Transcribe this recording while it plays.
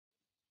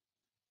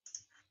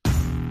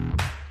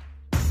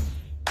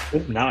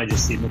Oop, now I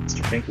just see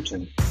Mr.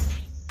 Pinkerton.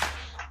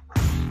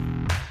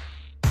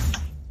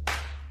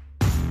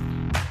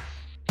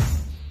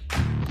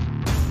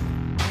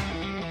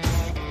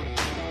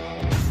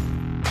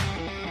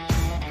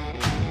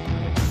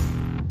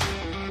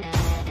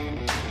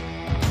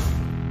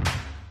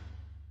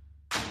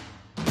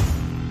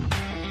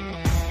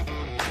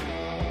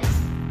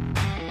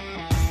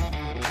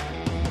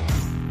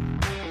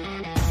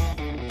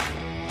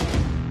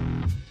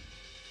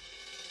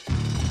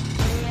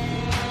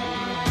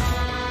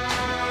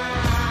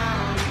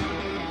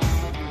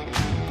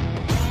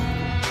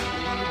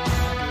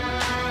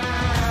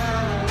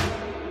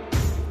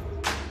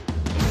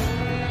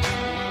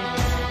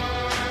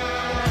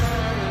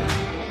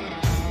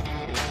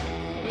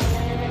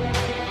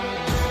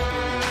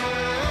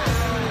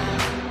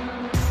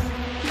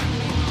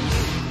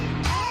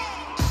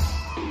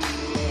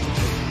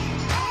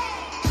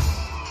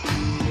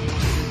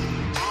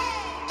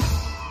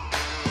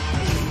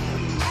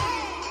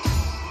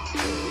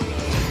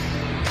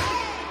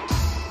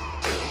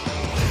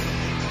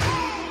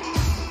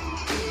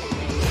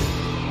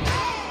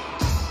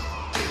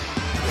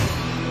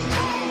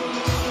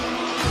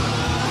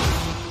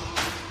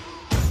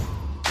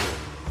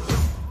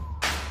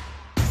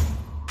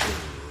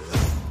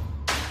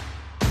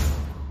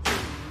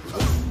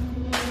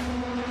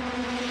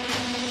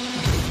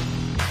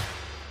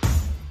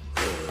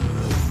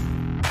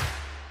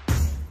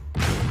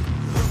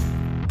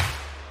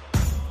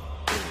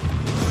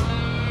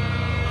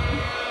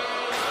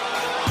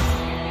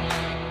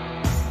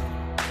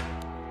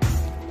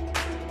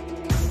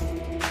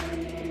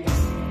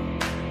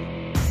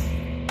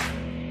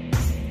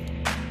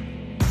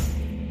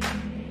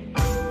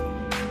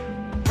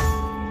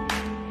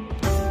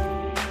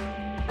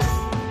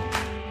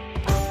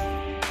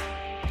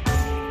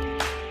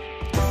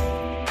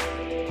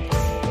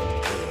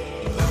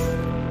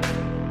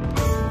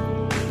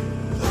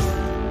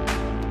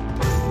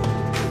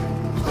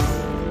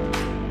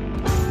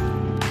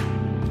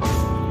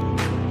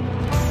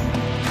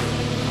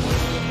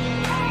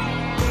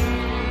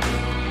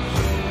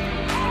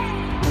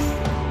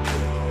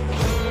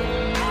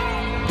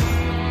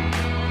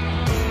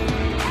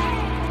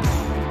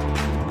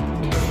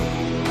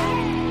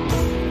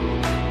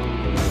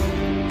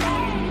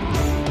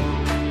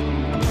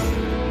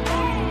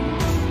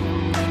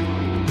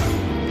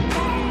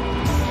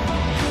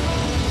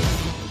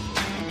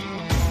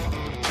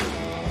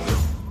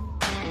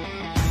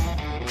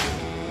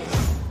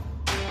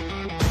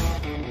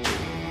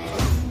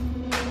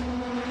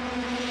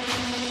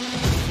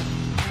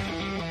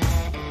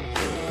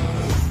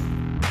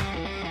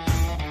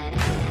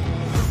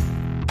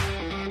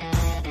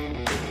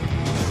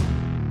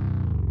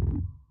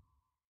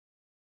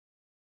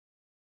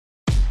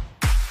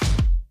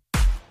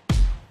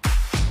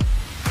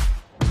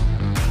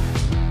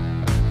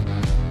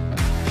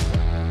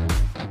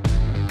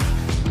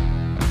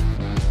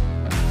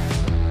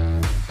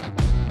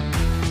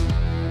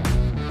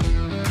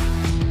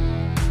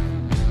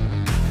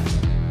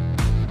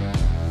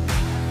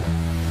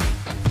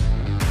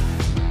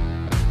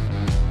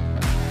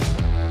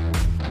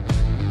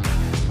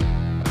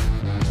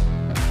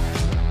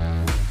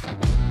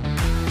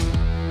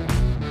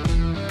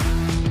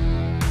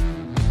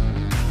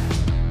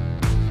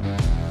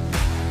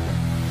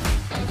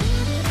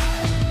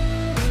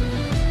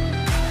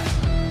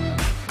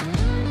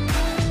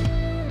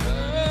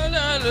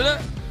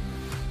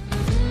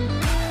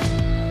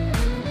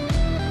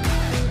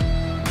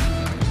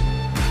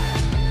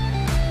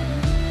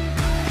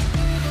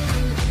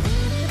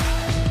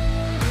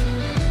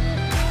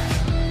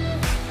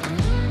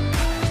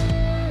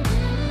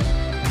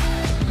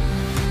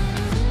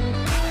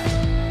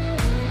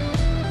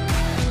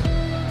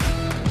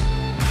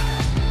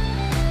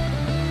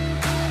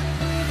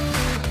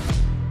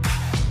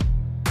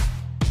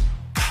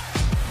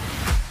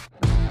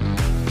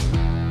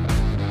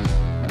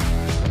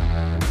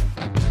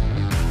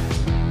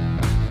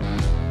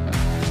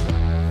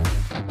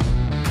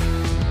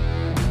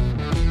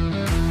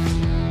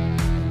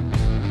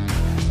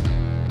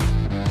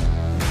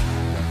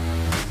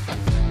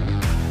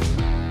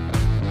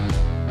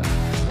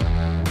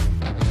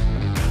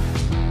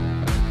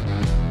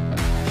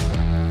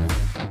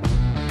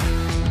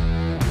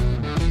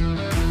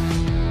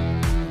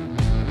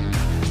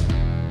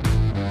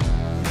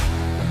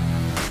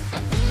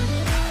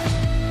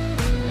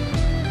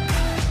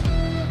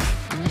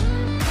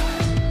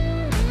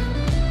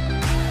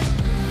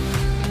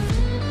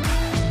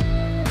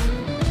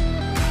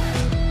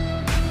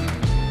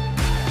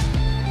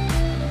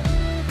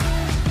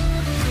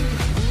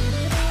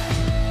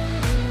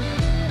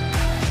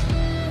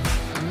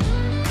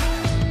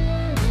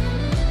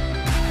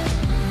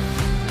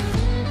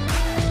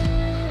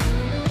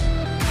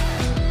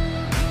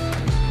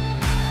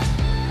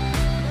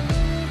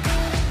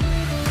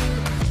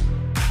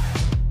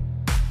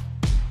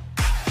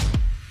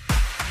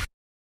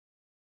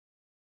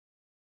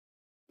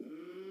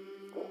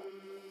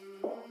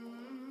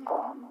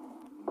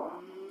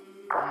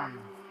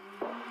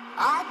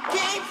 I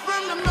came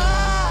from the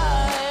mud.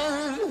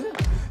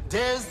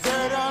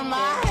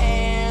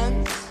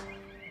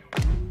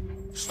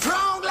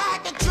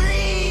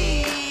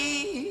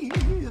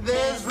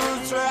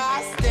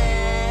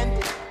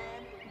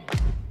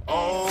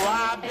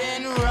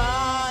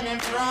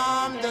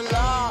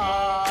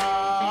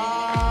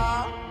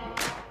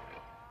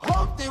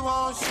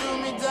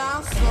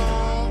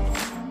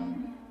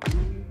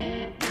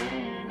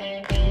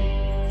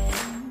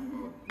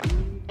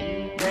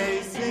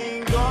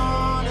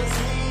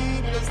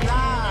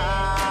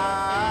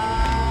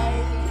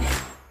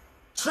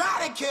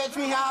 catch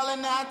me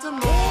howling at the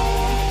moon.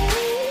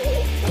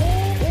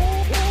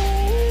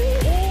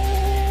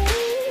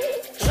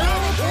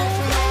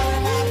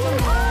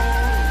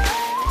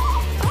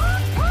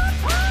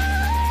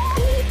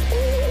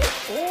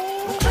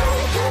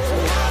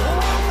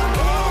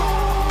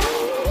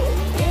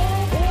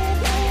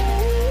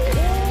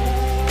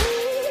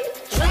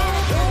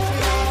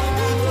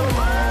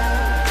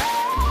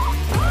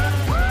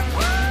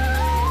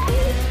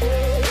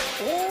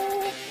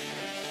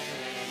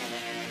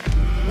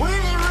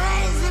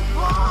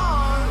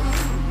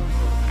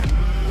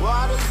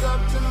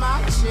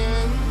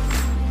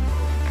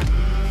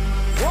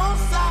 Won't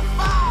stop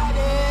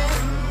fighting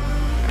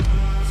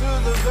to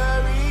the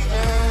very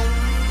end.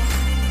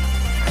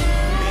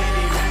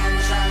 Many men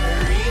try to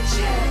reach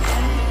it,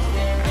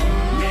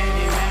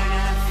 many men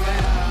have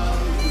failed.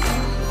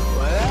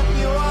 Well, if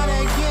you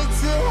wanna get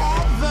to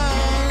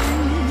heaven,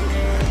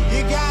 you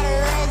gotta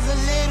raise a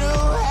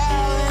little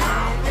hell.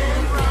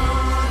 And I've been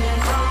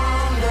running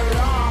from the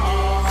law.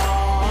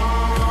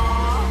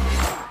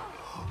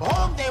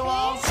 Hope they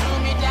won't shoot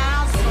me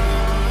down soon.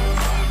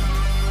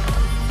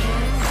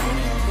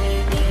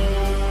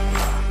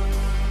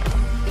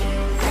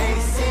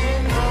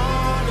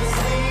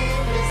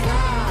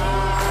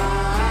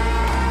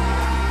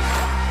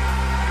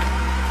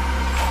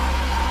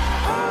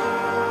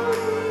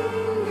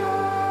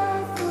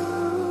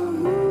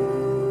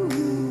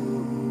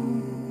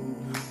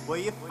 Will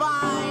you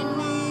find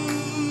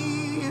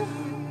me?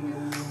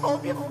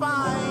 Hope you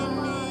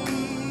find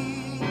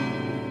me.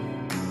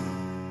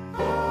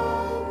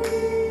 I'll be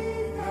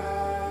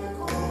back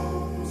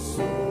home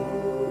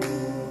soon.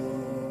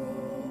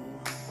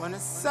 When the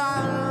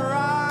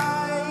sunrise,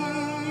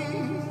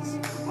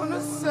 when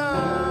the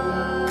sun.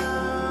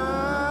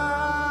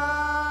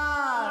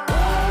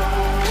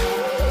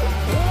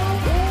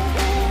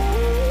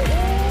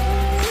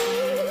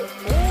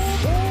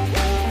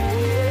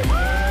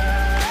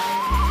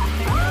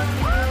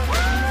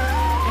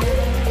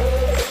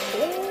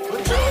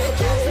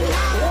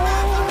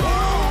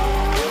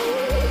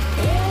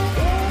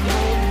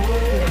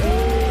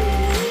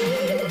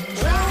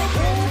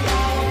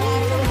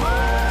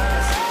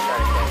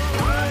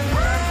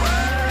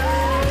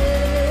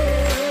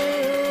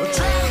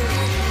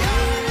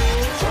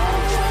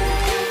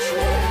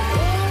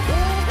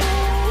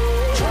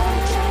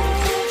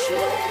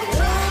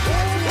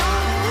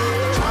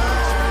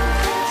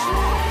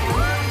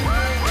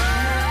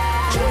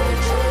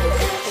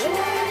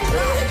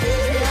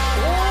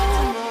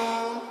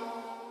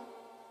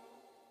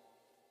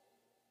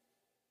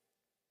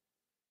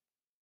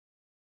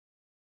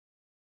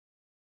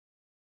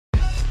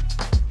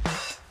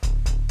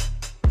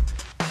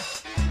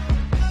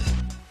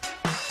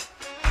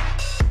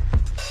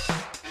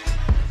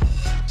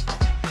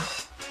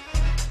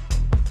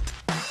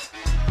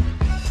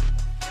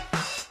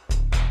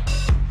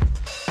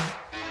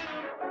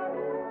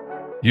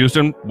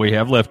 Houston, we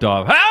have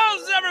liftoff.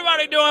 How's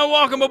everybody doing?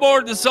 Welcome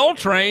aboard the Soul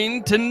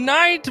Train.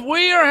 Tonight,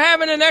 we are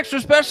having an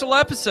extra special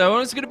episode.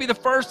 It's going to be the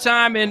first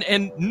time,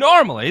 and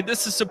normally,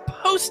 this is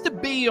supposed to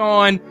be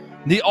on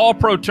the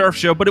All-Pro Turf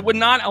Show, but it would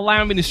not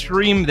allow me to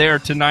stream there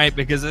tonight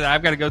because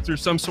I've got to go through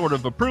some sort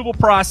of approval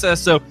process.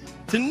 So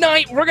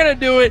tonight, we're going to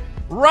do it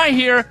right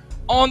here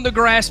on the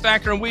Grass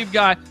Factor, and we've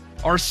got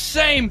our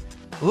same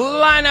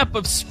lineup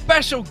of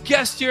special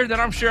guests here that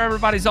I'm sure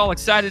everybody's all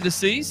excited to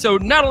see. So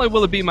not only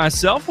will it be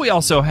myself, we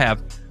also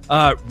have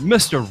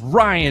Mr.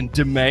 Ryan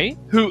DeMay,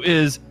 who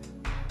is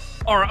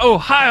our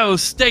Ohio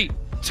State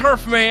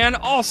turf man,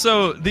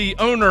 also the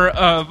owner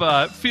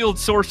of Field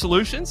Source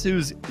Solutions,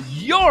 who's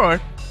your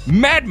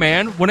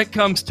madman when it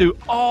comes to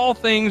all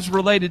things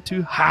related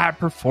to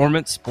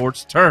high-performance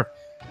sports turf.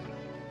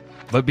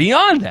 But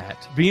beyond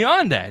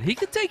that, he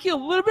could take you a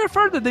little bit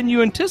further than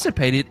you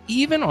anticipated,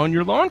 even on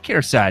your lawn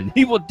care side.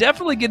 He will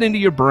definitely get into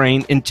your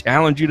brain and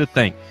challenge you to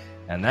think.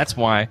 And that's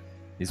why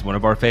he's one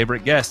of our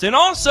favorite guests. And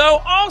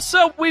also,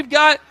 we've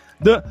got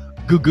the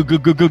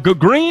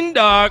Green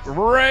Dog,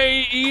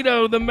 Ray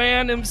Ito, the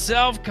man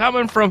himself,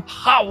 coming from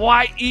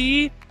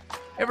Hawaii.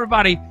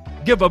 Everybody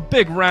give a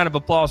big round of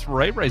applause for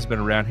Ray. Ray's been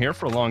around here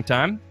for a long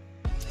time.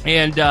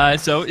 And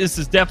so this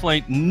is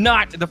definitely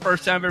not the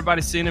first time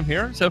everybody's seen him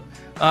here. So,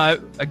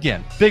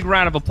 again, big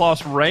round of applause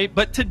for Ray.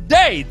 But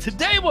today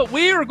what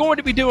we are going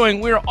to be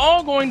doing, we're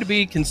all going to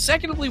be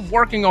consecutively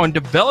working on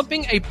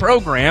developing a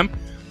program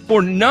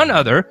for none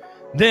other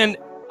than,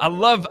 I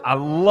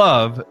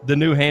love the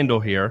new handle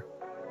here,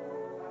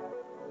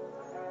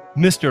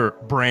 Mr.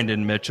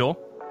 Brandon Mitchell.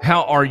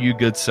 How are you,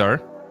 good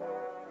sir?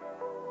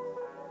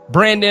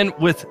 Brandon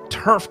with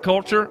Turf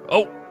Culture.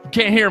 Oh,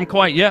 can't hear him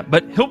quite yet,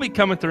 but he'll be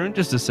coming through in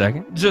just a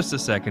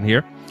second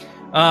here.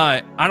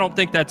 I don't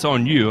think that's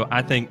on you.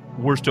 I think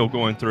we're still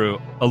going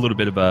through a little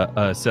bit of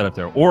a setup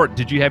there. Or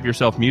did you have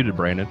yourself muted,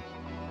 Brandon?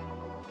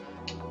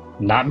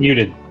 Not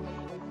muted.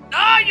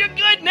 Oh, you're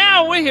good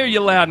now. We hear you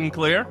loud and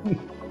clear.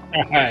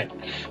 All right.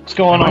 What's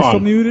going on? Am I still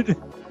muted?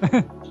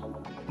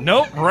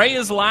 Nope. Ray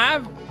is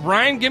live.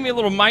 Ryan, give me a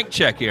little mic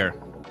check here.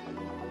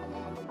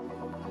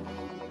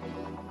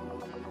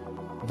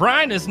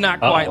 Brian is not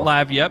quite Uh-oh.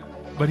 live yet,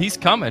 but he's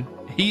coming.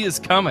 He is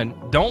coming.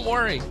 Don't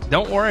worry.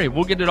 Don't worry.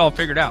 We'll get it all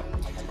figured out.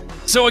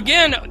 So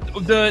again,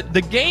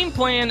 the game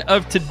plan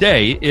of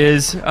today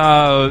is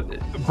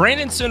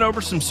Brandon sent over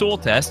some soil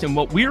tests, and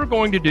what we are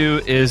going to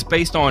do is,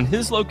 based on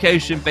his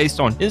location, based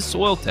on his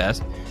soil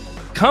test,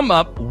 come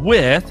up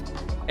with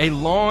a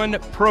lawn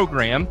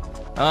program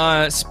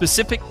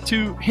specific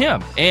to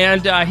him.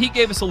 And he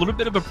gave us a little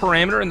bit of a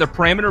parameter, and the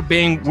parameter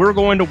being we're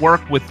going to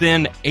work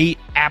within 8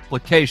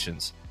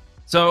 applications.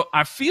 So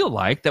I feel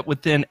like that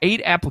within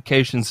 8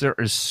 applications, there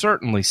is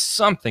certainly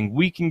something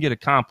we can get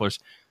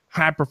accomplished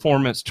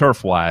high-performance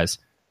turf-wise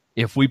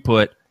if we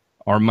put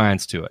our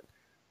minds to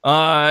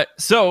it.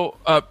 So,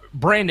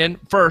 Brandon,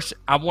 first,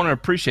 I want to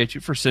appreciate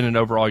you for sending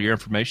over all your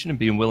information and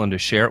being willing to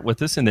share it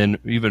with us, and then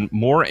even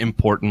more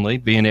importantly,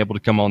 being able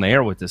to come on the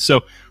air with us.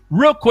 So,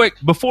 real quick,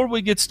 before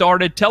we get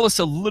started, tell us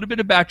a little bit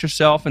about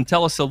yourself and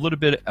tell us a little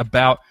bit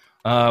about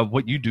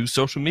what you do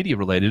social media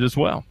related as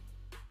well.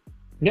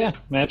 Yeah,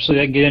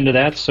 absolutely. I can get into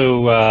that.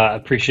 So I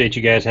appreciate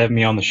you guys having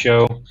me on the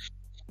show.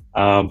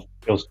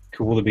 Feels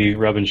cool to be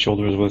rubbing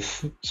shoulders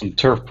with some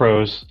turf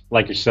pros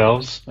like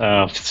yourselves.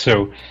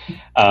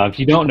 If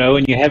you don't know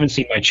and you haven't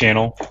seen my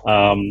channel,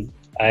 I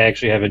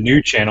actually have a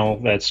new channel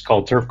that's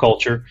called Turf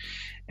Culture,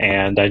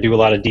 and I do a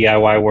lot of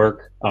DIY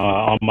work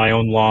on my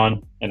own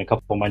lawn and a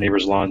couple of my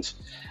neighbors' lawns.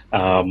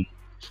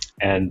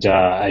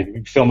 I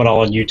film it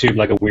all on YouTube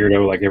like a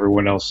weirdo, like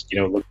everyone else,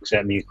 looks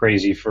at me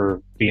crazy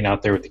for being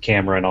out there with the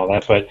camera and all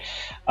that. But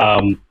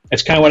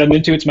it's kind of what I'm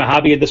into. It's my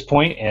hobby at this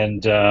point.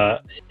 And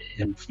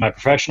in my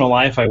professional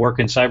life, I work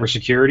in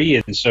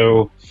cybersecurity. And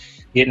so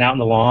getting out in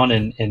the lawn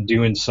and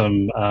doing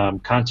some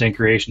content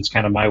creation is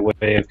kind of my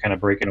way of kind of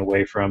breaking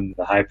away from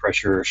the high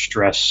pressure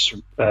stress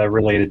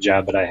related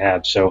job that I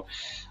have. So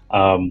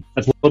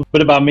that's a little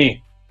bit about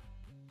me.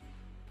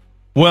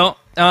 Well,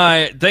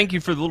 thank you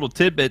for the little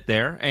tidbit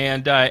there,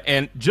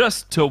 and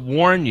just to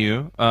warn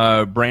you,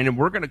 Brandon,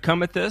 we're going to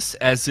come at this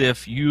as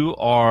if you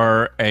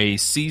are a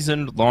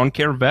seasoned lawn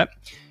care vet,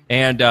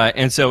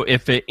 and so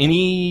if at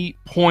any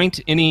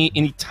point,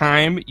 any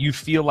time you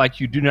feel like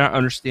you do not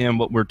understand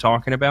what we're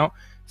talking about,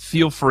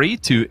 feel free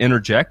to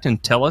interject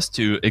and tell us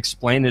to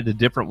explain it a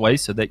different way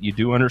so that you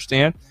do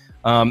understand.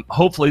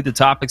 Hopefully the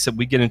topics that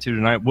we get into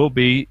tonight will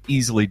be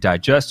easily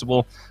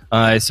digestible,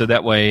 so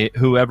that way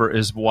whoever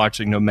is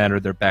watching, no matter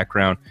their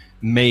background,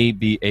 may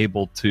be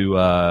able to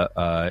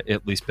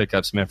at least pick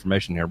up some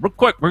information here. Real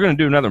quick, we're going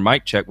to do another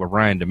mic check with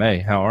Ryan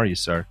DeMay. How are you,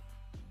 sir?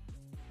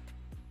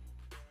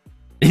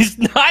 He's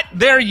not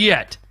there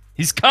yet.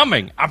 He's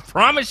coming. I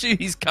promise you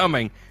he's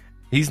coming.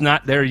 He's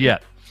not there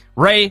yet.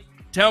 Ray,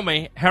 tell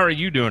me, how are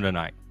you doing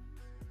tonight?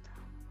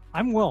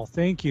 I'm well,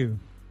 thank you.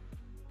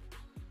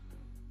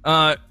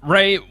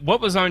 Ray,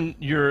 what's on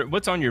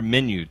your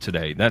menu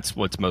today? That's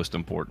what's most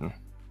important.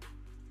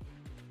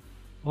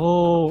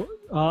 Oh,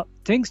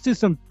 thanks to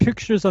some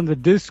pictures on the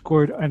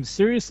Discord, I'm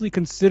seriously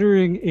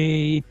considering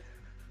a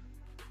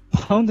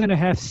 1.5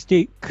 pound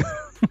steak.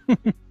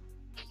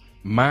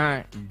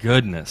 My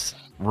goodness,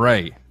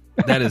 Ray,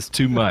 that is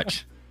too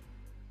much.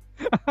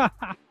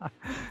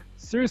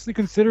 Seriously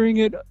considering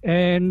it,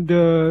 and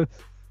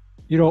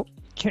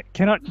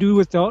cannot do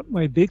without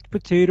my baked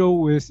potato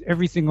with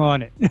everything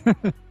on it.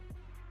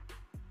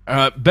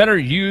 Better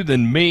you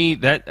than me.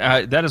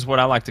 That is what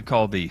I like to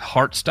call the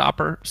heart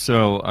stopper.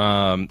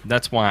 So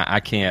that's why I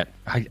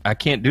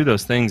can't do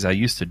those things I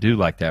used to do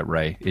like that,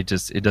 Ray.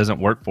 It doesn't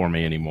work for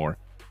me anymore.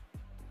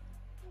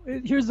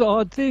 Here's the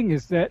odd thing: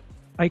 is that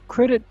I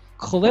credit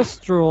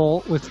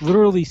cholesterol with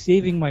literally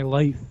saving my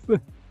life.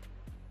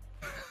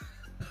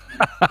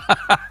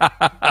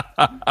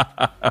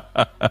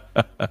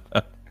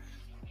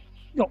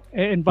 No,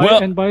 and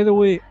by the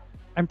way,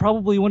 I'm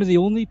probably one of the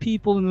only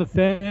people in the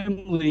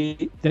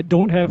family that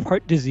don't have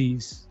heart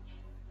disease.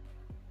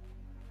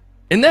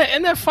 Isn't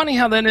that funny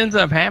how that ends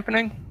up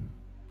happening?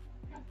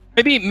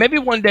 Maybe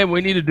one day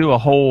we need to do a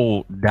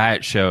whole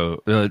diet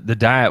show, the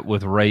diet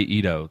with Ray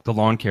Ito, the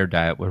lawn care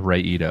diet with Ray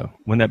Ito.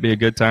 Wouldn't that be a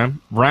good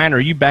time? Ryan, are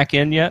you back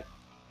in yet?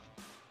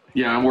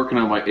 Yeah, I'm working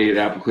on my 8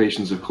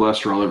 applications of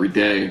cholesterol every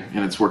day,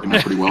 and it's working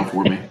out pretty well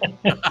for me.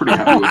 Pretty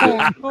happy with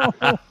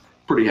it.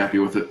 Pretty happy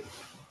with it.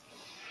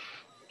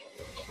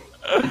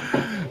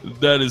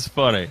 That is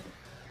funny.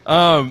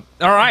 All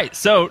right,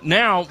 so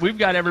now we've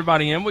got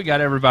everybody in. We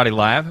got everybody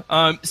live.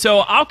 So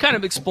I'll kind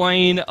of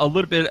explain a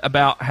little bit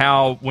about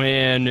how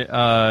when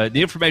the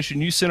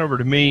information you sent over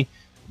to me,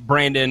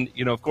 Brandon,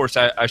 of course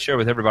I share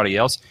with everybody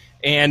else,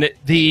 and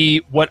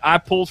what I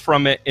pulled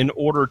from it in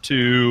order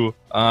to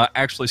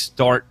actually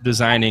start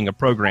designing a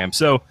program.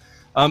 So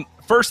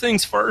first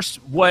things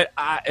first, what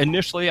I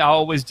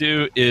always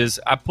do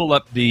is I pull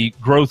up the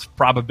growth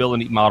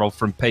probability model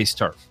from Pace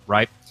Turf,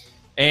 right?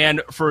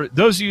 And for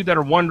those of you that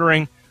are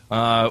wondering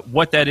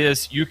what that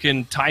is, you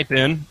can type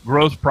in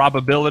growth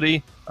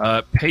probability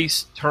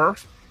Pace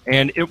Turf,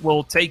 and it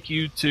will take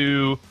you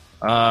to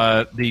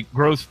the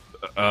growth.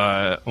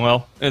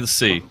 Let's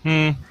see,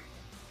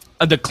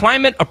 the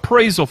climate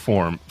appraisal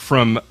form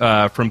from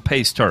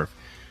Pace Turf.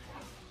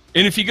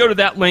 And if you go to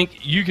that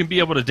link, you can be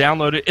able to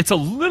download it. It's a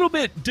little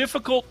bit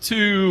difficult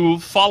to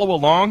follow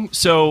along.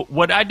 So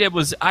what I did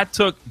was I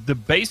took the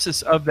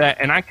basis of that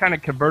and I kind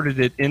of converted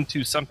it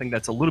into something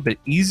that's a little bit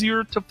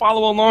easier to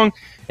follow along.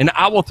 And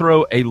I will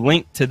throw a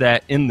link to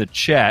that in the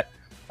chat.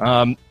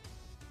 And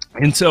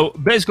so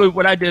basically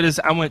what I did is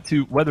I went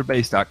to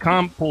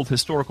weatherbase.com, pulled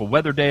historical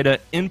weather data,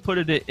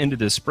 inputted it into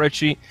this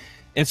spreadsheet.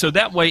 And so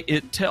that way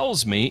it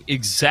tells me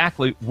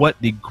exactly what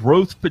the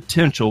growth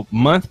potential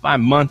month by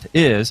month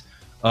is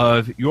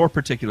of your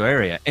particular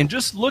area. And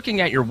just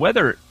looking at your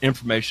weather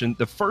information,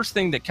 the first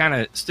thing that kind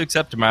of sticks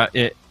out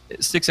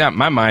in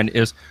my mind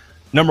is,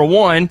 number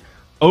one,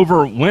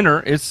 over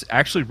winter, it's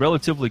actually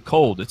relatively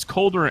cold. It's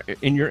colder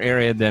in your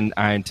area than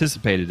I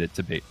anticipated it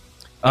to be.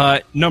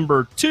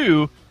 Number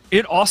two,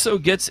 it also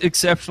gets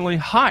exceptionally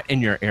hot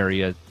in your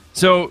area.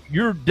 So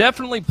you're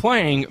definitely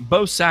playing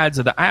both sides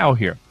of the aisle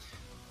here.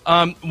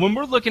 When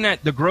we're looking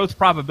at the growth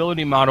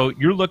probability model,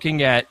 you're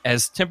looking at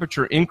as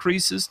temperature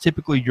increases,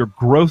 typically your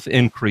growth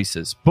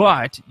increases.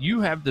 But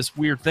you have this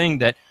weird thing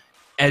that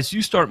as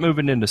you start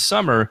moving into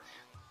summer,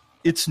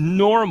 it's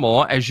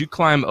normal as you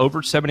climb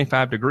over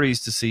 75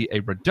 degrees to see a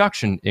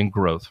reduction in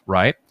growth,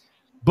 right?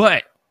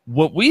 But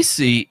what we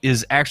see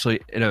is actually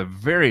a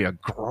very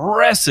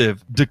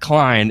aggressive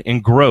decline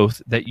in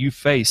growth that you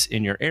face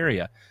in your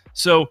area.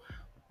 So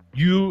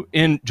you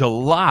in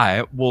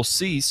July will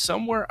see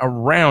somewhere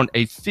around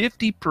a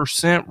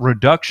 50%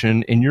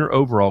 reduction in your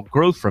overall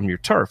growth from your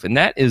turf. And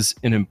that is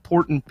an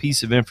important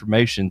piece of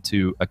information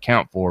to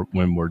account for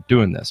when we're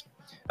doing this,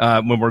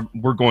 when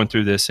we're going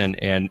through this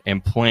and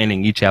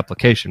planning each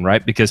application,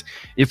 right? Because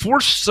if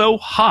we're so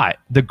hot,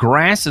 the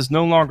grass is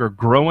no longer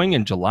growing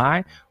in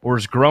July or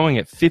is growing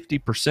at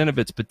 50% of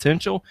its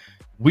potential,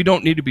 we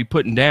don't need to be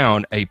putting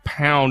down a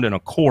pound and a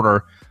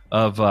quarter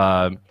of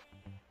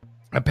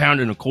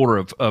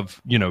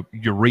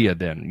urea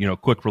then,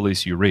 quick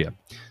release urea.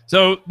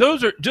 So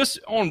those are just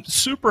on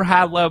super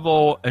high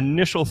level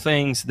initial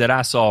things that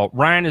I saw.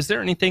 Ryan, is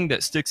there anything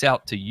that sticks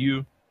out to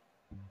you?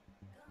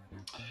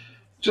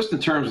 Just in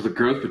terms of the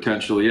growth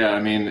potential, yeah. I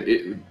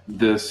mean,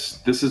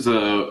 this is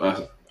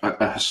a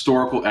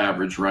historical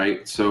average,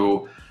 right?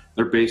 So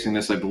they're basing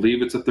this, I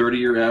believe it's a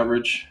 30-year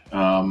average.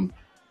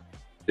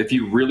 If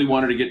you really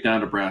wanted to get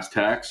down to brass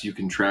tacks, you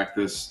can track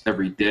this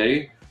every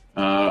day.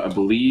 I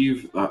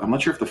believe, I'm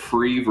not sure if the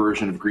free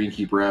version of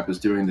Greenkeeper app is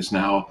doing this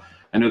now.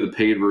 I know the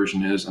paid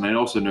version is, and I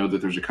also know that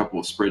there's a couple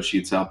of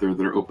spreadsheets out there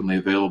that are openly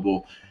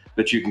available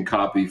that you can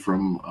copy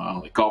from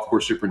like golf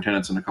course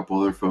superintendents and a couple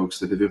other folks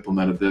that have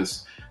implemented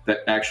this that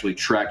actually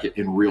track it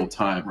in real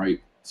time,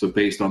 right? So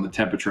based on the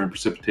temperature and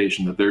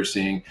precipitation that they're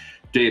seeing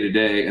day to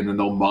day, and then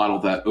they'll model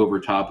that over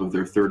top of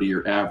their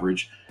 30-year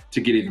average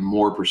to get even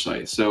more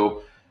precise.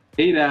 So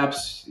 8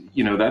 apps,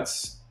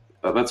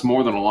 that's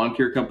more than a lawn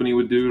care company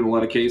would do in a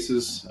lot of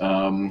cases,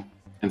 and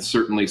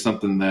certainly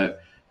something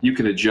that you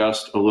can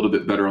adjust a little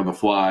bit better on the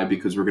fly,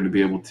 because we're going to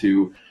be able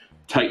to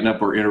tighten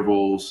up our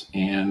intervals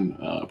and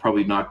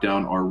probably knock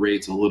down our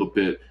rates a little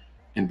bit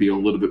and be a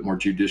little bit more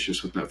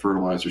judicious with that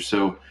fertilizer.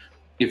 So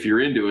if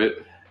you're into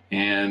it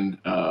and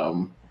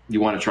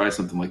you want to try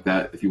something like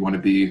that, if you want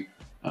to be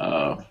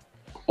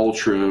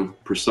ultra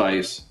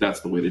precise, that's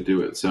the way to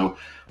do it. So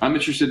I'm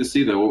interested to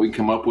see though what we can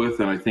come up with,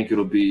 and I think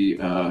it'll be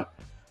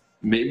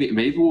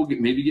maybe we'll get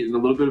in a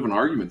little bit of an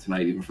argument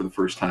tonight, even for the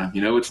first time.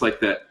 It's like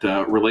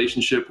that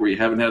relationship where you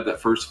haven't had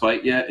that first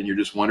fight yet and you're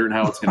just wondering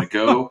how it's going to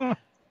go.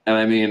 And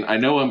I mean, I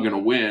know I'm going to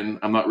win.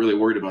 I'm not really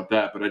worried about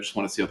that, but I just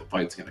want to see how the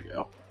fight's going to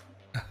go.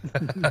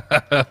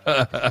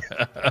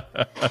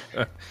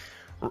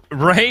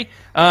 Ray,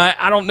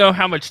 I don't know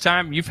how much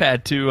time you've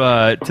had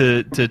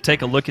to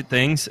take a look at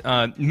things.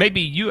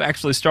 Maybe you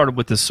actually started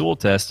with the soil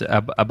test,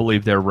 I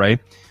believe there, Ray.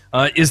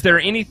 Is there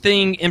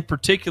anything in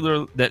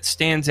particular that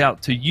stands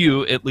out to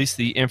you, at least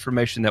the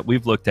information that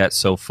we've looked at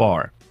so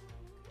far?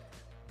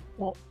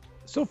 Well,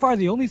 so far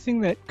the only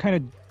thing that kind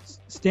of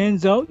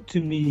stands out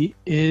to me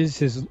is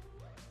his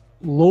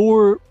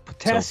lower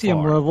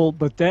potassium level,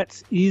 but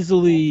that's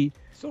easily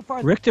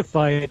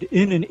rectified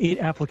in an 8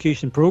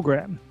 application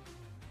program.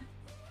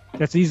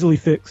 That's easily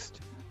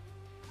fixed.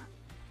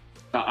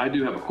 I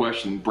do have a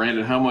question.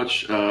 Brandon, how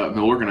much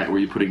Milorganite were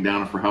you putting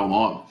down for how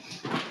long?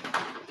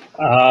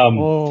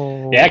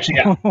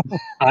 Actually,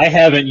 I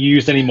haven't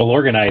used any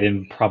Milorganite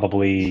in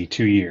probably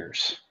 2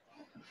 years.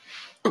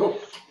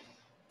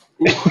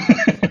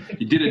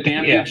 You did a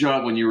damn good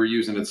job when you were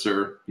using it,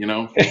 sir.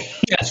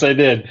 Yes, I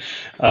did.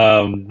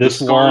 This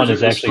lawn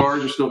is actually... The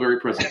scars are still very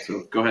present,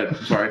 so go ahead.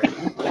 I'm sorry.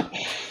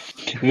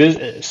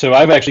 So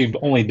I've actually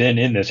only been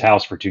in this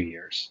house for 2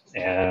 years,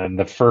 and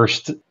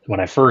when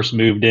I first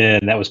moved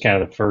in, that was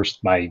kind of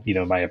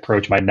my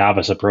approach, my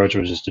novice approach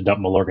was just to dump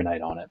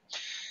Milorganite on it,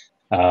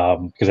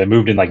 because I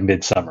moved in like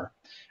midsummer,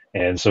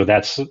 and so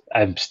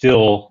I'm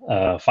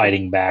still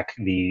fighting back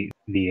the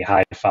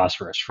high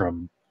phosphorus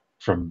from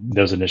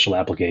those initial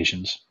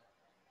applications.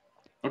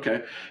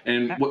 Okay,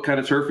 and what kind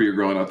of turf are you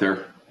growing out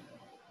there?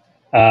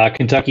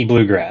 Kentucky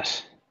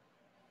bluegrass.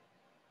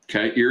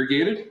 Okay,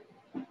 irrigated?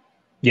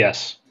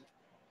 Yes.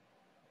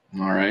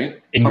 All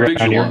right. In How big's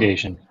ground your lawn?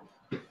 irrigation.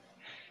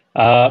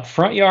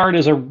 Front yard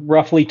is a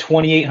roughly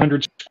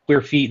 2,800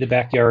 square feet. The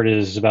backyard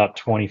is about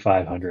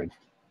 2,500.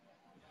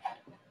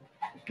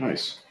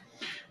 Nice.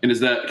 And is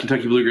that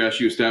Kentucky bluegrass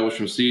you established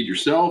from seed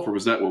yourself, or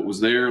was that what was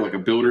there, like a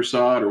builder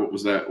sod, or what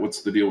was that?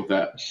 What's the deal with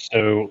that?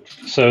 So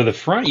the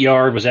front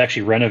yard was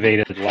actually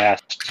renovated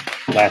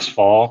last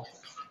fall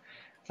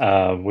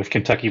with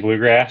Kentucky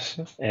bluegrass,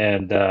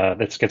 and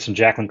let's get some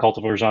Jacqueline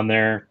cultivars on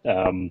there.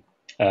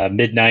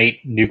 Midnight,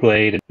 New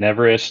Glade, and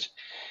Everest.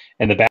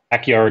 And the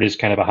backyard is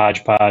kind of a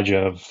hodgepodge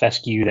of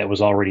fescue that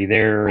was already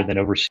there, and then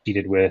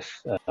overseeded with,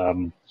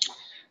 some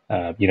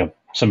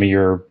of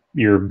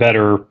your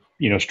better,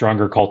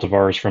 stronger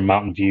cultivars from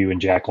Mountain View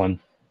and Jacqueline.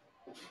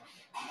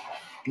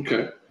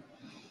 Okay.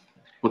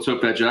 Let's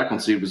hope that Jacqueline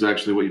seed was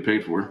actually what you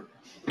paid for.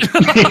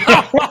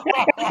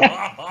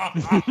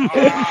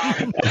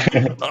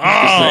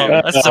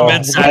 Oh, that's some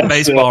inside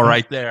baseball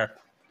right there.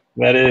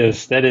 That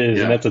is, Yeah.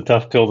 and that's a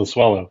tough pill to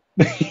swallow.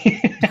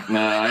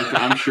 Nah,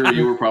 I'm sure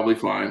you were probably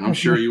fine.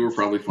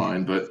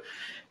 But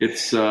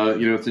it's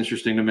it's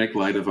interesting to make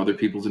light of other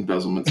people's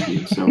embezzlement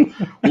schemes. So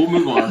we'll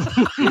move on.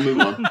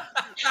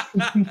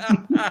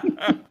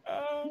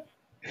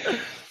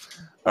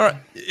 All right.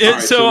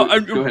 So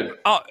go ahead.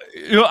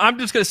 I'm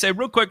just going to say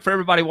real quick for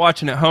everybody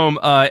watching at home,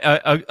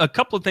 a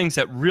couple of things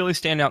that really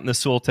stand out in the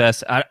soil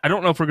test. I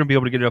don't know if we're going to be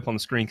able to get it up on the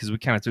screen because we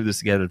kind of threw this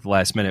together at the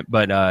last minute,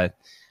 but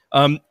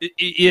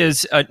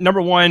is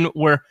number one,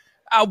 where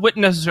I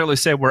wouldn't necessarily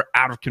say we're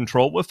out of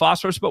control with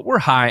phosphorus, but we're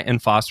high in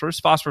phosphorus.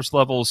 Phosphorus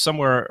levels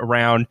somewhere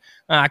around,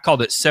 I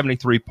called it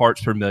 73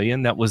 parts per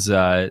million. That was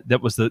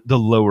the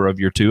lower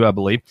of your two, I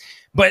believe.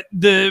 But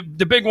the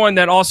big one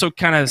that also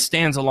kind of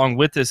stands along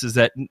with this is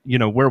that,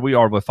 where we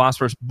are with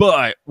phosphorus,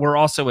 but we're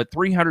also at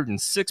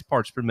 306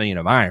 parts per million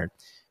of iron.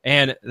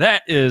 And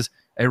that is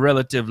a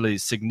relatively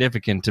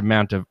significant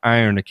amount of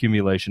iron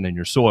accumulation in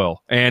your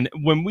soil. And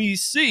when we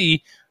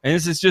see, and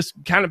this is just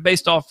kind of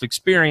based off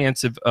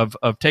experience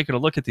of taking a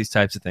look at these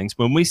types of things,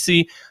 when we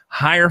see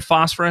higher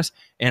phosphorus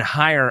and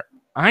higher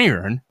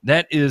iron,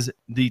 that is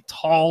the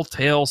tall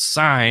tale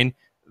sign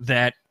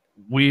that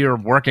we are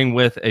working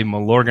with a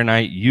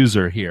Milorganite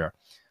user here.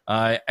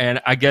 And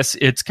I guess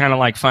it's kind of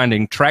like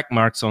finding track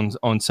marks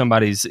on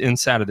somebody's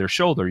inside of their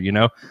shoulder.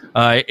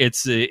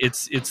 It's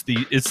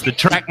the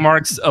track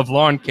marks of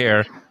lawn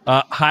care.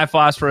 High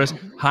phosphorus,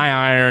 high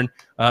iron.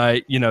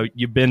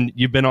 You've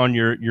been on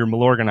your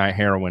Milorganite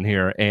heroin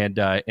here, and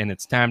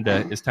it's time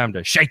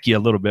to shake you a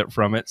little bit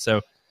from it.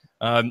 So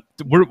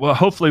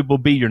hopefully we'll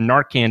be your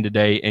Narcan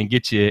today and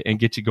get you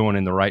going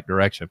in the right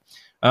direction.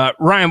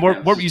 Ryan,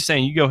 what were you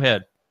saying? You go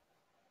ahead.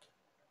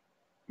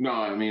 No,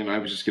 I mean, I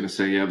was just going to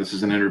say, this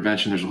is an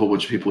intervention. There's a whole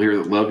bunch of people here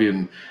that love you,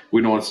 and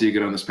we don't want to see you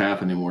get on this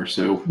path anymore.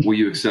 So will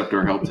you accept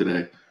our help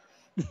today?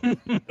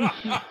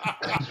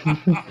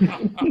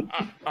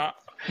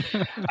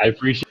 I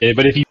appreciate it.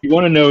 But if you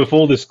want to know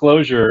full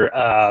disclosure,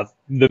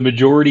 the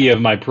majority of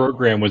my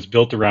program was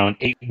built around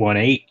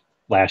 818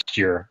 last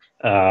year.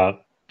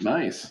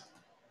 Nice.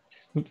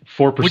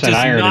 4%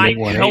 iron and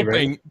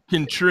 818.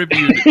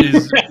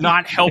 Is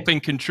not helping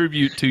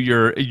contribute to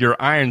your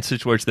iron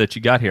situation that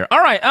you got here.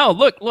 All right. Oh,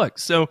 look.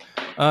 So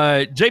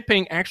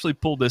J-Ping actually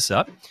pulled this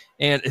up.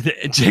 And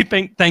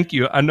J-Ping, thank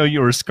you. I know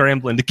you were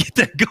scrambling to get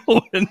that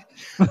going.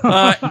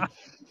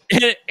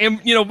 And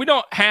we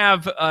don't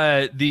have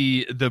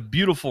the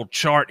beautiful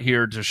chart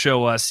here to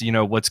show us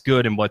what's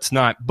good and what's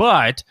not.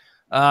 But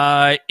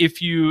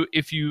if you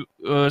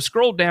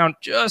scroll down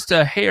just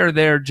a hair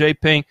there,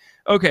 J-Ping.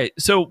 Okay,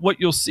 so what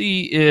you'll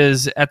see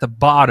is at the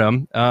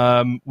bottom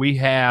we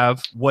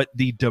have what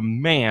the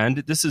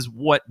demand. This is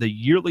what the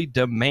yearly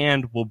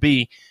demand will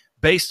be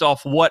based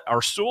off what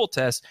our soil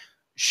test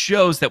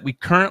shows that we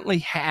currently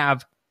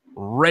have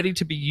ready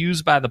to be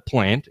used by the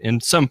plant in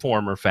some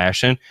form or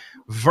fashion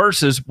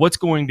versus what's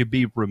going to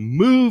be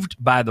removed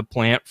by the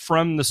plant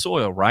from the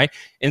soil, right?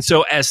 And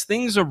so as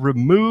things are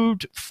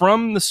removed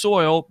from the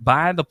soil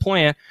by the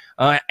plant,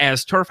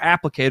 as turf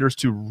applicators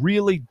to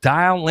really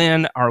dial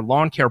in our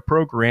lawn care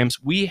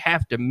programs, we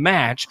have to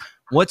match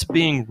what's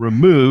being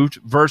removed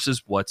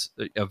versus what's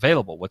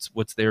available,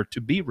 what's there to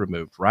be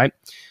removed, right?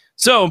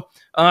 So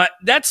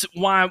that's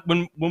why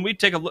when we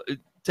take a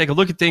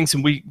look at things,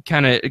 and we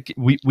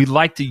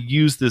like to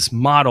use this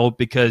model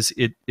because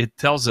it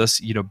tells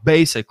us,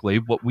 basically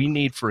what we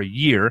need for a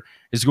year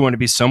is going to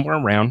be somewhere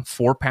around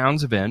 4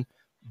 pounds of N.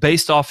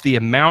 Based off the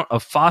amount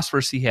of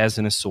phosphorus he has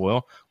in his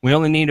soil, we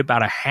only need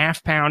about a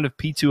half pound of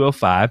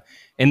P2O5,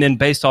 and then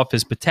based off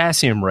his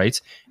potassium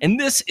rates, and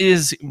this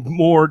is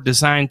more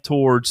designed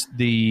towards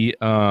the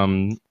you're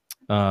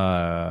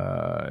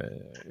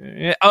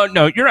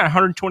at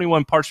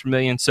 121 parts per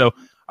million, so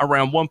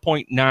around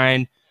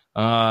 1.9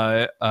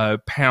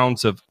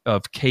 pounds of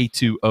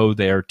K2O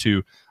there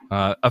to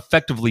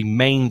effectively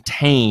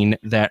maintain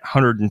that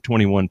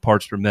 121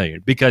 parts per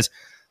million. Because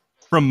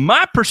from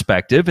my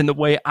perspective and the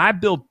way I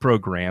build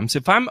programs,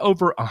 if I'm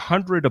over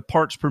 100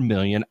 parts per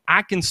million,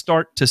 I can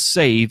start to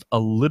save a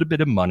little bit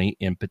of money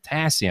in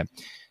potassium.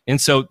 And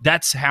so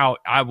that's how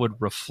I would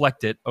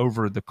reflect it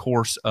over the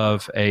course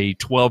of a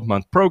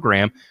 12-month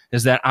program,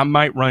 is that I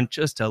might run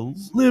just a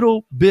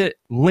little bit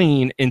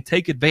lean and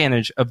take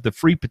advantage of the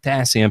free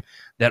potassium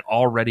that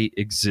already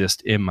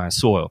exists in my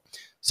soil.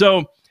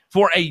 So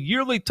for a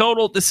yearly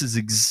total, this is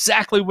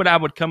exactly what I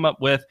would come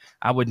up with.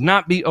 I would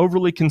not be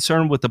overly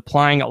concerned with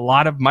applying a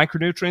lot of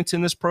micronutrients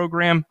in this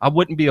program. I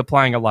wouldn't be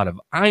applying a lot of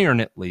iron,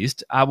 at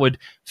least. I would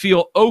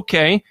feel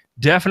okay,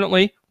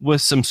 definitely,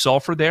 with some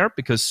sulfur there,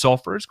 because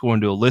sulfur is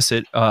going to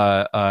elicit,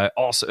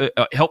 also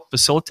help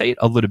facilitate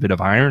a little bit of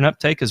iron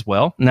uptake as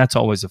well, and that's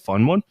always a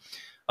fun one.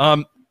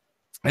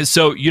 And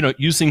so,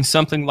 using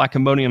something like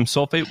ammonium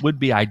sulfate would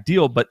be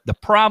ideal, but the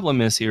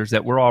problem is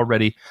that we're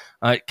already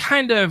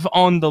kind of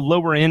on the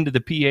lower end of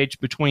the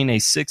pH between a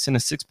 6 and a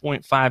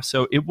 6.5,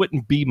 so it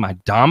wouldn't be my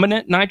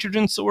dominant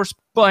nitrogen source,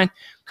 but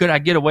could I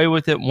get away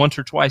with it once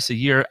or twice a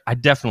year? I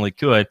definitely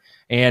could.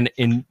 And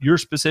in your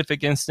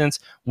specific instance,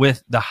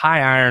 with the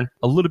high iron,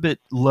 a little bit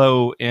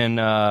low in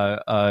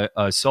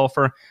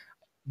sulfur,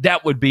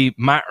 that would be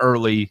my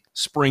early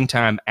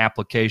springtime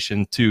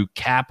application to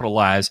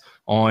capitalize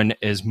on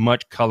as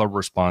much color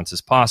response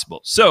as possible.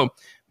 So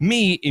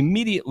me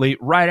immediately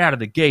right out of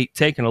the gate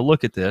taking a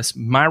look at this,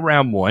 my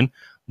round one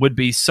would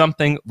be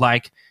something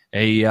like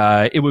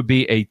it would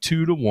be a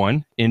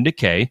 2-to-1 into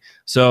K.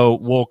 So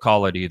we'll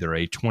call it either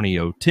a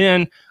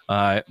 20-0-10.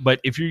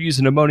 But if you're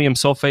using ammonium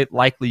sulfate,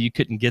 likely you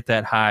couldn't get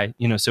that high,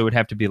 so it would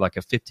have to be like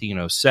a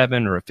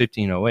 15-07 or a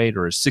 15-08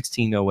 or a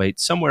 16-08,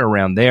 somewhere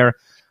around there.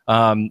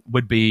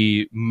 Would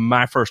be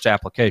my first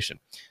application.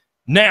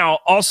 Now,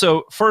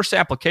 also, first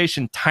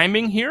application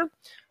timing here.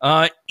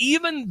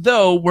 Even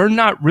though we're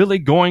not really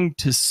going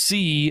to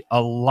see a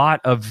lot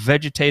of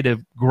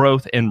vegetative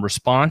growth and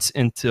response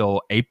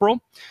until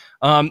April,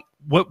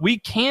 what we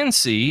can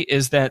see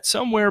is that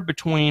somewhere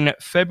between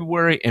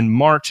February and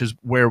March is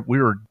where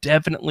we're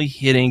definitely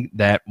hitting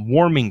that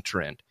warming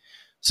trend.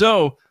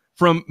 So,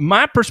 from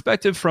my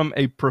perspective, from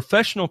a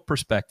professional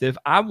perspective,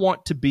 I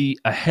want to be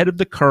ahead of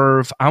the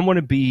curve. I want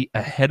to be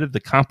ahead of the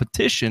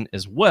competition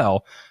as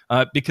well,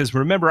 because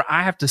remember,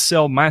 I have to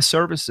sell my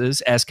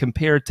services as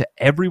compared to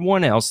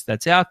everyone else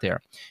that's out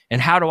there.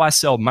 And how do I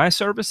sell my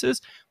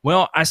services?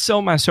 Well, I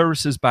sell my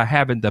services by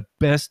having the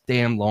best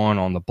damn lawn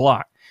on the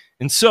block.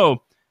 And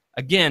so,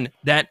 again,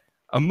 that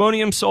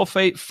ammonium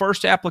sulfate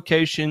first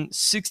application,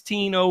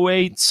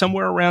 1608,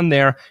 somewhere around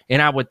there,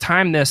 and I would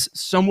time this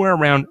somewhere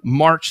around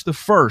March the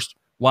 1st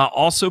while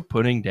also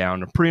putting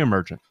down a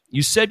pre-emergent.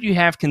 You said you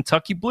have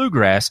Kentucky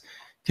bluegrass.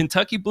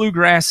 Kentucky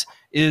bluegrass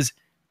is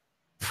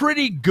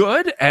pretty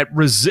good at,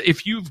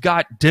 if you've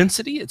got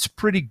density, it's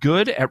pretty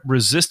good at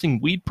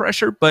resisting weed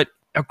pressure, but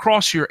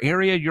across your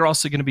area, you're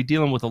also going to be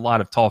dealing with a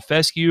lot of tall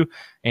fescue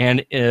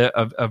and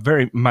a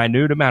very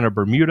minute amount of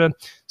Bermuda.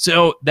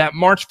 So that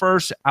March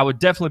 1st, I would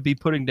definitely be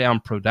putting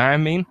down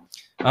prodiamine.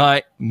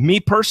 Me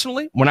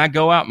personally, when I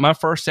go out my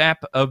first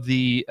app of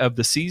the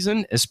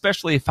season,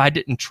 especially if I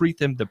didn't treat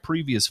them the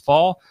previous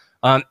fall,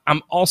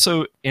 I'm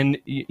also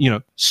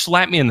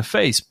slap me in the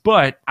face,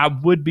 but I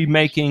would be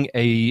making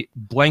a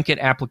blanket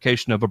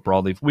application of a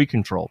broadleaf weed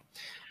control.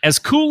 As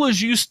cool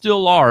as you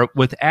still are,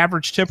 with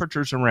average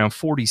temperatures around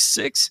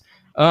 46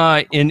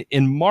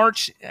 in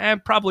March,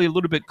 and probably a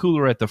little bit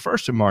cooler at the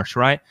 1st of March,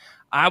 right?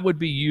 I would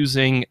be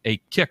using a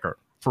kicker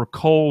for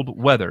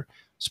cold weather.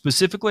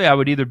 Specifically, I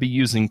would either be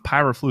using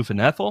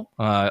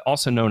pyrofluoroethyl,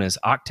 also known as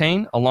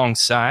octane,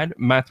 alongside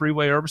my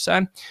 3-way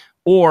herbicide,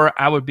 or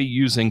I would be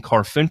using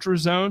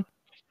carfentrazone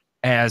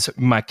as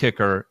my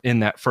kicker in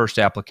that first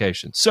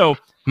application. So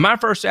my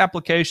first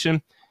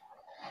application,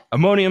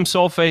 ammonium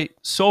sulfate,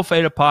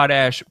 sulfate of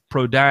potash,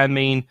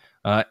 prodiamine,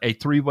 a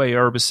 3-way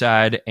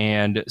herbicide,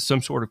 and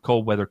some sort of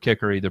cold weather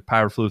kicker, either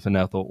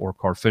pyrofluoroethyl or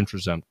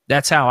carfentrazone.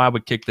 That's how I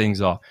would kick things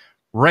off.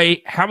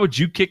 Ray, how would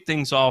you kick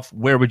things off?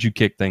 Where would you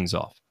kick things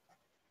off?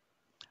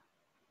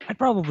 I'd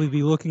probably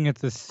be looking at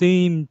the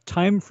same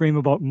time frame,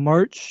 about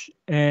March,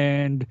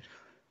 and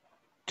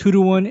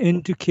 2-to-1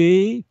 into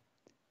K.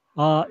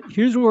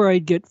 Here's where I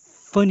get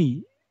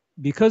funny.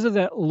 Because of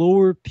that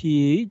lower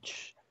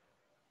pH,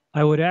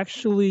 I would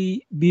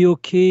actually be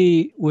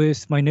okay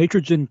with my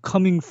nitrogen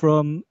coming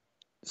from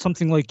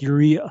something like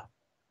urea.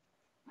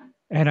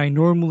 And I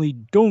normally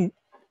don't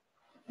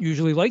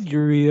usually like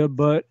urea,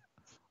 but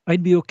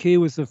I'd be okay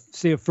with,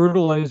 a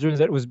fertilizer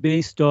that was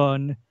based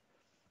on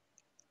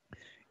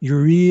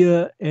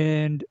urea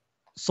and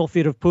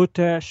sulfate of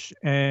potash,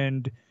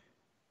 and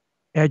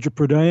add your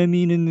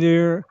prodiamine in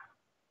there,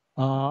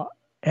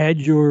 add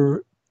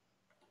your,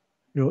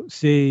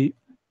 say,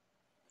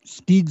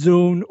 speed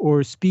zone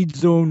or speed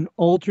zone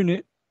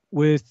alternate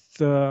with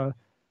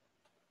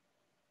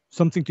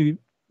something to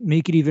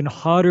make it even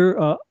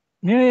hotter.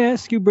 May I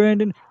ask you,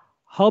 Brandon,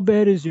 how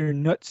bad is your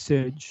nut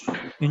sedge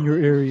in your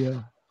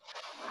area?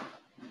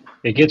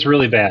 It gets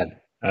really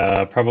bad.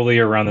 Probably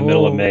around the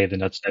middle of May, the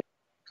nut sedge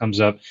comes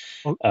up.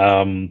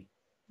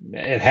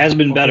 It has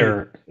been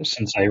better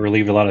since I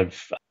relieved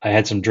I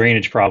had some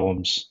drainage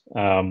problems,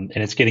 and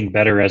it's getting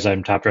better as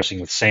I'm top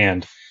dressing with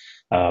sand.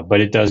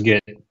 But it does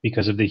get,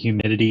 because of the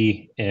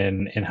humidity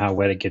and how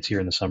wet it gets here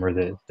in the summer,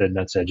 the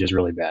nuts edge is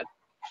really bad.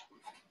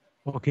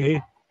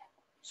 Okay.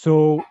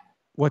 So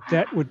what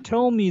that would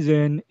tell me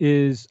then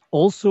is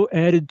also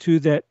added to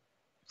that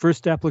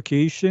first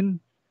application,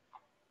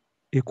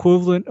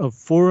 equivalent of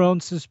 4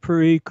 ounces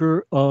per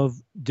acre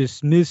of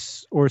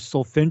dismiss or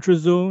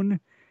sulfentrazone,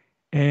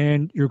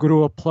 and you're going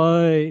to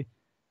apply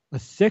a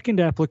second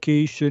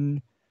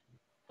application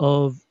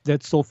of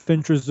that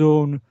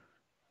sulfentrazone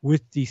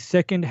with the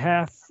second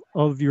half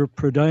of your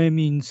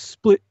prodiamine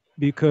split,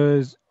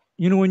 because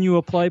when you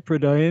apply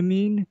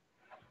prodiamine,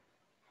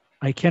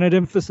 I cannot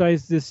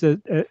emphasize this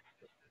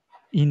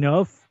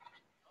enough.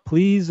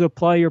 Please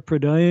apply your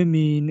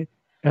prodiamine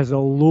as a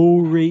low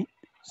rate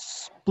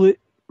split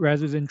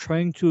rather than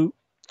trying to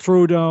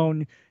throw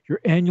down your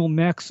annual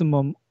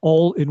maximum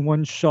all in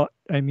one shot.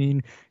 I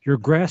mean, your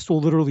grass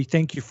will literally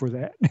thank you for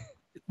that.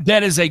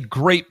 That is a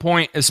great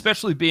point,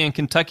 especially being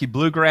Kentucky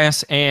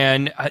bluegrass.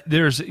 And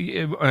there's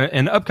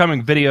an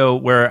upcoming video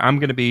where I'm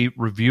going to be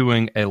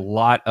reviewing a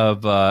lot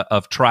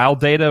of trial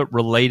data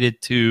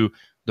related to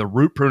the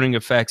root pruning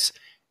effects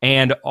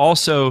and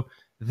also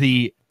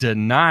the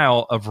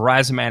denial of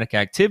rhizomatic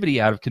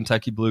activity out of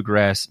Kentucky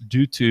bluegrass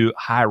due to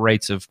high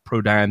rates of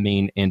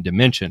prodiamine and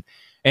dimension.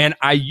 And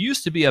I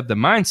used to be of the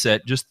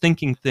mindset, just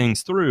thinking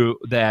things through,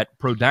 that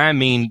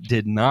prodiamine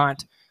did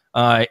not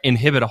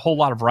inhibit a whole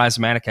lot of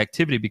rhizomatic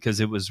activity because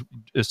it was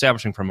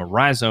establishing from a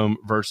rhizome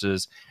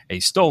versus a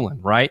stolon,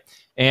 right?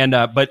 And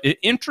but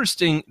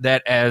interesting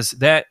that as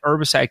that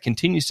herbicide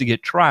continues to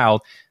get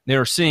trialed,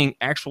 they're seeing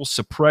actual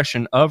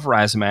suppression of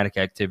rhizomatic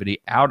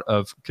activity out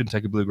of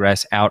Kentucky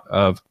bluegrass, out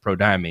of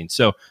prodiamine.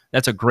 So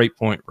that's a great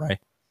point, Ray.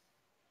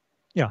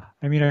 Yeah,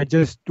 I mean, I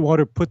just want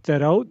to put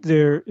that out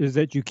there, is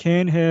that you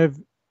can have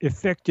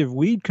effective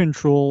weed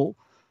control,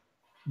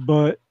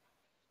 but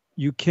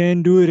you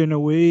can do it in a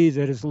way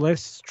that is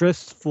less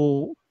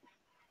stressful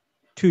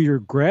to your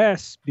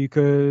grass,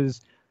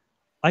 because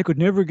I could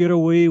never get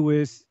away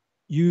with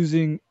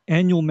using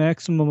annual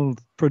maximum of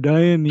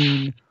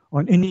prodiamine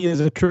on any of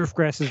the turf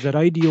grasses that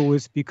I deal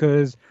with,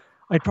 because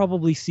I'd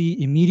probably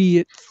see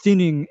immediate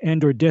thinning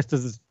and or death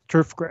of the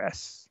turf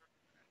grass.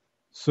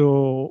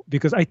 So,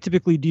 because I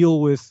typically deal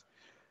with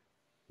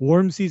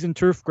warm season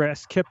turf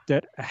grass kept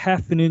at a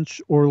half an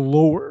inch or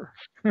lower.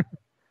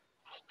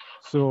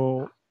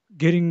 So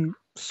getting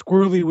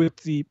squirrely with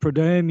the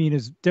prodiamine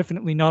is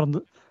definitely not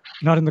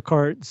in the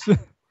cards.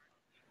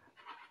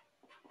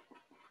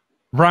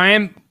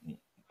 Ryan,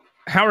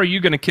 how are you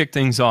going to kick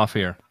things off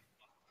here?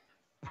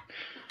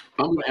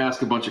 I'm going to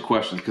ask a bunch of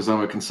questions because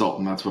I'm a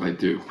consultant. That's what I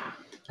do.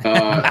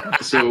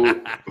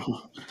 So,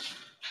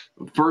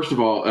 first of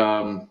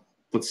all,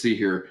 let's see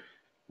here.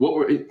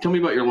 Tell me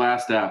about your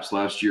last apps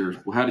last year.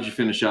 How did you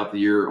finish out the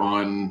year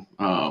on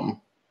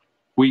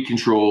weed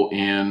control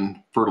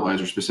and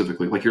fertilizer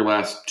specifically? Like your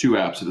last 2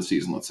 apps of the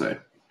season, let's say.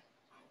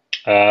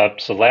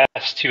 So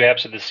last 2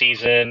 apps of the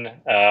season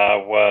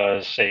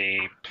was a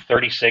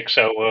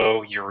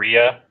 3600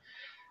 urea,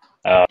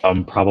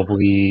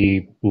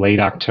 probably late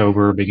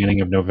October,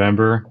 beginning of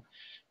November.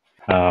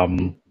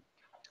 And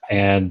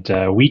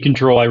weed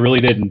control,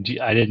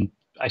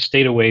 I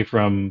stayed away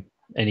from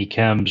any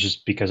chems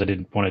just because I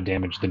didn't want to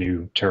damage the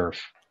new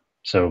turf.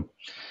 So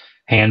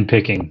hand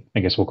picking,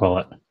 I guess we'll call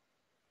it.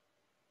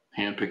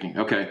 Hand picking.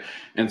 Okay.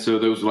 And so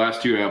those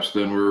last 2 apps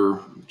then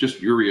were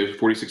just urea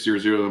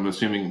 4600, I'm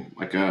assuming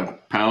like a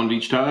pound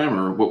each time,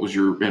 or what was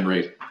your end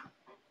rate?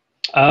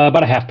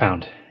 About a half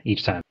pound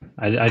each time.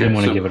 I didn't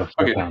want to give it a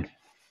full pound.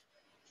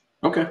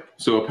 Okay.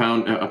 So a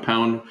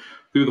pound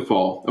through the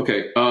fall.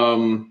 Okay.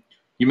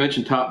 You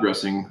mentioned top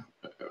dressing.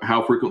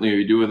 How frequently are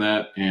you doing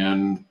that,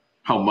 and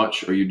how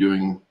much are you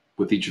doing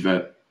with each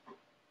vet?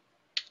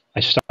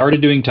 I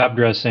started doing top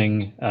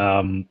dressing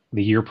the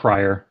year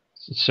prior.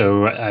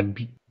 So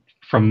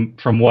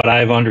from what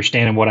I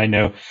understand and what I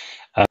know,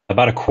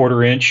 about a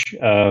 1/4 inch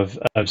of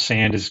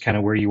sand is kind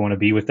of where you want to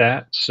be with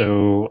that.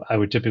 So I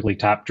would typically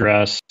top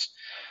dress,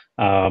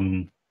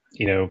 the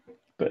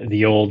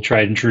old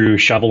tried and true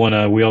shovel in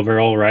a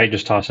wheelbarrow, right?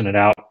 Just tossing it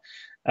out.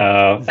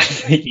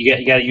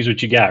 You got to use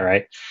what you got,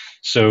 right?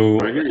 So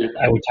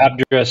I would top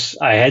dress.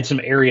 I had some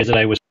areas that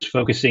I was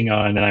focusing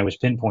on and I was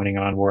pinpointing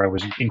on where I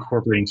was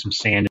incorporating some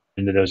sand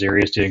into those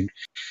areas to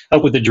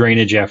help with the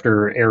drainage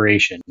after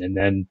aeration. And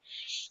then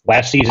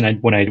last season,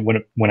 when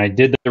I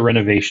did the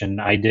renovation,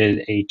 I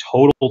did a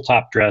total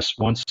top dress.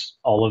 Once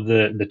all of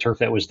the turf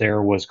that was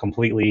there was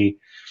completely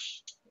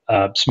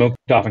smoked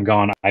off and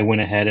gone, I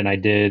went ahead and I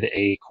did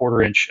a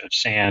 1/4 inch of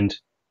sand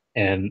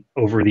and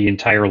over the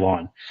entire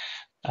lawn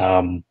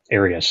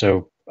area.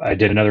 So I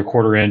did another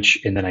 1/4 inch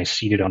and then I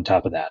seeded on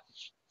top of that.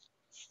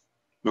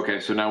 Okay,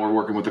 so now we're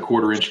working with a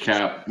 1/4 inch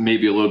cap,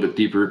 maybe a little bit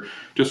deeper,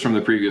 just from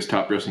the previous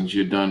top dressings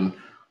you had done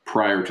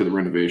prior to the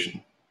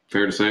renovation.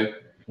 Fair to say?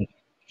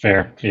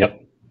 Fair,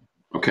 yep.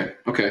 Okay.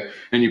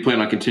 And you plan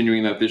on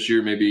continuing that this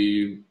year,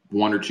 maybe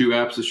 1 or 2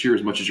 apps this year,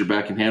 as much as your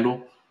back can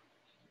handle?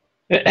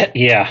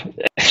 Yeah,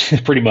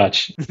 pretty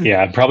much.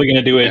 Yeah, I'm probably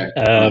going to do it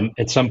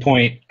at some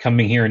point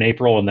coming here in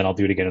April, and then I'll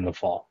do it again in the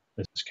fall.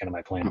 This is kind of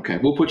my plan. Okay,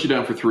 we'll put you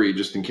down for 3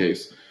 just in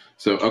case.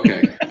 So,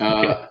 okay.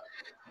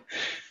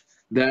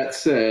 That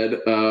said,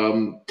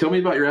 tell me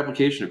about your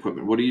application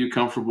equipment. What are you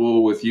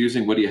comfortable with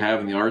using? What do you have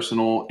in the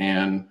arsenal?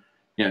 And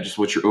just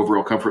what's your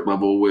overall comfort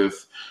level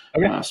with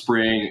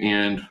spraying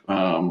and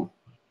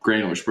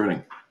granular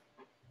spreading?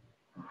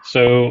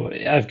 So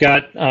I've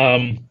got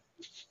a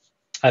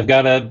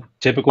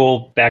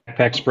typical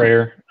backpack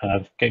sprayer.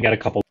 I've got a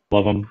couple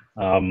of them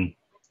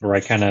where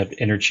I kind of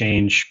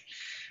interchange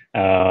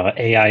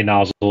AI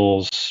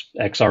nozzles,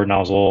 XR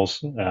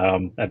nozzles.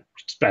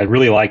 I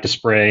really like to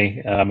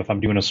spray. If I'm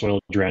doing a soil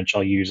drench,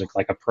 I'll use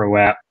like a Pro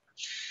App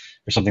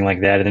or something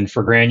like that. And then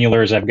for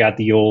granulars, I've got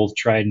the old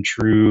tried and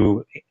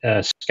true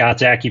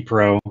Scott's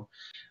AccuPro.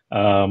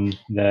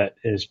 That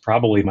is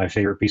probably my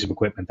favorite piece of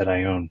equipment that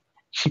I own,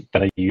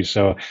 that I use.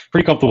 So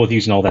pretty comfortable with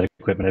using all that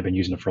equipment. I've been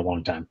using it for a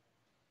long time.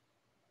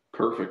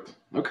 Perfect.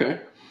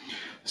 Okay.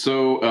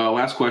 So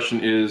last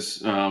question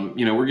is,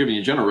 we're giving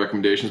you general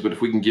recommendations, but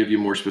if we can give you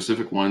more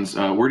specific ones,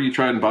 where do you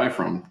try and buy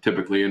from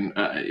typically? And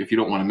if you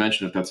don't want to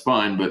mention it, that's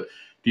fine. But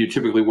do you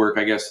typically work?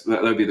 I guess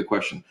that would be the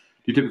question.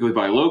 Do you typically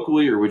buy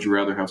locally, or would you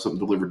rather have something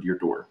delivered to your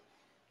door?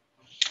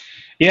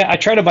 Yeah, I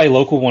try to buy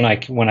local when I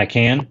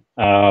can.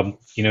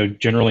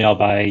 Generally I'll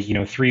buy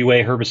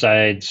 3-way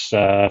herbicides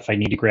if I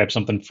need to grab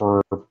something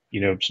for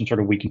some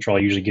sort of weed control. I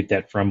usually get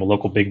that from a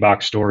local big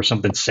box store,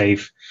 something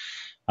safe.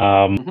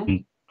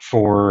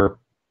 For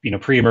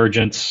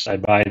pre-emergence, I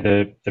buy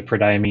the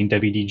prodiamine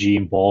WDG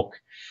in bulk.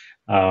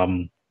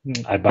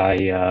 I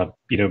buy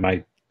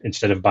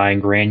instead of buying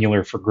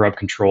granular for grub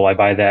control, I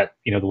buy that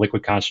the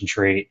liquid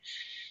concentrate.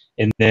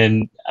 And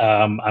then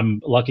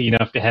I'm lucky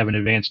enough to have an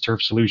Advanced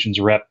Turf Solutions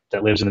rep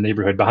that lives in the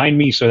neighborhood behind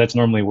me, so that's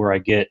normally where I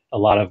get a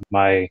lot of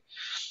my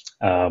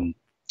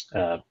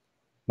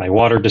my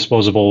water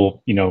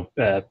disposable,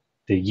 the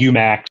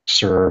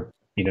UMax or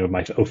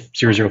my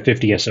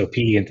 0050 SOP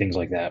and things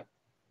like that.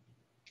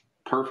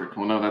 Perfect.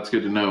 Well, no, that's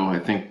good to know. I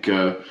think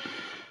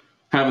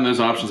having those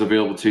options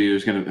available to you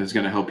is going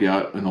to help you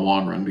out in the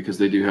long run, because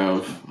they do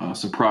have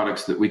some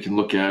products that we can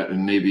look at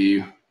and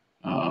maybe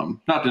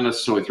not to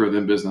necessarily throw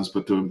them business,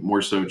 but to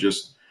more so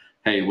just,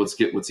 hey, let's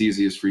get what's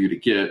easiest for you to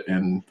get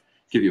and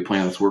give you a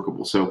plan that's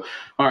workable. So,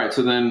 all right.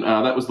 So then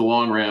that was the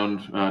long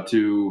round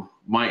to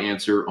my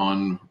answer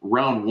on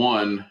round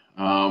 1.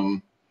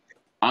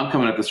 I'm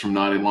coming at this from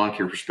not a lawn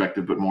care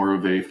perspective, but more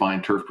of a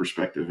fine turf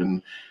perspective.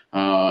 And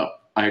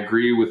I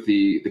agree with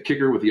the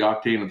kicker with the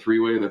Octane and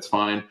 3-way. That's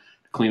fine.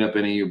 Clean up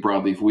any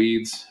broadleaf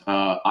weeds.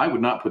 I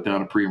would not put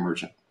down a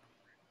pre-emergent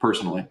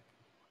personally.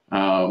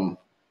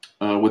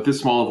 With this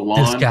small of a lawn.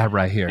 This guy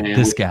right here.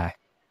 This guy.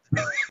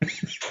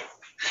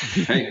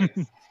 Hey.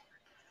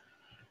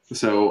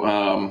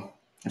 So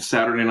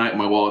Saturday night,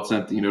 my wallet's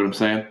empty. You know what I'm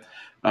saying?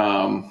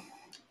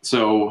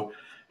 So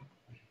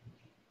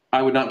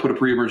I would not put a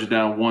pre-emergent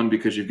down, one,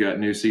 because you've got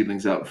new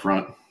seedlings out in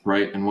front,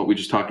 right? And what we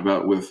just talked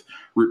about with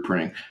root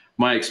pruning.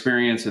 My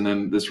experience, and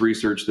then this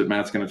research that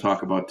Matt's going to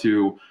talk about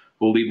too,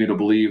 will lead me to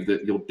believe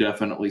that you'll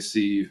definitely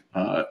see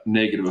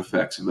negative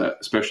effects of that,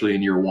 especially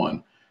in year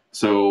 1.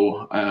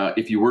 So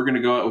if you were going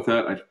to go out with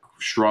that, I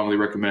strongly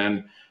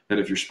recommend that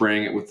if you're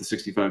spraying it with the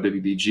 65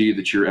 WDG,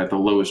 that you're at the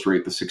lowest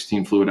rate, the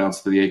 16 fluid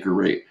ounce to the acre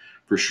rate,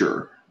 for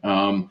sure.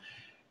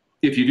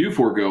 If you do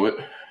forego it,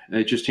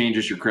 it just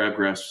changes your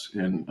crabgrass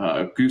and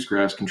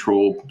goosegrass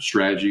control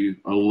strategy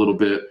a little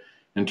bit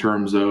in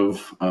terms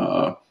of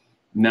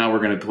now we're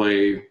going to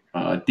play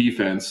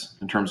defense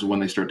in terms of when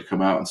they start to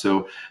come out. And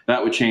so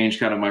that would change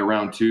kind of my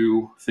round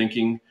 2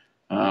 thinking.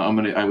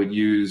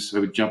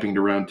 Jumping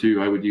to round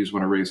 2, I would use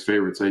one of Ray's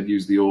favorites. I'd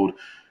use the old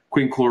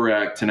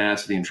quinclorac,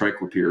 tenacity, and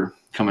triclopyr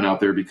coming out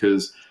there,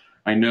 because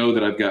I know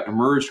that I've got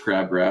emerged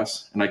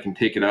crabgrass and I can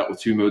take it out with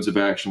 2 modes of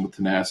action with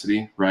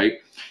tenacity, right?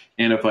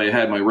 And if I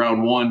had my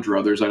round 1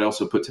 druthers, I'd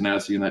also put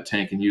tenacity in that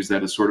tank and use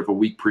that as sort of a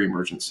weak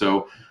pre-emergent.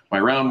 So my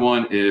round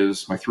 1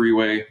 is my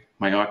 3-way,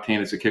 my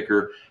Octane is a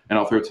kicker, and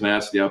I'll throw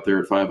tenacity out there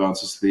at 5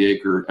 ounces to the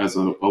acre as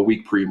a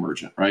weak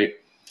pre-emergent, right?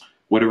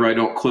 Whatever I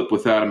don't clip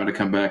with that, I'm going to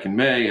come back in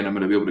May and I'm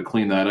going to be able to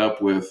clean that up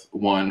with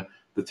 1,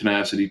 the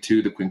tenacity,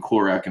 2, the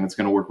quinclorac, and it's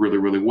going to work really,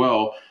 really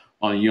well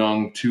on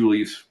young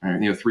 2-leaf,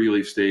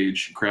 3-leaf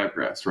stage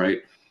crabgrass,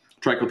 right?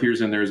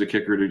 Triclopyr's in there as a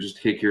kicker to just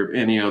take care of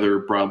any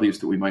other broadleaves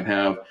that we might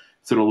have.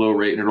 It's at a low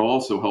rate, and it'll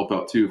also help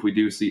out too if we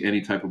do see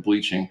any type of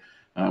bleaching,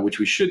 which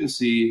we shouldn't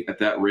see at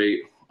that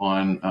rate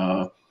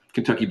on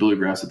Kentucky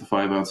bluegrass at the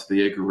 5 ounce to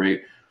the acre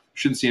rate.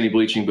 Shouldn't see any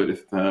bleaching, but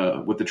if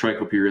with the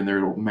triclopyr in there,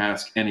 it'll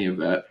mask any of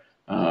that.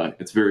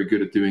 It's very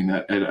good at doing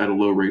that at a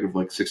low rate of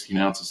like 16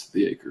 ounces to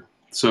the acre.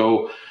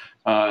 So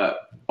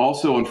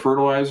also on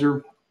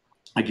fertilizer,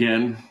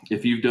 again,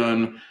 if you've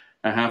done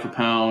a half a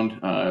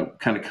pound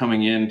kind of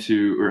coming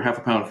into, or half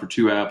a pound for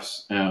 2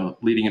 apps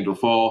leading into the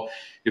fall,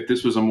 if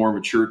this was a more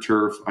mature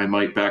turf, I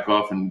might back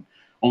off and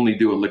only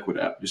do a liquid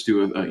app, just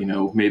do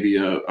maybe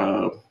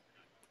a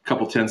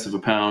couple tenths of a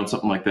pound,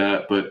 something like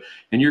that. But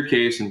in your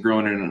case, and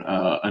growing in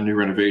a new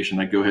renovation,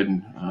 I'd go ahead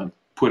and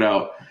put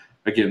out,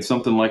 again,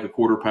 something like a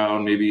 1/4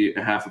 pound, maybe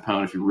a half a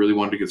pound if you really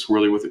wanted to get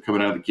swirly with it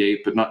coming out of the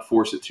gate, but not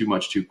force it too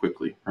much too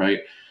quickly,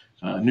 right?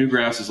 New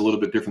grass is a little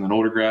bit different than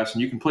older grass,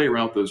 and you can play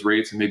around with those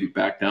rates and maybe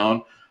back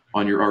down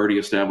on your already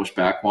established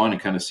back one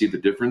and kind of see the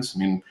difference. I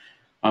mean,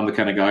 I'm the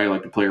kind of guy I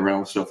like to play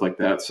around with stuff like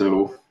that,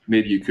 so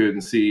maybe you could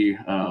and see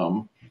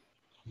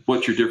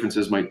what your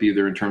differences might be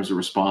there in terms of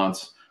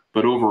response.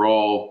 But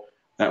overall,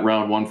 that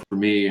round one for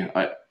me,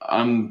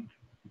 I'm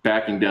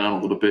backing down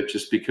a little bit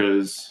just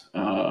because,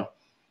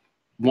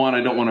 one,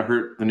 I don't want to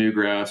hurt the new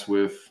grass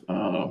with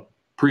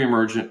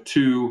pre-emergent.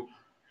 Two,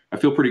 I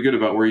feel pretty good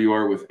about where you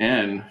are with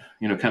N,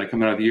 kind of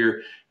coming out of the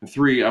year. And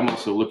three, I'm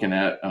also looking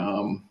at,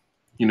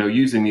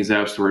 using these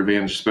apps to our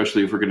advantage,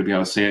 especially if we're going to be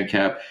on a sand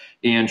cap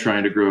and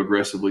trying to grow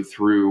aggressively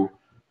through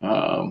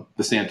the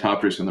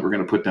Sandtopteris that we're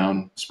going to put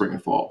down spring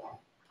and fall.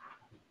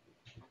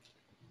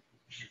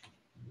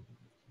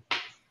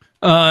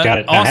 Got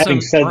it. Now, Awesome,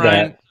 having said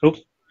Ryan. that,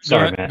 oops,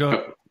 sorry, Matt.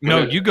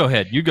 No, you go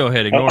ahead. You go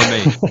ahead. Ignore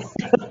me.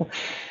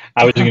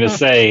 I was going to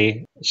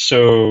say,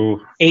 so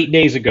 8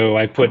 days ago,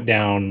 I put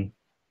down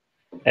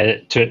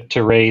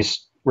to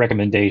Ray's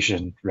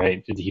recommendation,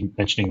 right? He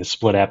mentioning the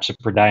split apps of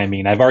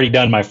prodiamine. I've already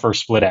done my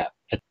first split app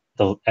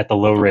at the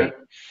low rate.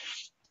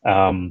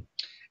 And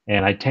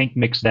I tank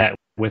mixed that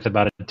with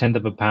about 1/10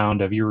 of a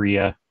pound of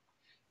urea,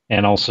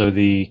 and also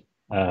the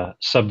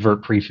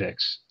Subvert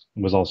prefix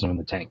was also in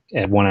the tank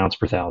at 1 ounce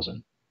per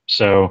 1,000.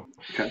 So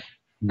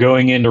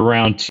going into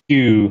round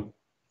two,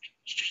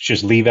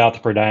 just leave out the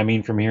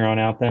prodiamine from here on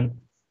out then?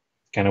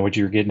 Kind of what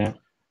you were getting at?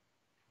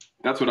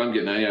 That's what I'm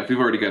getting at. Yeah, if we've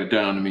already got it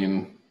down, I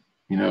mean,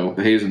 the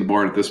hay's in the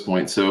barn at this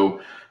point.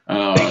 So,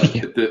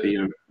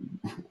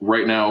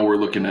 right now we're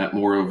looking at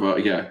more of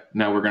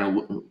now we're going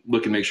to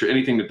look and make sure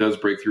anything that does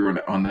break through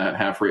on that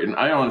half rate. And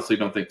I honestly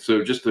don't think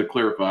so. Just to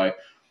clarify,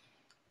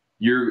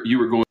 you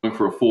were going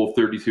for a full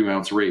 32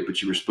 ounce rate,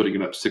 but you were splitting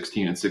it up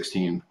 16 and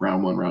 16,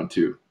 round one, round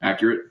two.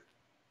 Accurate?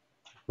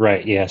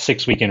 Right. Yeah.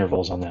 6 week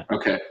intervals on that.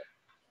 Okay,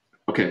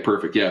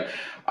 perfect. Yeah.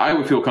 I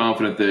would feel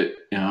confident that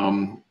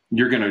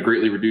you're going to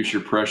greatly reduce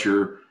your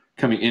pressure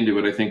coming into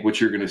it. I think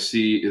what you're going to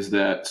see is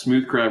that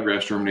smooth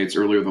crabgrass germinates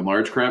earlier than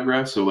large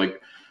crabgrass. So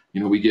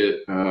we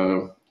get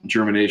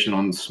germination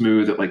on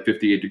smooth at like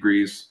 58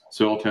 degrees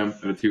soil temp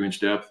at a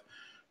 2-inch depth.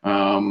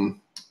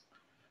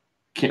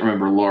 Can't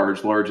remember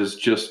large. Large is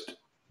just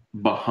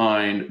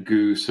behind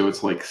goose. So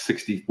it's like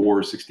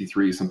 64,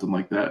 63, something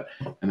like that.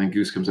 And then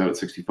goose comes out at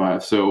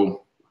 65.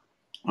 So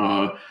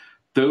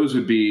those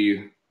would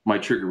be my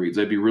trigger weeds.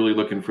 I'd be really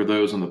looking for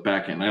those on the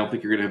back end. I don't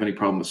think you're going to have any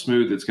problem with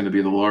smooth. It's going to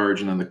be the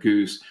large and then the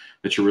goose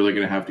that you're really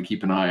going to have to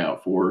keep an eye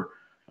out for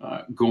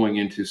going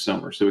into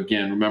summer. So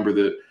again, remember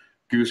that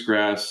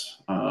goosegrass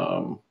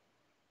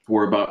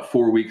were about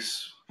 4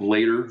 weeks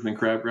later than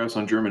crabgrass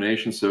on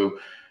germination.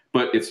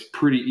 But it's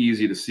pretty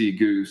easy to see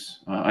goose.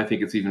 I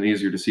think it's even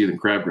easier to see than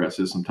crabgrass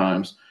is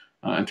sometimes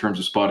in terms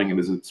of spotting it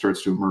as it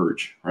starts to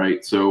emerge,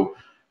 right? So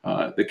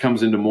it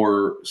comes into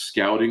more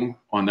scouting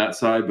on that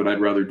side, but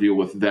I'd rather deal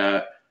with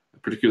that,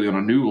 particularly on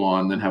a new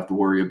lawn, than have to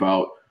worry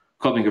about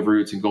clubbing of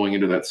roots and going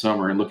into that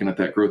summer and looking at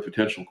that growth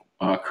potential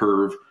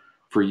curve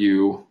for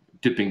you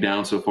dipping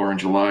down so far in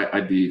July.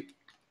 I'd be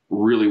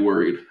really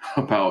worried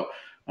about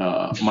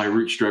my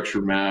root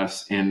structure,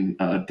 mass, and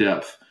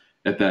depth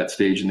at that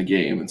stage in the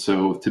game. And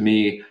so to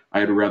me,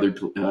 I'd rather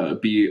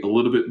be a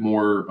little bit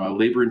more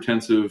labor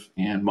intensive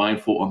and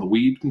mindful on the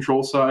weed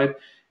control side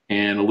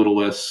and a little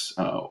less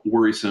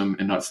worrisome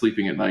and not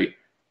sleeping at night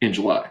in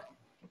July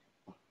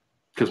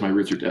because my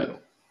roots are dead.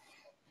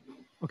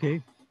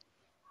 Okay.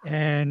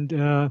 And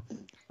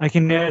I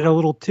can add a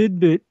little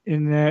tidbit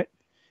in that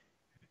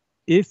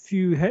if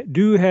you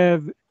do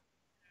have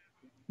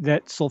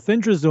that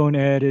sulfentrazone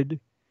added,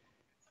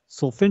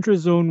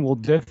 sulfentrazone will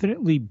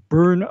definitely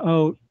burn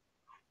out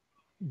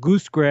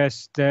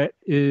goosegrass that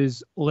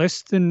is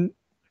less than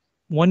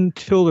 1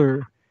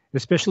 tiller,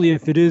 especially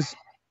if it is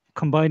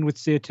combined with,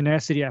 say, a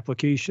tenacity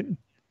application.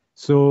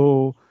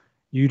 So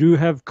you do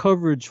have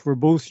coverage for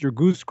both your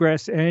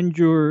goosegrass and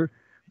your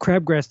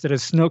crabgrass that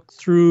has snuck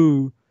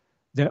through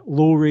that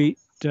low rate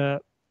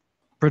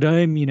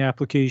prodiamine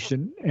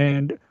application.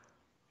 And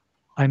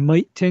I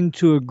might tend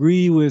to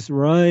agree with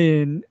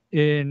Ryan,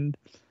 and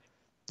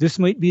this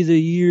might be the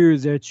year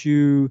that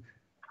you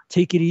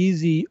take it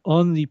easy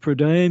on the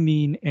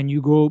prodiamine and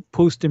you go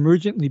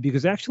post-emergently,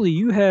 because actually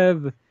you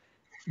have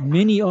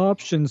many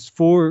options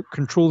for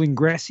controlling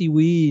grassy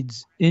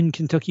weeds in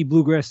Kentucky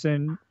bluegrass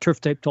and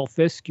turf-type tall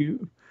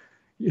fescue.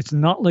 It's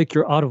not like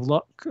you're out of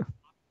luck.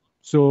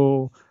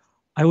 So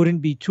I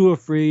wouldn't be too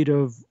afraid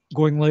of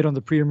going light on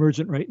the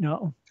pre-emergent right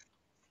now.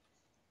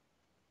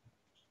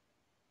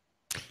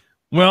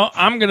 Well,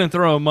 I'm going to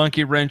throw a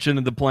monkey wrench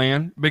into the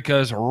plan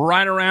because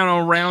right around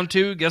on round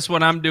two, guess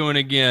what I'm doing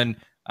again?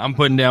 I'm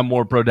putting down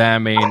more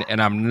prodiamine,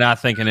 and I'm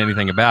not thinking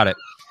anything about it.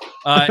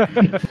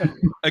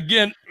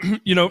 Again,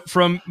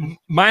 from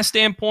my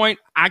standpoint,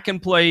 I can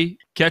play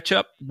catch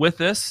up with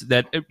this.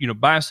 That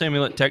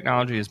biostimulant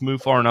technology has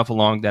moved far enough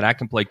along that I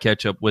can play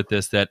catch up with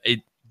this. That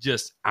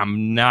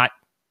I'm not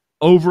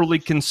overly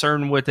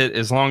concerned with it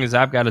as long as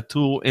I've got a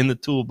tool in the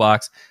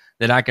toolbox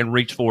that I can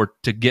reach for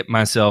to get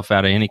myself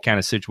out of any kind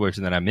of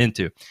situation that I'm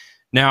into.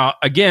 Now,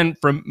 again,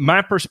 from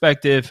my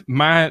perspective,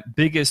 my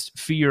biggest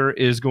fear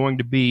is going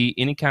to be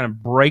any kind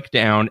of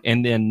breakdown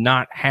and then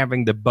not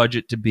having the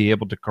budget to be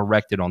able to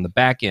correct it on the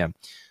back end.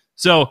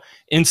 So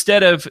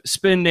instead of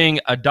spending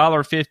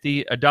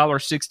 $1.50,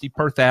 $1.60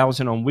 per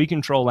thousand on weed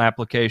control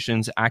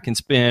applications, I can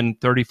spend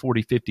 30,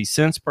 40, 50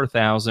 cents per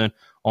thousand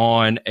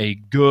on a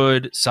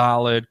good,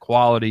 solid,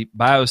 quality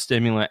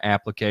biostimulant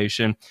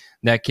application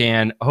that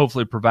can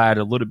hopefully provide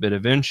a little bit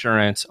of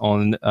insurance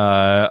on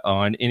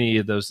any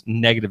of those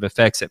negative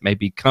effects that may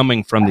be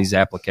coming from these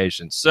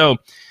applications. So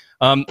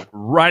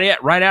right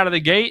out of the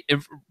gate,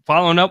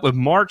 following up with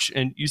March,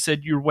 and you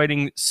said you're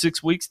waiting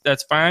 6 weeks,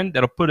 that's fine.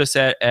 That'll put us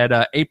at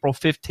April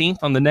 15th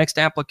on the next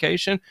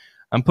application.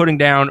 I'm putting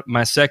down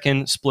my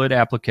second split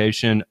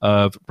application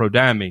of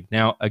prodiamine.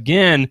 Now,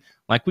 again,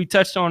 like we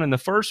touched on in the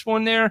first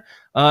one there,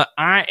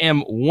 I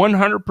am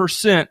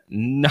 100%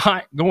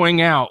 not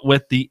going out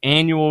with the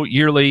annual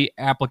yearly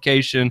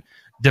application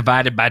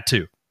divided by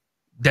 2.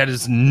 That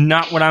is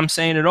not what I'm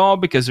saying at all,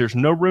 because there's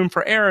no room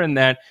for error in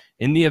that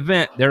in the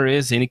event there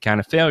is any kind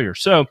of failure.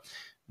 So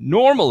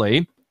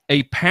normally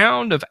a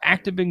pound of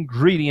active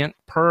ingredient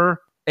per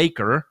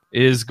acre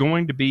is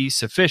going to be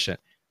sufficient.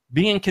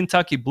 Being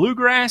Kentucky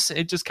bluegrass,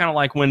 it's just kind of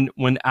like when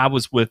I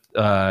was with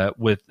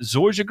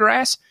zoysia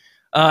grass.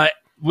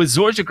 With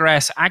zoysia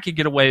grass, I could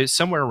get away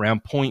somewhere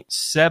around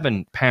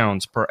 0.7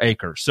 pounds per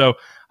acre. So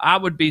I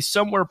would be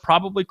somewhere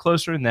probably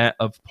closer in that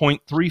of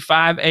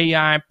 0.35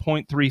 AI,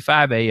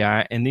 0.35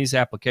 AI in these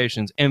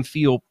applications, and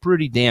feel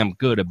pretty damn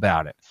good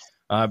about it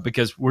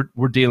because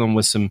we're dealing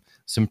with some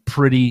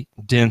pretty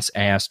dense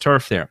ass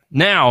turf there.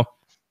 Now,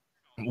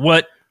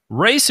 what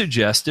Ray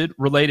suggested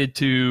related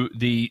to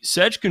the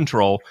sedge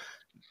control,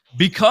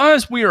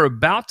 because we are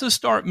about to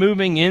start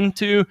moving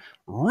into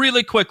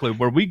really quickly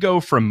where we go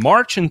from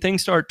March and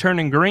things start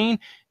turning green,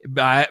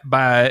 by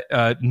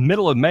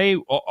middle of May,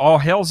 all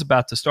hell's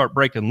about to start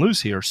breaking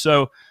loose here.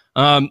 So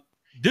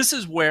this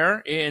is where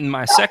in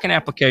my second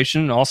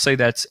application, I'll say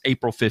that's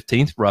April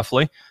 15th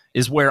roughly,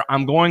 is where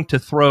I'm going to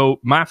throw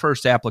my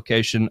first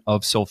application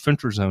of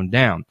sulfentrazone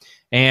down.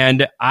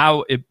 And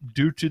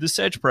due to the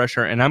sedge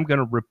pressure, and I'm going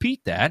to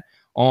repeat that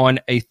on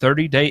a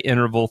 30-day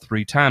interval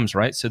 3 times,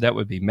 right? So that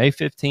would be May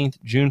 15th,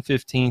 June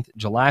 15th,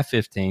 July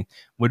 15th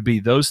would be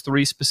those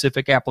 3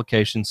 specific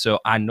applications. So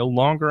I no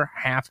longer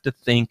have to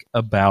think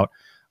about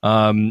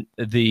the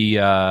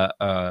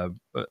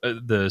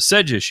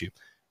sedge issue.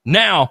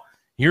 Now,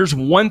 here's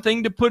one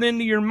thing to put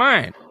into your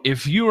mind.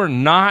 If you are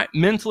not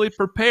mentally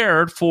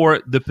prepared for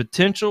the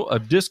potential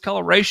of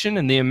discoloration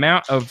and the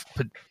amount of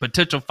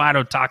potential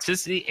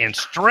phytotoxicity and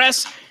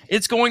stress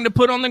it's going to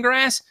put on the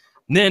grass,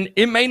 then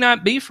it may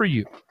not be for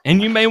you.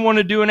 And you may want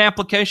to do an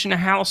application of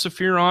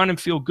halosulfuron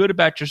and feel good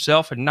about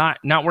yourself and not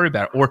worry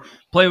about it. Or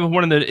play with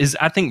one of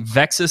I think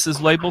Vexus is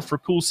labeled for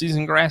cool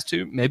season grass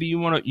too. Maybe you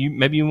want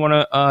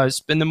to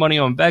spend the money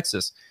on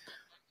Vexus.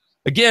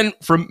 Again,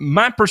 from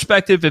my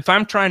perspective, if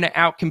I'm trying to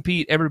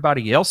outcompete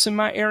everybody else in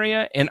my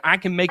area and I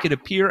can make it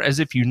appear as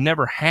if you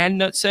never had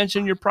nut sedge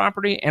in your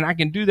property, and I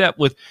can do that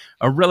with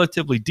a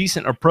relatively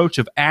decent approach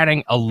of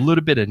adding a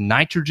little bit of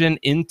nitrogen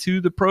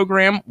into the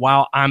program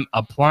while I'm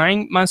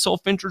applying my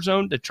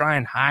sulfentrazone to try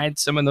and hide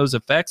some of those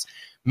effects,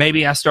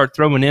 maybe I start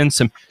throwing in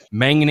some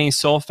manganese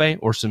sulfate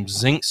or some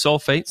zinc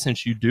sulfate,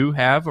 since you do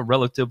have a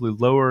relatively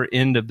lower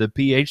end of the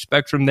pH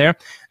spectrum there.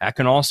 That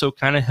can also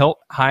kind of help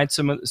hide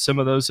some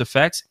of those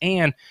effects.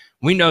 And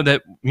we know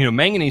that,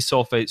 manganese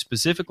sulfate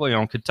specifically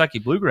on Kentucky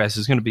bluegrass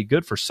is going to be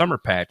good for summer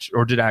patch.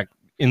 Or did I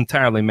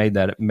entirely make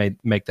that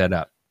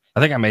up? I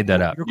think I made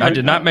that up. I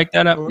did not make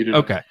that up.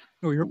 Okay.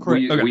 No, you're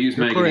correct. We use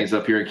manganese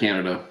up here in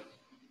Canada.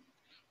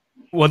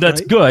 Well,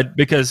 that's good,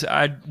 because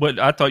I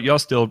thought y'all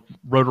still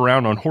rode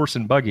around on horse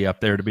and buggy up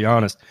there, to be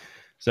honest.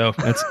 So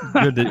that's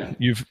good that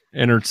you've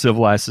entered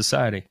civilized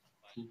society.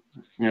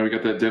 Yeah, we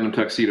got that denim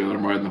tuxedo and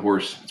I'm riding the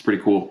horse. It's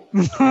pretty cool.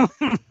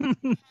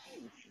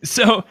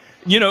 So,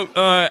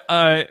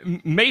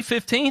 May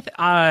 15th,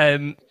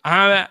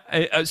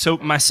 so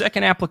my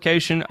second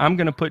application, I'm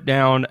going to put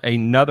down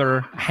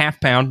another half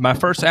pound. My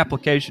first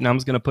application, I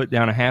was going to put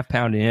down a half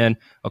pound in,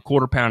 a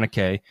quarter pound of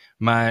K.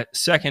 My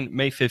second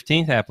May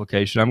 15th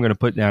application, I'm going to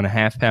put down a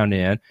half pound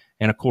in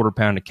and a quarter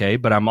pound of K,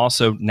 but I'm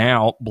also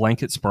now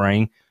blanket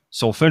spraying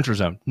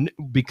sulfentrazone.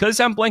 Because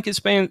I'm blanket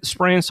spraying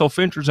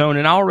sulfentrazone,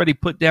 and I already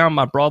put down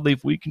my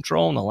broadleaf weed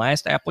control in the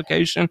last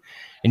application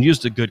and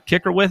used a good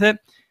kicker with it,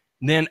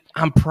 then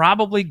I'm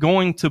probably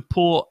going to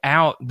pull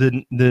out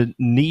the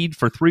need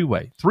for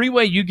 3-way.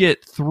 3-way, you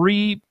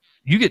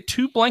get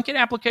 2 blanket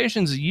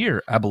applications a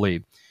year, I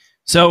believe.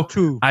 So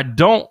I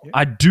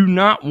do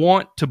not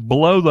want to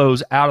blow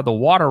those out of the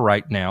water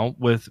right now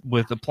with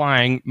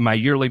applying my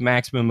yearly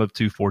maximum of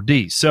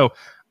 2,4-D. So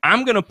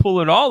I'm going to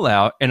pull it all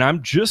out, and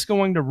I'm just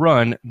going to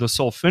run the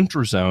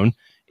sulfentrazone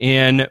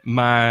in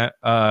my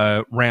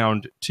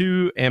round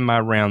 2 and my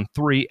round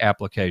 3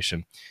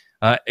 application.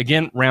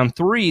 Again, round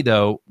 3,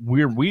 though,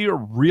 we are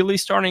really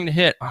starting to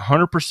hit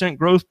 100%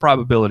 growth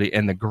probability,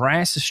 and the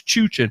grass is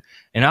chooching,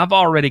 and I've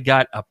already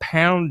got a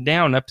pound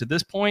down up to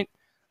this point.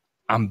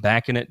 I'm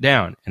backing it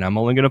down, and I'm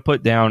only going to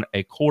put down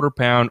a 1/4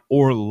 pound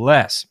or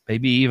less,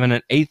 maybe even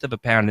an 1/8 of a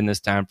pound in this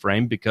time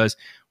frame, because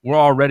we're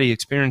already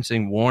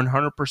experiencing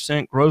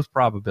 100% growth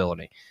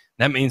probability.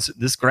 That means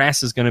this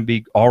grass is going to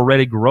be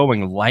already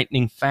growing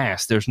lightning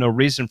fast. There's no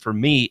reason for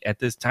me at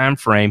this time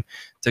frame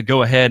to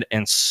go ahead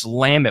and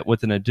slam it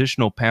with an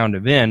additional pound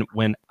of N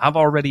when I've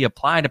already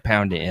applied a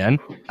pound of N.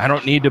 I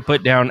don't need to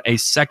put down a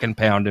second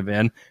pound of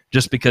N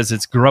just because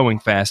it's growing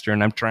faster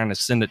and I'm trying to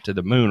send it to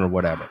the moon or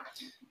whatever.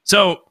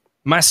 So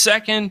my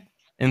second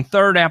and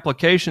third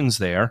applications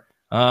there,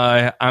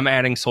 I'm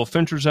adding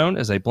sulfentrazone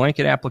as a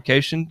blanket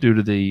application due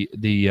to the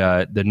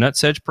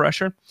nutsedge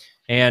pressure.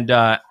 And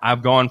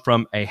I've gone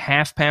from a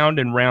 1/2 pound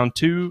in round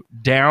 2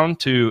 down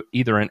to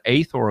either an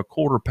 1/8 or a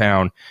 1/4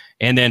 pound.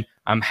 And then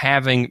I'm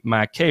having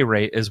my K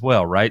rate as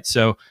well, right?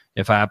 So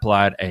if I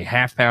applied a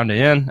 1/2 pound of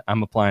N,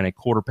 I'm applying a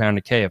 1/4 pound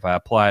of K. If I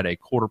applied a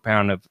 1/4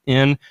 pound of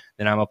N,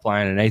 then I'm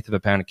applying an 1/8 of a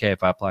pound of K.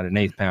 If I applied an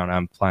 1/8 pound,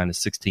 I'm applying a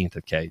 1/16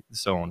 of K,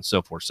 so on and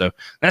so forth. So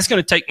that's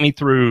going to take me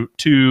through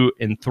 2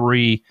 and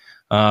 3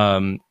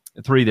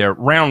 there.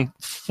 Round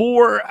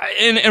 4,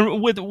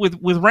 and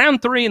with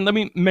round 3, and let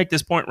me make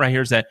this point right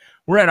here, is that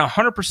we're at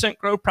 100%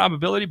 growth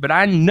probability, but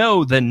I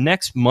know the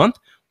next month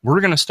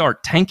we're going to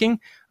start tanking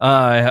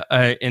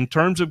in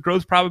terms of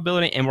growth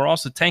probability, and we're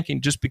also tanking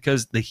just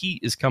because the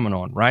heat is coming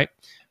on, right?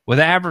 With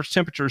average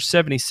temperature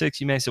 76,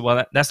 you may say,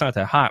 well, that's not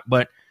that hot,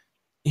 but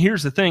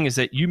here's the thing is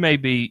that you may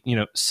be,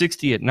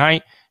 60 at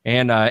night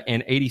and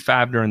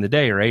 85 during the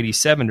day, or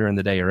 87 during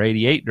the day, or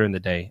 88 during the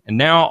day. And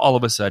now all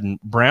of a sudden,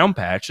 brown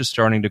patch is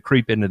starting to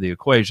creep into the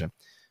equation.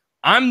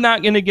 I'm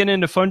not going to get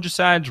into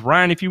fungicides.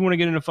 Ryan, if you want to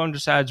get into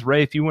fungicides,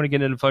 Ray, if you want to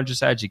get into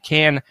fungicides, you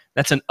can.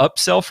 That's an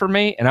upsell for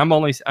me, and I'm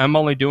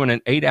only doing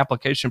an 8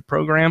 application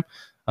program.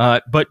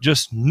 But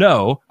just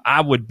know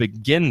I would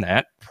begin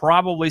that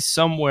probably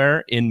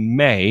somewhere in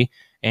May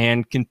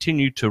and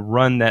continue to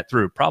run that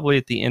through. Probably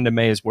at the end of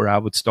May is where I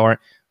would start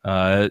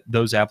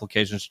those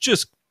applications,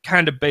 just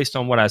kind of based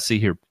on what I see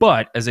here.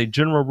 But as a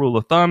general rule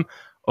of thumb,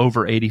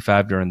 over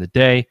 85 during the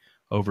day,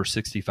 over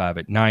 65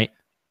 at night.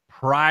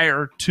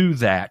 Prior to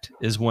that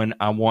is when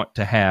I want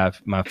to have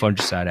my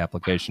fungicide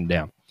application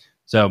down.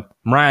 So,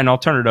 Ryan, I'll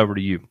turn it over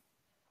to you.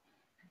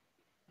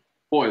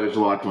 Boy, there's a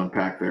lot to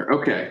unpack there.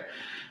 Okay.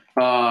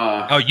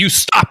 You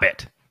stop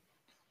it.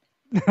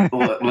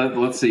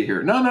 Let's see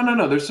here.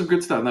 No. There's some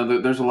good stuff. No,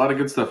 there's a lot of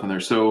good stuff in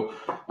there. So,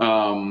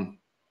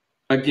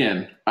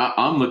 again,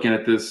 I'm looking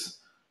at this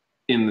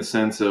in the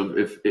sense of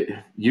if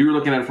you're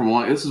looking at it from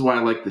one, this is why I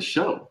like the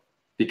show,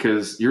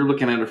 because you're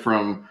looking at it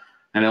from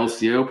an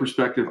LCO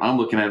perspective. I'm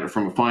looking at it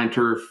from a fine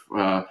turf.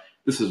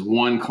 This is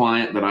one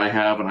client that I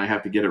have, and I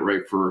have to get it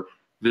right for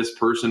this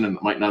person, and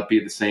it might not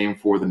be the same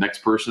for the next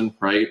person,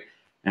 right?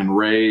 And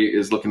Ray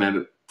is looking at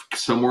it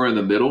somewhere in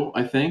the middle,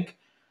 I think.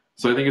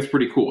 So I think it's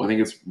pretty cool. I think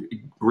it's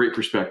great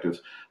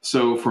perspectives.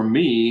 So for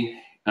me,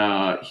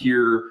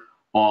 here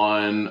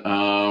on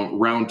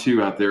round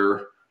 2 out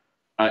there,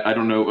 I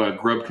don't know,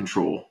 grub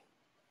control.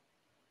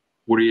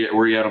 Where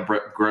are you at on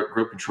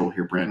grub control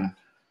here, Brandon?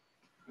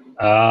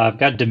 I've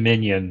got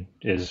Dominion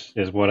is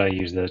what I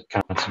use to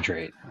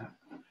concentrate.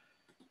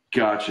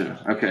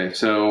 Gotcha. Okay,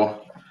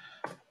 so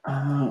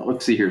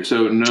let's see here.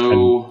 So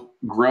no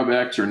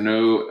GrubX or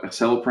no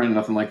Acelepryn,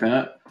 nothing like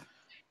that.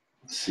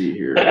 Let's see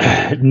here.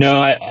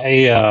 No,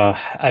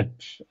 I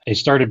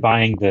started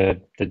buying the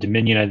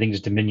Dominion. I think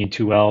it's Dominion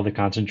 2L, the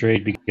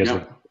concentrate,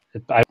 because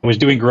I was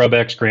doing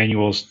GrubX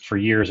granules for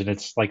years, and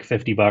it's like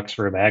 $50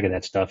 for a bag of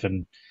that stuff,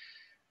 and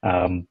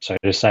so I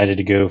decided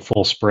to go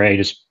full spray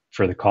just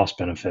for the cost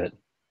benefit.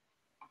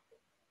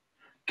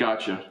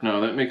 Gotcha.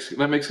 No, that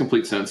makes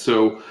complete sense.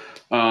 So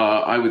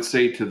I would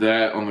say to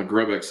that on the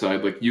GrubX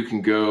side, like you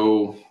can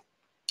go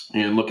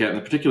and look at,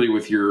 and particularly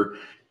with your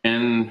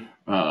N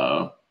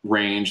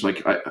range,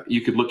 like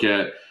you could look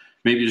at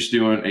maybe just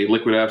doing a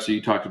liquid app. So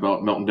you talked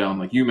about melting down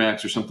like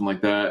UMax or something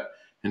like that,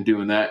 and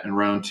doing that in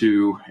round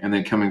 2, and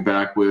then coming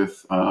back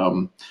with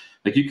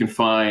like you can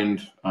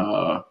find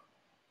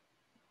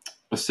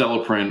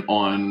Acelepryn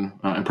on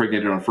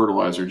impregnated on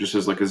fertilizer, just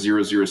as like a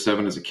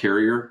 007 as a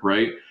carrier,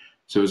 right?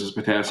 So it's this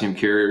potassium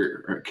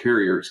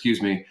carrier,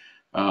 excuse me,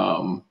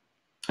 and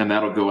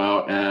that'll go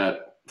out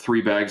at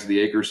 3 bags of the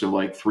acre, so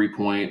like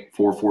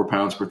 3.44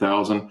 pounds per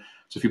thousand.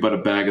 So if you bought a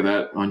bag of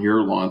that on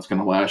your lawn, it's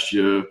going to last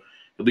you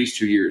at least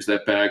 2 years.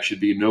 That bag should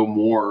be no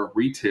more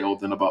retail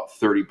than about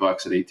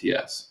 $30 at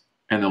ATS,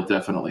 and they'll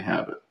definitely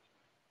have it.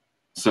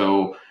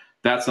 So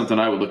that's something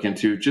I would look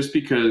into, just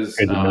because.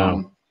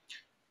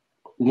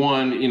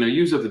 One,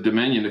 use up the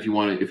Dominion if you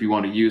want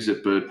to use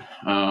it, but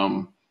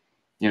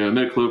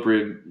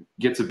imidacloprid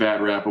gets a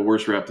bad rap, a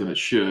worse rap than it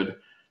should.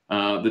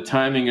 The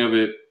timing of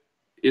it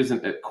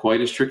isn't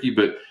quite as tricky,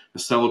 but the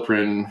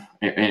Acelepryn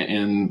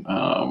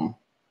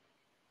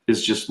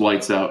is just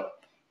lights out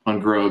on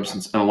grubs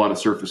and a lot of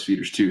surface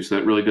feeders too. So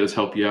that really does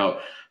help you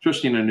out,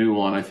 especially in a new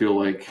one. I feel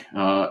like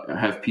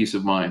have peace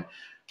of mind.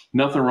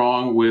 Nothing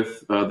wrong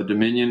with the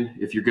Dominion.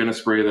 If you're going to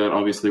spray that,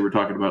 obviously we're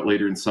talking about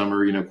later in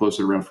summer,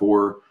 closer to around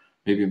 4,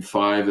 maybe even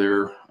 5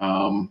 there.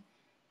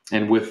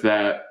 And with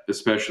that,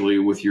 especially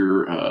with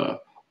your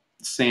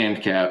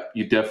sand cap,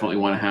 you definitely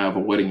want to have a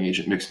wetting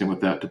agent mixed in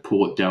with that to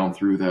pull it down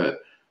through that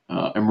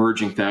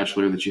emerging thatch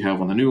layer that you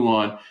have on the new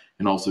lawn,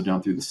 and also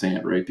down through the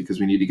sand, right? Because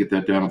we need to get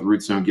that down to the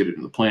root zone, get it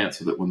in the plant,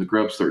 so that when the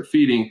grubs start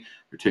feeding,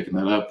 they're taking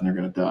that up and they're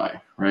going to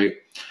die, right?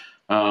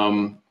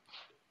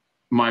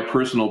 My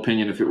personal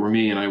opinion, if it were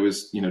me and I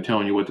was,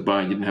 telling you what to buy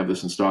and you didn't have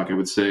this in stock, I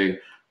would say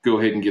go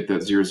ahead and get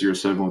that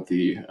 007 with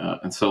the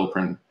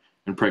enceloprin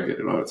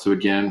impregnated on it. So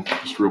again,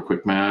 just real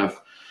quick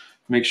math,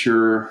 make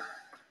sure.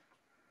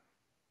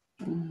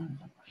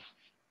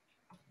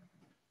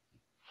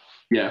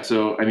 Yeah,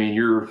 so I mean,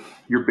 you're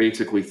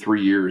basically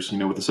 3 years.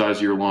 With the size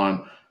of your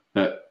lawn,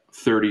 that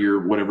 $30 or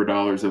whatever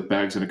dollars that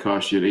bag's going to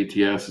cost you at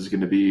ATS is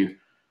going to be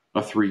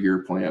a 3-year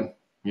plan.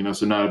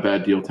 So not a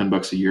bad deal,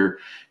 $10 a year,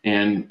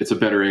 and it's a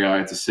better AI.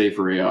 It's a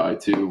safer AI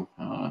too,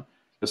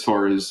 as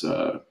far as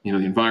the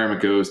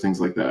environment goes, things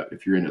like that.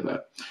 If you're into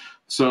that,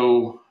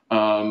 so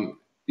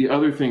the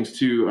other things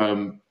too.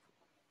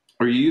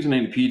 Are you using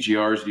any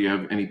PGRs? Do you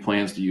have any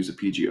plans to use a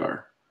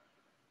PGR?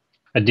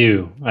 I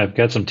do. I've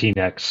got some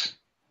T-Nex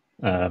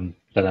that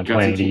I'm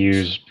planning to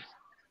use.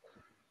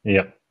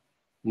 Yep.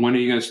 When are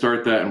you going to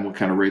start that, and what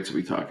kind of rates are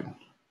we talking?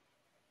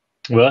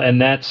 Well, and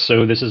this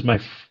is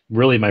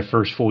really my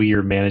first full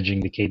year managing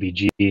the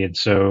KBG, and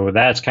so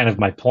that's kind of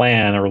my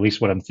plan, or at least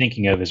what I'm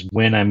thinking of, is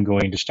when I'm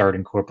going to start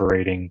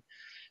incorporating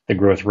the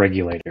growth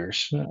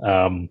regulators.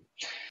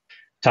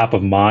 Top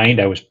of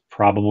mind, I was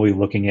probably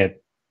looking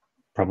at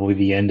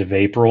the end of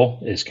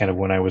April is kind of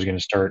when I was going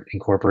to start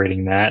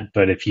incorporating that.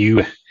 But if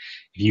you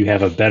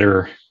have a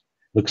better,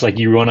 looks like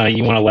you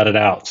wanna let it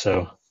out,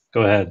 so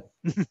go ahead.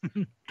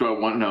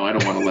 No, I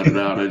don't want to let it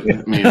out. I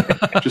mean,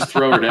 just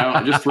throw her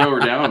down. Just throw her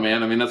down,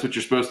 man. I mean, that's what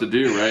you're supposed to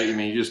do, right? I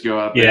mean, you just go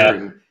out there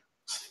and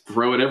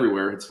throw it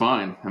everywhere. It's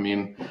fine. I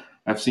mean,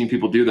 I've seen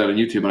people do that on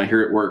YouTube, and I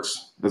hear it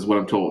works. That's what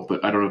I'm told,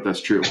 but I don't know if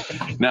that's true.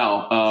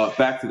 Now,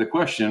 back to the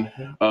question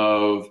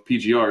of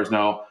PGRs.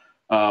 Now,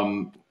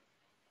 on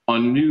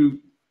new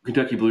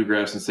Kentucky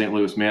bluegrass in St.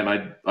 Louis,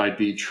 man, I'd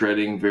be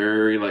treading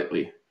very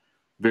lightly,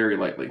 very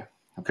lightly.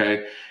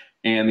 Okay.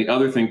 And the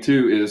other thing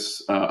too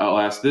is I'll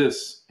ask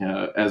this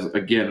as,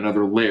 again,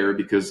 another layer,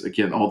 because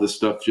again, all this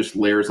stuff just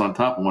layers on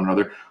top of one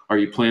another. Are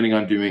you planning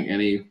on doing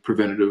any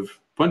preventative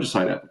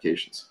fungicide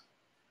applications?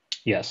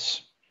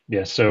 Yes.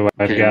 So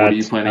I've got. What are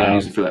you planning on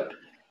using for that?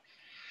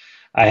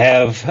 I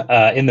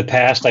have in the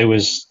past. I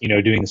was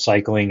doing the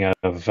cycling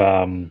of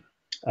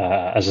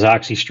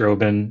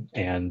azoxystrobin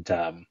and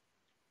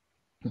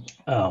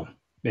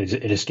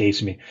it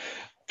escapes me.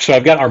 So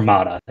I've got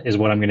Armada is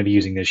what I'm going to be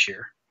using this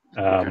year.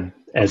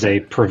 As a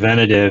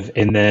preventative,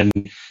 and then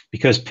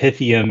because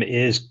Pythium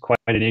is quite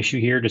an issue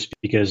here, just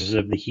because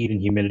of the heat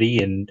and humidity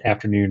and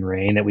afternoon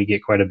rain that we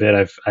get quite a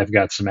bit, I've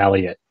got some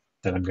Alliet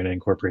that I'm going to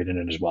incorporate in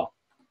it as well.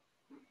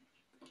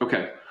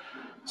 Okay,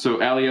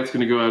 so Alliet's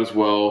going to go out as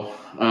well.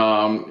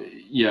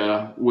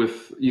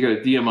 With you got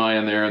a DMI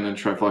in there and then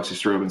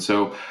trifloxystrobin.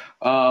 So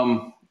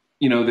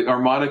the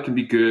Armada can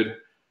be good.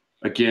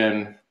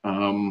 Again,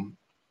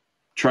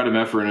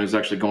 tridimephérin is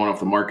actually going off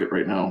the market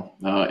right now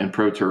in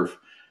ProTurf.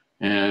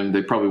 And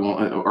they probably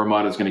won't.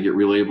 Armada is going to get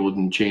relabeled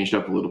and changed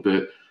up a little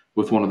bit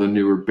with one of the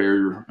newer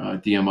Bayer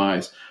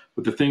DMIs.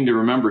 But the thing to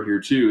remember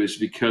here too is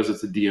because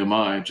it's a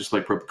DMI, just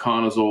like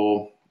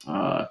propiconazole,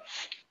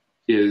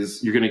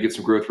 is you're going to get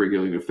some growth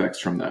regulating effects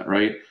from that,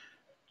 right?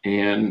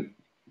 And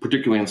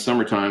particularly in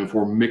summertime, if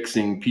we're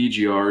mixing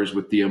PGRs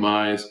with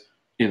DMIs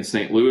in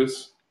St.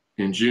 Louis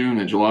in June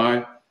and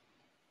July,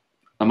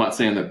 I'm not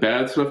saying that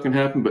bad stuff can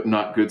happen, but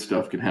not good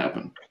stuff can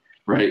happen,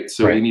 right?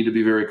 So we need to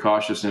be very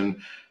cautious in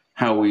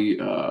how we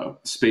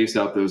space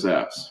out those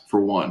apps, for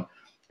one.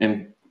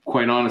 And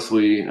quite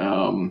honestly,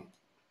 I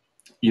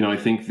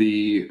think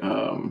the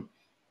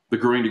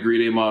growing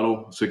degree day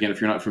model. So again, if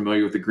you're not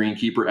familiar with the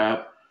Greenkeeper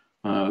app,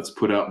 it's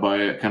put out by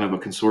a kind of a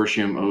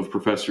consortium of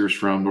professors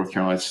from North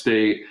Carolina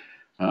State,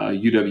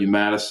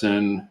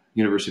 UW-Madison,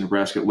 University of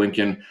Nebraska at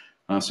Lincoln,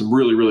 some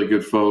really, really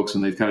good folks.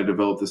 And they've kind of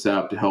developed this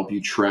app to help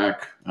you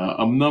track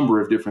a number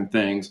of different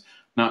things,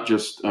 not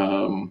just,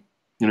 growing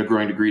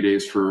degree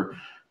days for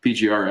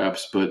PGR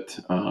apps, but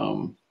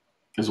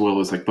as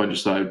well as like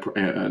fungicide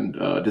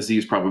and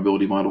disease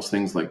probability models,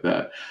 things like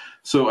that.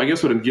 So I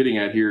guess what I'm getting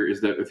at here is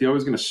that if I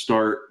was going to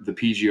start the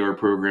PGR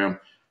program,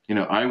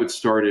 I would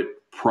start it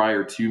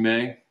prior to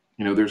May.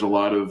 There's a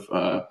lot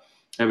of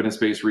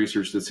evidence-based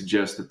research that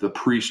suggests that the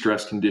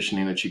pre-stress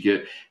conditioning that you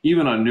get,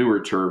 even on newer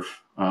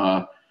turf,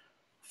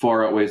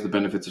 far outweighs the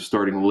benefits of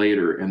starting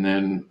later and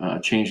then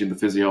changing the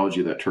physiology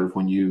of that turf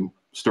when you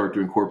start to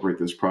incorporate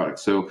those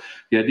products. So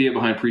the idea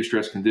behind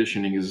pre-stress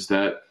conditioning is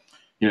that,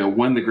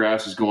 when the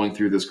grass is going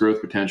through this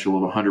growth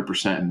potential of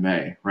 100% in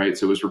May, right?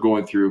 So as we're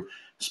going through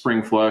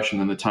spring flush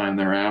and then the time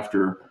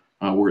thereafter,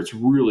 where it's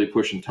really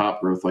pushing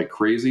top growth like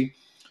crazy,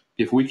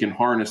 if we can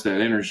harness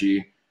that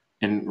energy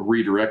and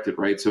redirect it,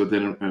 right? So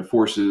then it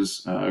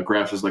forces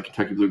grasses like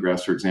Kentucky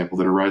bluegrass, for example,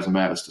 that are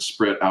rhizomatous to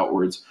spread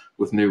outwards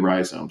with new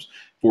rhizomes,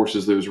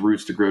 forces those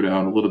roots to grow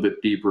down a little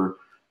bit deeper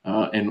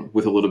and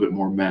with a little bit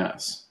more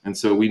mass. And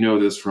so we know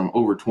this from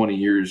over 20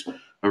 years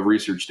of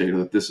research data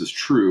that this is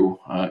true,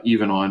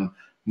 even on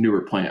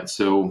newer plants.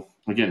 So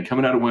again,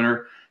 coming out of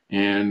winter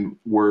and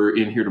we're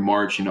in here to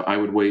March, I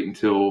would wait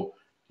until,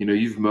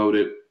 you've mowed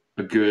it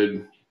a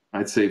good,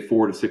 I'd say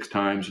 4 to 6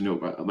 times,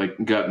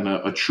 like gotten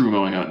a true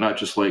mowing on it, not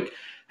just like,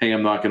 hey,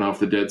 I'm knocking off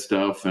the dead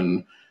stuff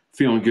and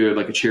feeling good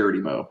like a charity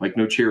mow. Like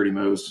no charity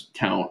mows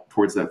count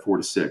towards that 4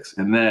 to 6.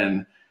 And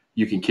then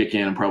you can kick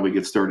in and probably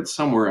get started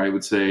somewhere, I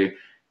would say,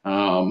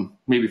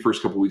 maybe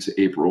first couple weeks of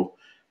April,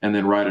 and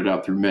then ride it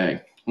out through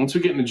May. Once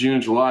we get into June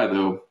and July,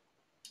 though,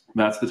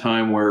 that's the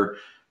time where,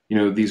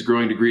 these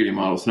growing degrading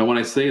models. Now, when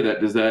I say that,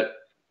 does that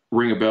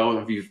ring a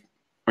bell?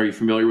 Are you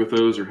familiar with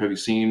those, or have you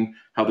seen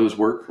how those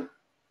work?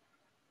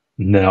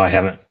 No, I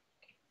haven't.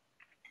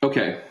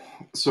 Okay.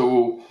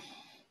 So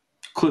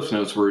Cliff's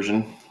Notes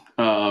version.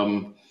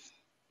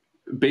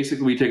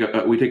 Basically, we take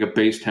a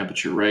base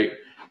temperature, right?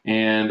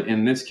 And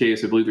in this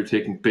case, I believe they're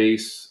taking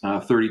base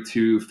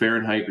 32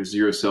 Fahrenheit or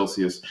 0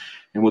 Celsius.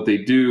 And what they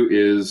do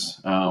is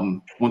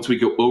once we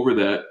go over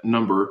that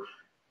number,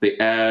 they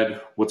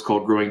add what's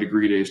called growing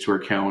degree days to our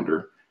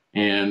calendar.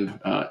 And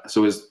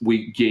so as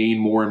we gain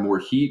more and more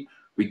heat,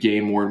 we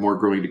gain more and more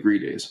growing degree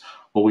days.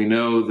 Well, we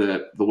know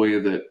that the way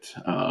that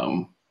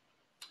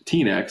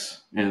TNEX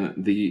and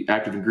the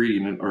active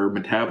ingredient are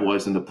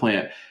metabolized in the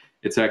plant,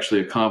 it's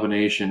actually a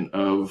combination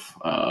of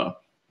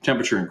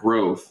temperature and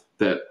growth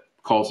that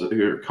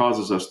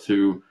causes us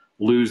to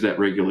lose that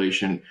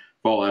regulation,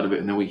 fall out of it,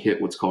 and then we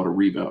hit what's called a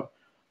rebound.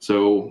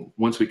 So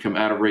once we come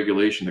out of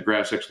regulation, the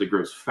grass actually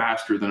grows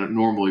faster than it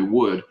normally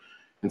would.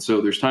 And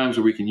so there's times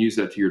where we can use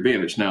that to your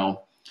advantage.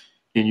 Now,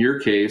 in your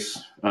case,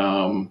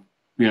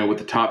 with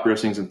the top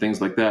dressings and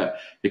things like that,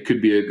 it could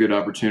be a good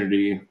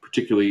opportunity,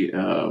 particularly,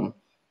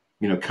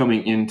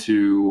 coming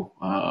into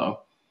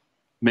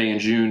May and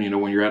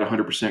June, when you're at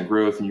 100%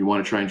 growth and you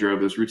want to try and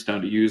drive those roots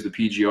down to use the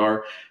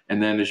PGR.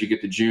 And then as you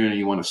get to June and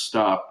you want to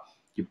stop,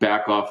 you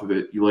back off of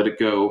it, you let it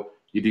go,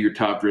 you do your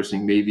top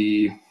dressing,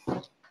 maybe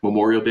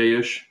Memorial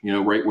Day-ish,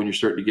 right when you're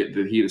starting to get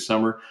into the heat of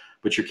summer,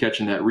 but you're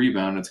catching that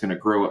rebound and it's going to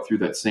grow up through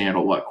that sand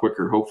a lot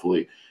quicker,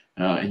 hopefully,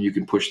 and you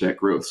can push that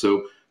growth.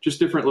 So just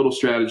different little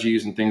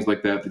strategies and things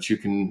like that you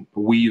can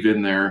weave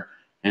in there.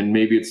 And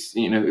maybe it's,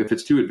 if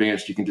it's too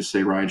advanced, you can just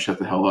say, Ryan, shut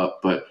the hell up.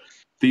 But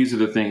these are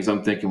the things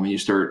I'm thinking when you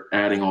start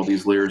adding all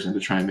these layers in to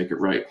try and make it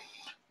right.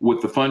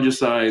 With the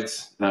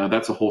fungicides,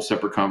 that's a whole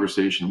separate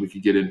conversation we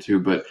could get into.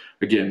 But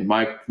again,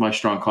 my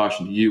strong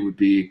caution to you would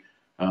be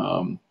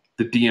the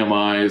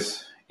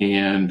DMIs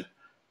and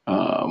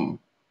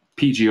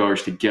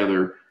PGRs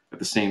together at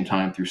the same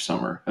time through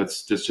summer.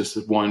 That's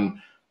just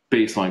one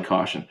baseline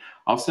caution.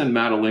 I'll send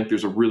Matt a link.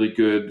 There's a really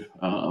good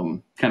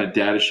kind of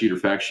data sheet or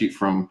fact sheet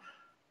from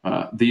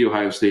The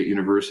Ohio State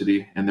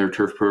University and their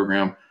turf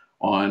program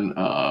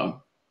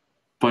on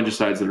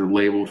fungicides that are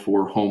labeled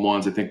for home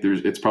lawns. I think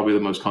it's probably the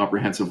most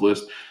comprehensive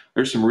list.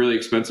 There's some really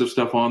expensive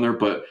stuff on there,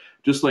 but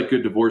just like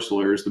good divorce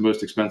lawyers, the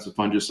most expensive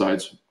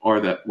fungicides are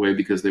that way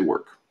because they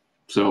work.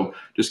 So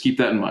just keep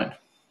that in mind.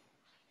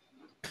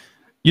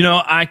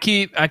 I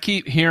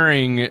keep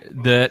hearing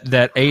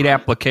that 8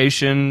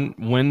 application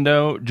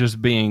window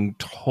just being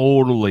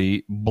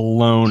totally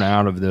blown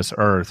out of this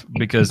earth,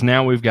 because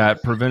now we've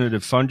got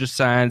preventative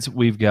fungicides,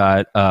 we've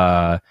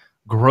got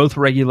growth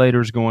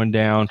regulators going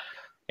down,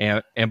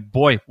 and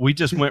boy, we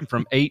just went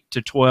from 8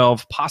 to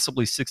 12,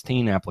 possibly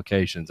 16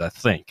 applications. I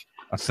think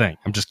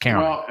I'm just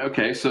counting. Well,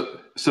 okay, so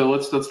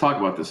let's talk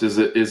about this. Is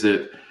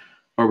it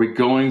are we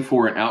going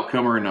for an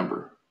outcome or a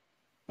number?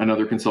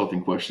 Another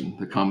consulting question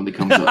that commonly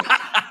comes up.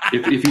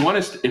 If you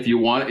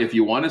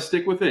want to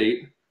stick with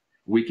 8,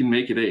 we can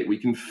make it 8.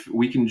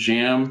 We can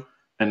jam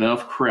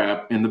enough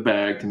crap in the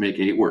bag to make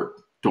 8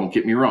 work. Don't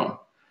get me wrong.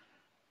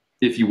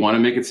 If you want to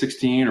make it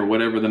 16 or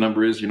whatever the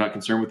number is, you're not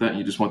concerned with that, and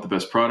you just want the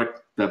best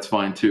product, that's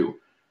fine too.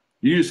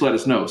 You just let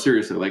us know.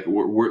 Seriously, like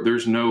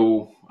there's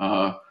no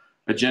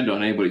agenda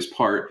on anybody's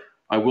part.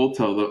 I will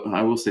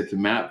say to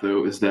Matt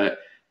though, is it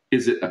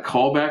a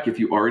callback if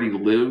you already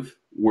live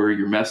where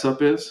your mess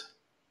up is?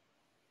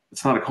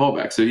 It's not a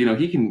callback. So,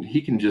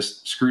 he can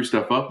just screw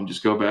stuff up and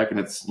just go back, and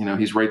it's,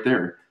 he's right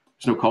there.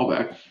 There's no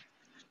callback.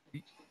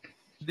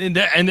 And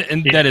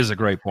that is a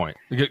great point.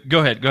 Go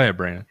ahead,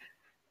 Brandon.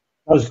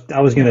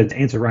 I was going to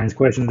answer Ryan's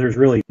question. There's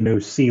really no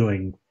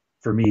ceiling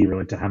for me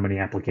really to how many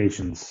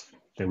applications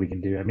that we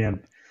can do. I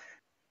mean,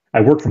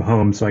 I work from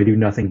home, so I do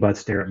nothing but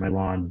stare at my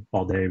lawn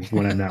all day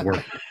when I'm not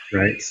working,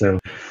 right? So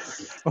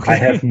okay. I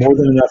have more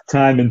than enough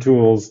time and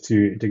tools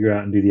to go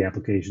out and do the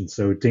application.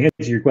 So to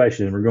answer your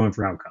question, we're going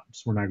for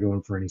outcomes. We're not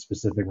going for any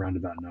specific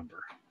roundabout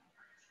number.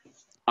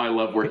 I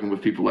love working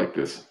with people like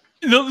this.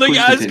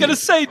 I was gonna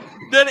say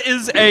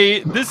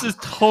this is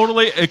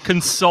totally a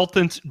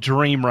consultant's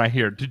dream right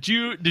here. Did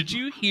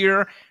you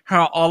hear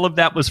how all of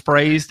that was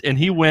phrased? And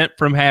he went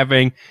from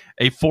having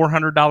a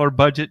 $400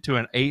 budget to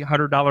an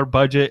 $800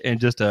 budget in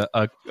just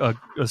a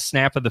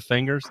snap of the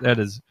fingers. That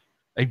is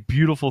a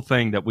beautiful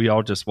thing that we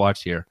all just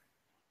watched here.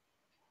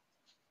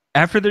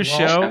 After this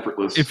show,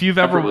 effortless. if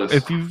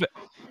you've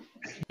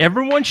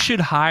Everyone should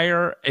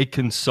hire a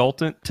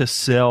consultant to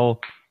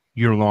sell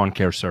your lawn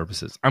care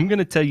services. I'm going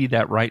to tell you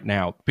that right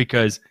now,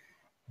 because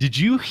did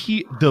you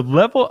hear the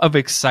level of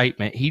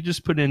excitement he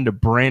just put into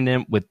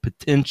Brandon with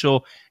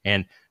potential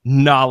and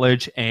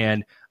knowledge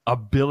and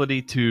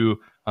ability to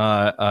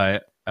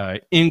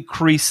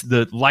increase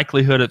the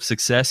likelihood of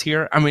success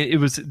here? I mean, it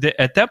was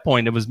at that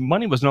point, it was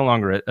money was no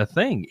longer a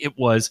thing. It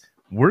was,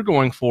 we're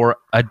going for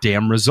a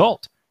damn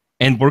result,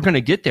 and we're going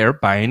to get there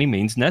by any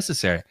means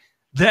necessary.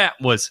 That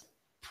was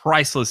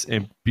priceless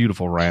and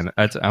beautiful, Ryan.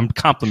 I'm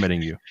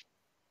complimenting you.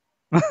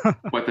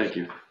 Well, thank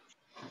you.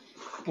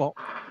 Well,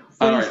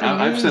 all right,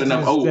 I've said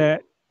enough. Oh,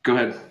 go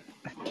ahead.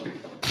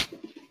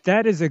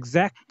 That is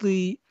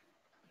exactly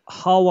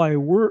how I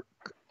work,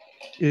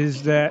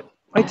 is that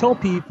I tell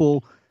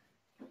people,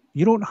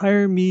 you don't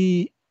hire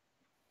me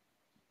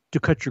to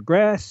cut your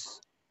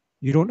grass.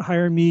 You don't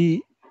hire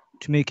me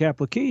to make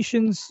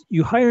applications.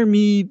 You hire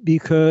me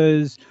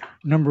because,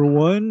 number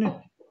one,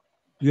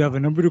 you have a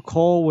number to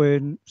call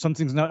when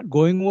something's not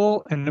going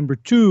well. And number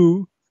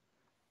two,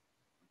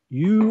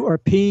 you are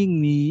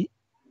paying me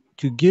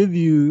to give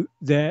you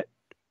that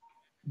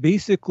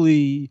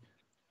basically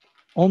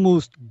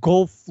almost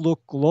golf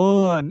look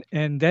lawn.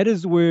 And that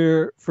is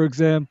where, for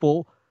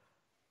example,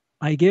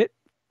 I get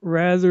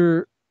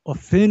rather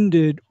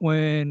offended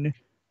when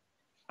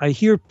I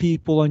hear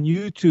people on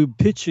YouTube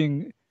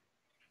pitching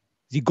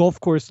the golf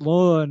course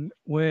lawn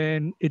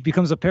when it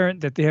becomes apparent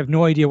that they have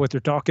no idea what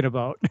they're talking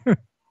about.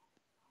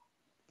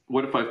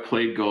 What if I've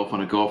played golf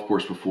on a golf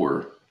course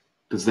before?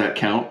 Does that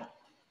count?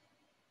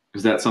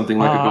 Is that something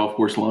like a golf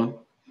course lawn?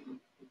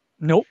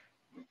 Nope.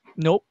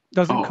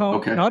 Doesn't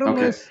count. Okay. Not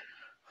unless.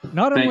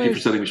 Thank you for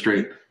setting me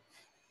straight.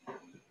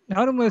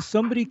 Not unless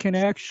somebody can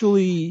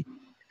actually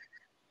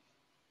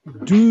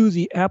do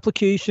the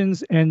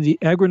applications and the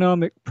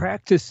agronomic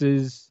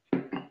practices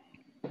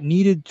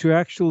needed to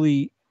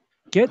actually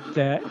get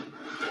that.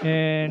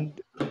 And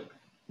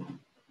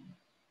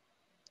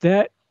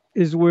that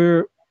is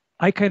where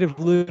I kind of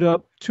lit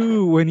up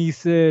too when he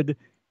said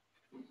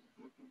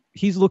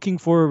he's looking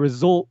for a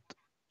result,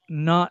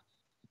 not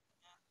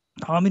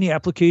how many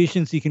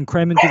applications he can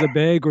cram into the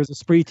bag or the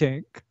spray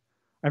tank.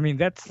 I mean,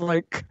 that's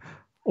like,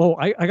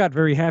 I got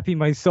very happy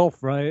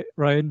myself, right,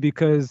 Ryan,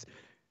 because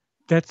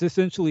that's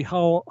essentially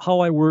how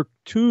I work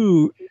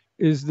too,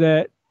 is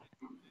that,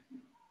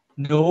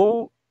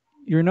 no,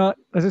 you're not,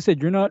 as I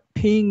said, you're not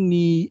paying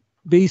me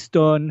based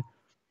on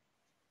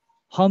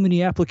how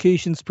many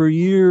applications per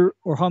year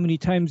or how many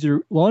times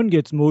your lawn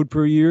gets mowed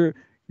per year.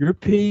 You're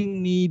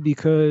paying me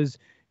because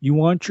you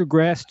want your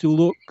grass to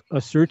look a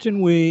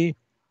certain way,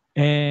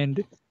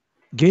 and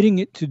getting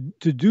it to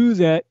do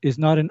that is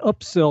not an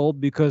upsell,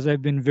 because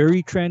I've been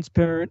very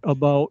transparent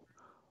about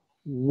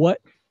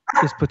what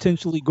is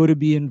potentially going to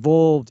be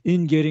involved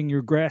in getting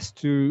your grass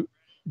to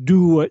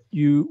do what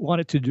you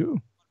want it to do.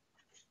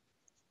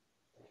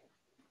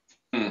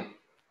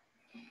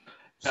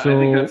 So, I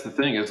think that's the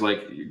thing, is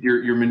like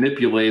you're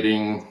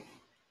manipulating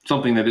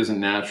something that isn't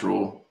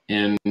natural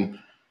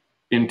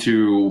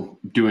into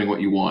doing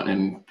what you want.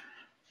 And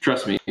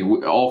trust me,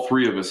 all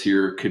three of us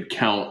here could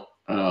count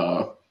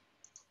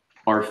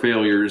our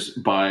failures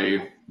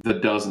by the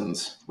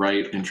dozens,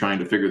 right, in trying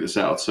to figure this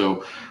out.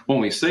 So when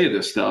we say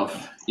this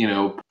stuff,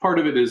 part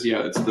of it is,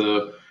 it's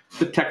the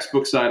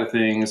textbook side of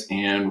things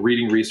and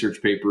reading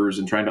research papers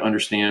and trying to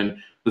understand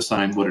the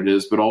science, what it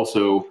is, but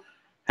also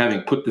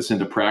having put this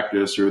into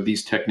practice, or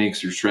these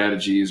techniques or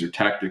strategies or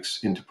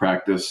tactics into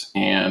practice,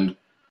 and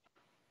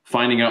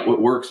finding out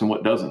what works and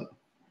what doesn't.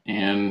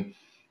 And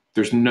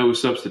there's no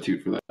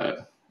substitute for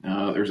that.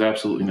 There's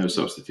absolutely no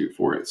substitute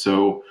for it.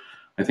 So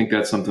I think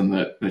that's something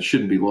that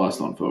shouldn't be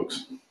lost on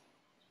folks.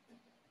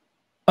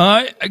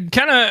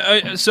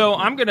 So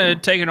I'm going to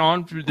take it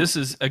on. This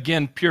is,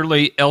 again,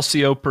 purely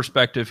LCO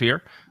perspective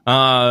here.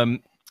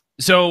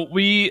 So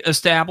we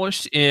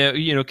established,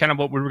 kind of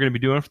what we were going to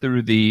be doing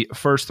through the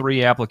first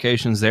three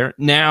applications there.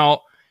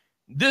 Now,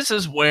 this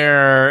is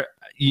where,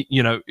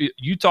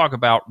 you talk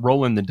about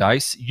rolling the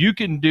dice. You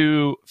can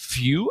do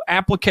few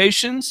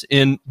applications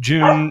in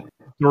June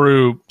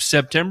through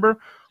September,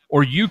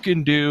 or you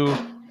can do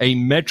a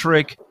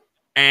metric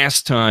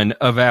ass ton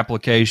of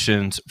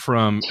applications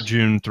from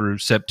June through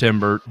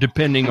September,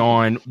 depending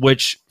on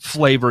which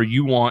flavor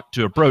you want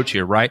to approach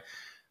here, right?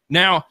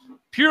 Now,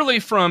 purely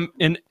from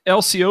an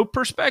LCO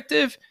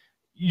perspective,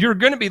 you're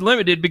going to be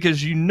limited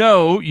because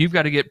you've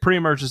got to get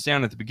pre-emergence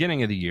down at the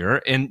beginning of the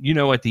year, and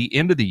at the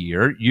end of the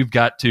year you've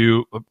got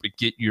to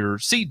get your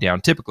seed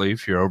down, typically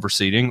if you're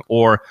overseeding,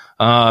 or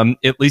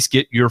at least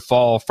get your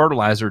fall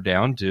fertilizer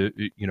down to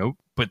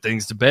put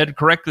things to bed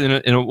correctly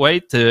in a way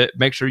to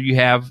make sure you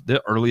have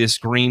the earliest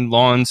green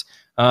lawns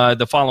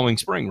the following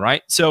spring,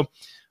 right? So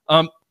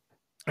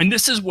and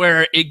this is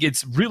where it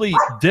gets really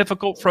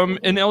difficult from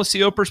an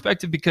LCO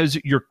perspective, because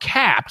you're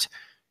capped.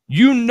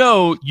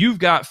 You've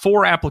got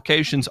 4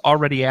 applications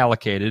already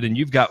allocated, and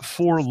you've got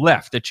 4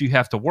 left that you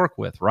have to work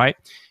with, right?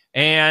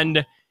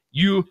 And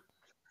you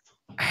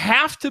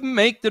have to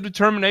make the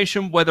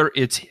determination whether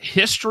it's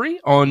history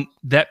on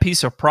that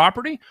piece of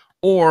property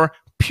or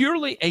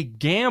purely a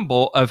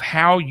gamble of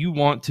how you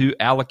want to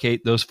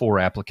allocate those 4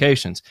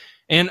 applications.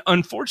 And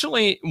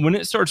unfortunately, when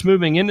it starts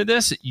moving into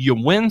this, you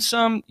win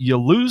some, you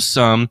lose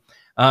some,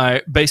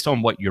 based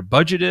on what your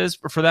budget is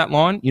for that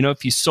lawn. You know,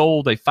 if you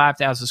sold a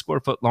 5,000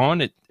 square foot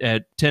lawn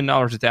at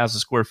 $10 a thousand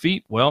square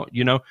feet, well,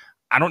 you know,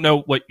 I don't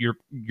know what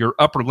your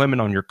upper limit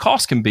on your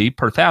cost can be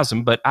per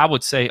thousand, but I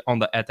would say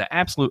at the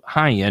absolute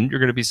high end, you're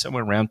going to be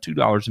somewhere around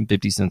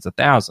 $2.50 a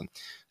thousand.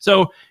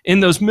 So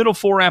in those middle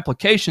 4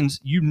 applications,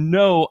 you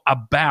know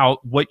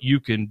about what you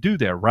can do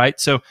there, right?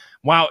 So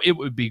while it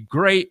would be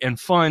great and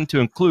fun to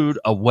include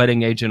a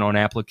wetting agent on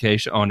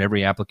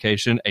every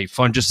application, a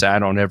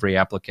fungicide on every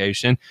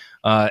application,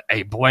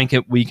 a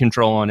blanket weed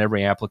control on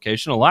every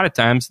application, a lot of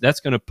times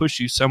that's going to push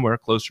you somewhere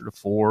closer to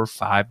 $4 or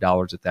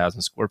 $5 a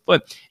thousand square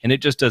foot, and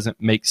it just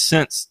doesn't make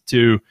sense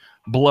to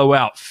blow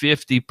out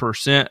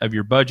 50% of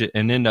your budget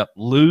and end up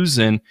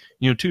losing,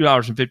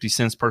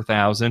 $2.50 per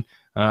thousand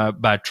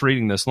by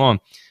treating this lawn.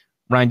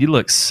 Ryan, you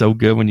look so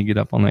good when you get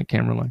up on that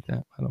camera like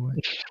that, by the way.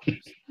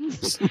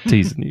 Just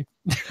teasing you.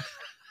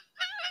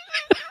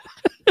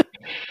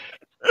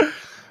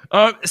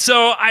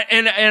 So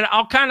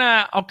I'll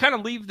kind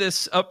of leave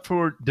this up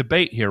for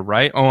debate here,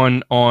 right?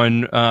 On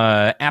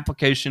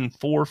application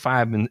 4,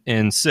 5,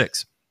 and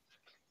 6.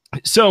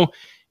 So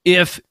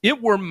if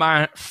it were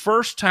my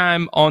first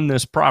time on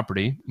this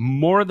property,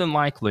 more than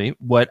likely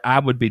what I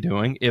would be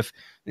doing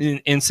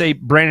and say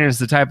Brandon is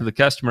the type of the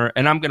customer,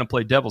 and I'm going to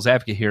play devil's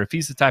advocate here. If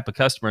he's the type of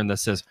customer that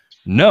says,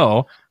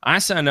 no, I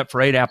signed up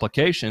for 8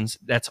 applications,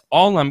 that's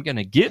all I'm going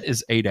to get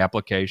is 8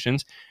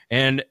 applications,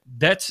 and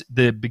that's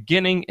the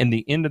beginning and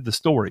the end of the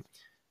story.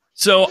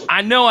 So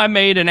I know I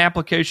made an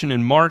application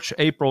in March,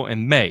 April,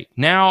 and May.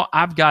 Now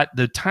I've got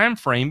the time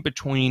frame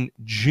between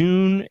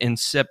June and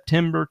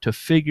September to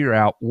figure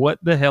out what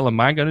the hell am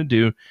I going to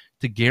do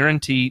to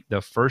guarantee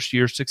the first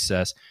year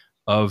success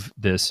of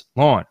this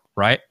lawn,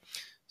 right?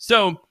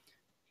 So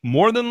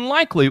more than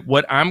likely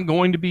what I'm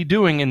going to be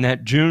doing in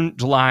that June,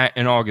 July,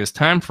 and August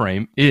time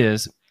frame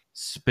is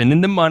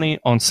spending the money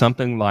on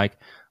something like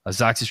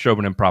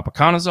azoxystrobin and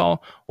propiconazole,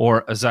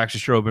 or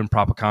azoxystrobin,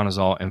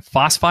 propiconazole, and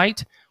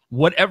phosphite,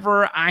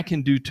 whatever I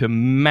can do to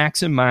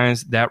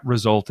maximize that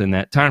result in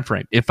that time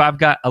frame. If I've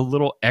got a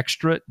little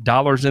extra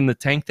dollars in the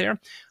tank there,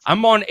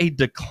 I'm on a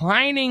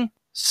declining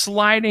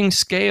sliding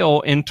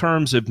scale in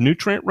terms of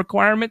nutrient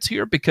requirements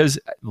here, because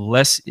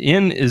less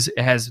N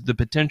has the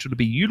potential to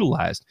be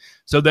utilized.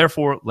 So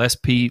therefore, less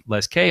P,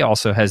 less K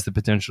also has the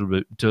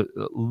potential to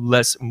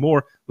less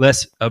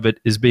of it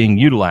is being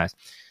utilized.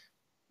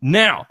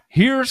 Now,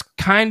 here's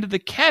kind of the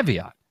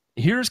caveat.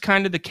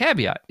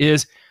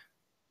 Is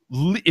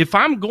if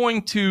I'm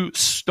going to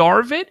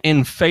starve it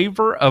in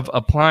favor of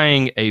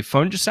applying a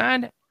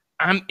fungicide,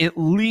 I'm at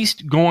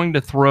least going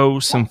to throw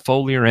some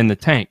foliar in the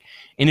tank.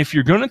 And if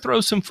you're going to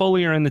throw some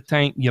foliar in the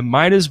tank, you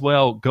might as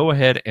well go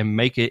ahead and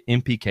make it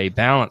NPK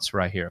balanced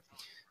right here.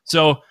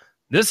 So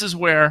this is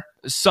where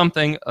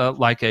something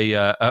like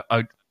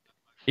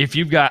if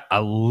you've got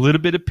a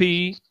little bit of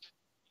P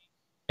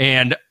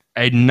and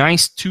a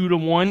nice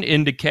 2-to-1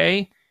 into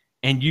K,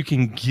 and you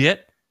can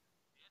get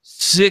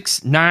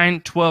 6,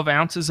 9, 12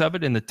 ounces of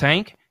it in the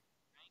tank,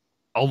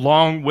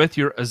 along with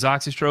your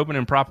azoxystrobin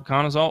and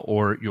propiconazole,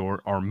 or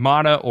your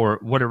Armada, or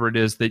whatever it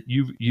is that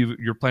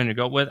you're planning to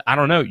go with. I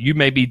don't know. You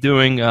may be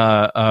doing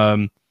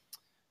what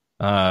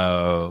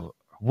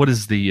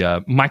is the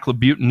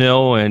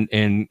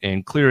myclobutanil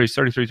and Cleary's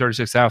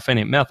 3336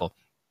 alphanate methyl.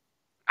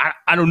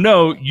 I don't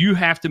know. You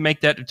have to make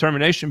that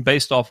determination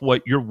based off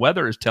what your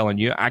weather is telling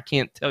you. I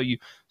can't tell you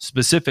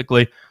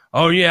specifically,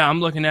 oh, yeah, I'm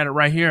looking at it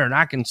right here, and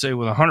I can say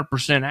with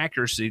 100%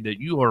 accuracy that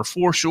you are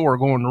for sure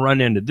going to run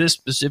into this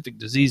specific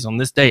disease on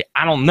this day.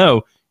 I don't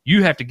know.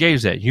 You have to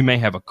gauge that. You may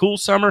have a cool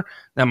summer.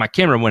 Now, my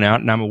camera went out,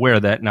 and I'm aware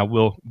of that, and I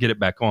will get it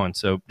back on,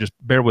 so just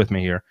bear with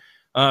me here.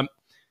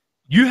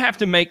 You have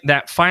to make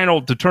that final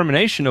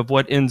determination of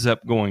what ends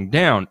up going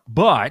down.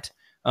 But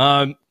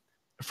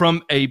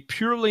from a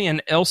purely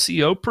an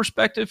LCO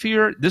perspective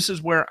here, this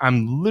is where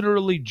I'm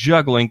literally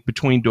juggling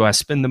between, do I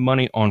spend the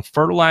money on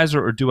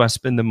fertilizer or do I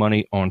spend the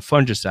money on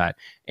fungicide?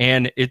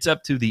 And it's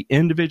up to the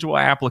individual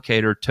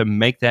applicator to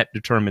make that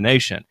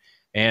determination.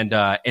 And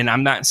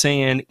I'm not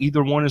saying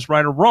either one is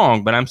right or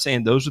wrong, but I'm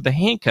saying those are the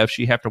handcuffs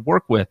you have to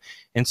work with.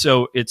 And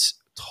so it's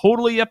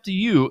totally up to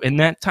you in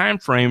that time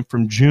frame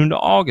from June to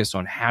August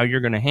on how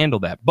you're going to handle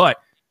that. But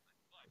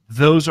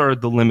those are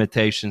the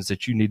limitations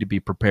that you need to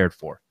be prepared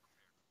for.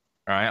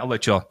 All right, I'll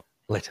let y'all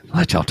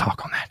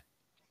talk on that.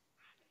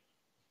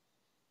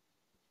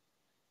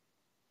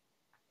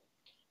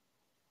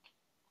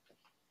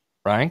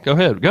 Ryan, go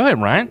ahead,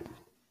 Ryan.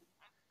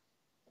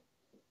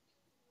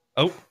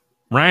 Oh,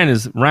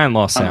 Ryan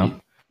lost sound.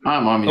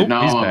 I'm on mute. Oh, no,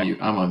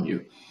 I'm on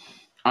mute.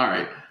 All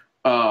right.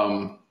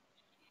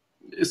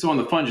 So on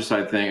the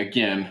fungicide thing,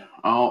 again,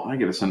 I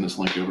got to send this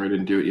link over. I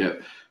didn't do it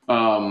yet.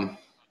 Some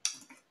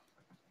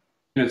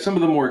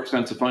of the more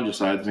expensive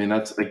fungicides, I mean,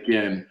 that's,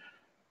 again,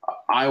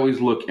 I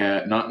always look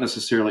at not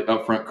necessarily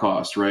upfront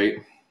cost, right?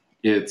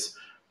 It's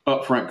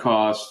upfront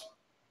cost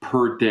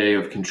per day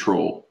of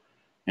control.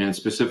 and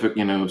specific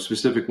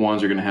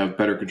ones are going to have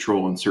better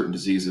control on certain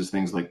diseases,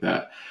 things like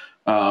that.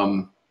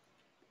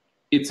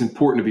 It's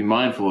important to be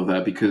mindful of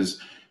that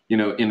because,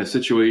 in a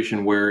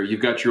situation where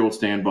you've got your old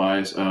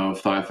standbys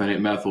of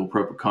thiophanate methyl,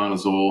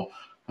 propiconazole,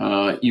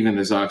 even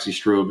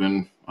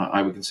azoxystrobin,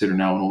 I would consider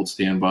now an old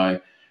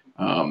standby.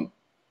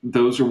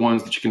 Those are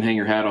ones that you can hang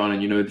your hat on,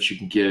 and that you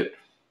can get,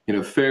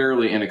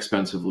 fairly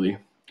inexpensively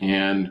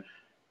and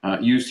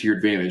use to your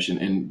advantage,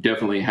 and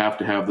definitely have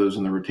to have those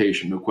in the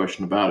rotation, no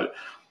question about it.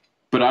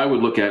 But I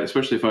would look at,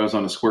 especially if I was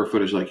on a square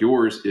footage like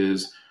yours,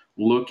 is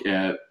look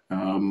at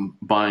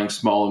buying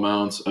small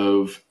amounts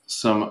of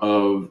some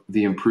of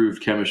the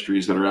improved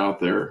chemistries that are out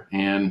there.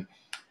 And,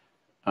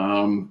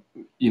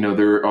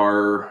 there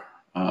are,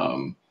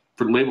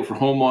 for the label for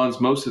home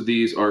lawns, most of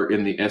these are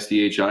in the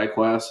SDHI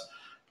class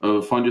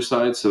of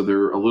fungicides, so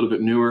they're a little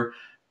bit newer.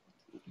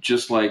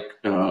 Just like,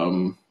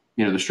 the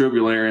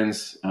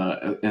strobilurins,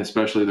 and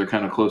especially they're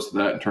kind of close to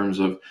that in terms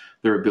of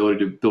their ability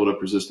to build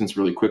up resistance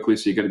really quickly.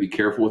 So you got to be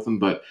careful with them.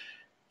 But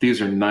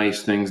these are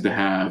nice things to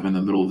have in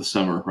the middle of the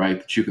summer, right?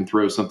 That you can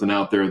throw something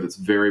out there that's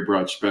very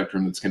broad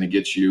spectrum, that's going to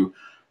get you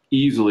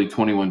easily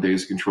 21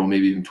 days of control,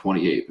 maybe even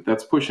 28. But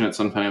that's pushing it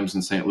sometimes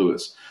in St.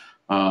 Louis.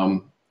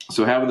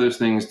 So having those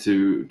things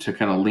to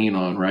kind of lean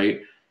on,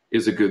 right,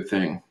 is a good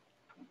thing.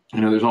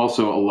 There's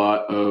also a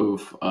lot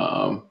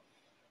of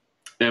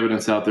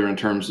evidence out there in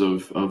terms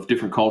of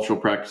different cultural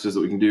practices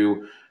that we can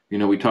do.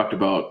 We talked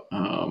about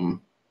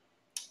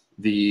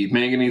the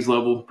manganese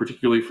level,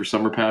 particularly for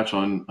summer patch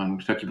on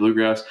Kentucky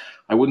bluegrass.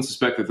 I wouldn't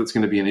suspect that that's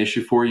going to be an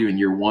issue for you in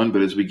year one,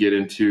 but as we get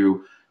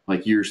into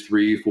like years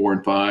 3, 4,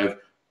 and 5,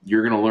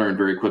 you're going to learn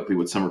very quickly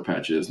what summer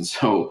patch is. And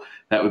so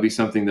that would be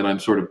something that I'm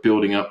sort of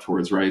building up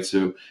towards, right?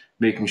 So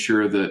making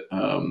sure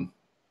that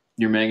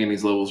your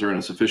manganese levels are in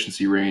a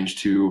sufficiency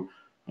range to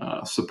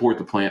support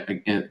the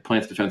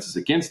plant's defenses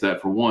against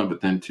that, for one,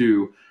 but then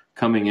two,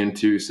 coming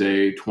into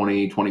say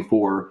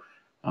 2024,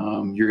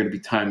 you're going to be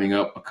timing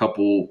up a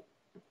couple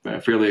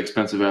fairly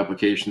expensive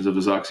applications of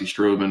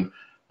azoxystrobin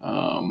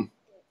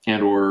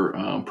and or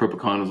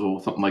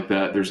propiconazole, something like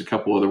that. There's a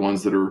couple other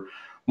ones that are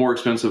more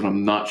expensive, and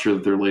I'm not sure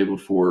that they're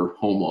labeled for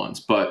home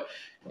lawns. But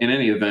in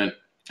any event,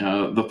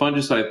 the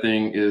fungicide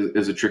thing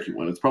is a tricky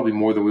one. It's probably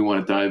more than we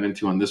want to dive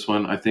into on this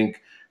one. I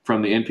think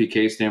from the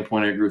NPK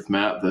standpoint, I agree with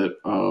Matt that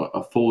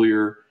a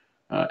foliar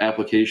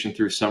application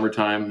through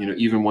summertime,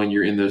 even when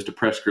you're in those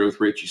depressed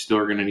growth rates, you still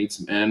are going to need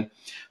some N.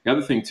 The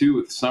other thing too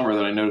with the summer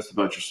that I noticed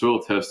about your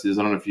soil test is,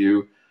 I don't know if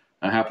you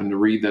happen to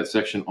read that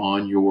section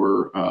on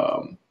your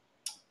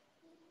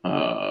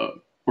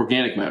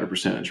organic matter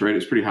percentage, right?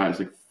 It's pretty high. It's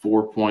like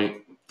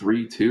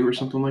 4.32 or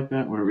something like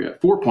that. What are we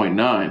at?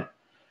 4.9.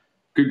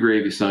 Good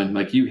gravy, son.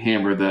 Like, you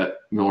hammer that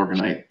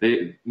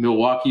Milorganite.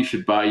 Milwaukee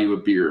should buy you a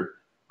beer,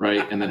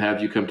 right? And then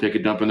have you come take a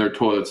dump in their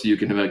toilet so you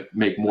can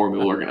make more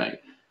Milorganite.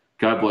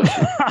 God bless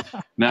you.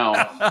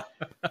 Now,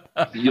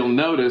 you'll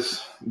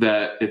notice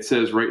that it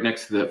says right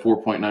next to that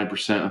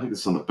 4.9%. I think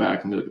this is on the back.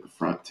 Let me look at the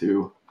front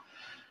too.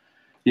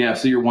 Yeah,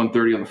 so you're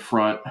 130 on the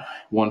front,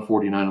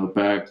 149 on the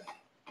back.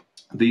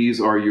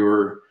 These are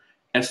your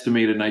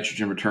estimated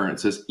nitrogen return. It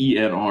says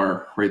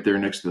ENR right there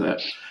next to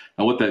that.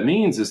 Now, what that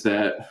means is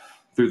that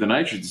through the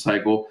nitrogen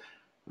cycle,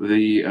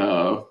 the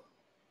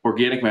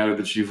organic matter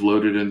that you've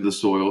loaded into the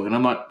soil, and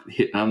I'm not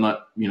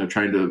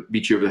trying to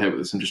beat you over the head with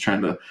this. I'm just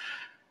trying to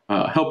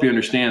help you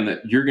understand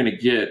that you're going to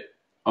get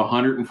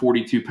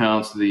 142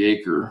 pounds to the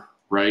acre,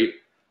 right?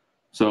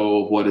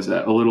 So what is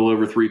that? A little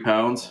over 3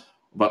 pounds,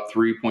 about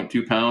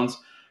 3.2 pounds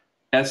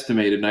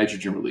estimated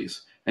nitrogen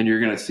release. And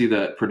you're going to see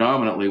that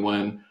predominantly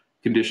when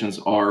conditions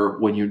are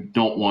when you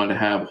don't want to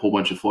have a whole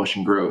bunch of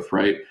flushing growth,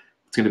 right?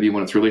 It's going to be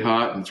when it's really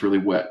hot and it's really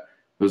wet.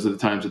 Those are the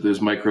times that those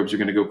microbes are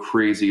going to go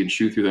crazy and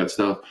chew through that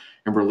stuff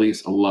and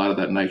release a lot of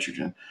that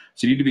nitrogen.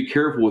 So you need to be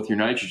careful with your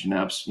nitrogen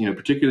apps,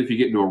 particularly if you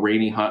get into a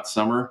rainy, hot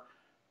summer.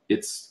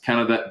 It's kind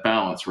of that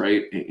balance,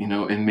 right?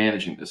 In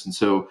managing this. And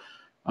so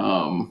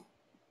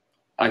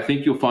I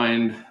think you'll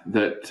find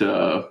that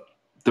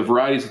the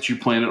varieties that you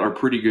planted are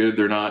pretty good.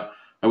 They're not,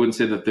 I wouldn't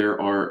say that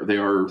they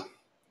are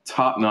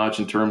top notch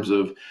in terms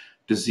of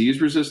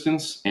disease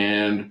resistance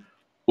and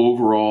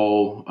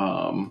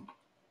overall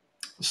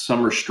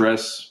summer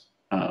stress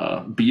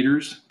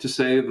beaters, to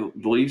say the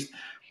least.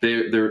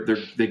 They're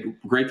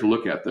great to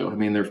look at, though. I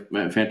mean,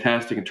 they're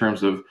fantastic in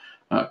terms of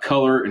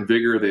color and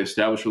vigor. They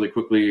establish really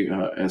quickly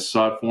as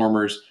sod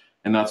formers,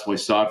 and that's why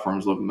sod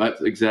farms love them.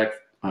 That exact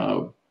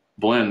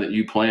blend that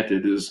you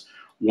planted is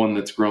one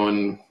that's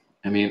growing,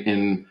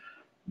 in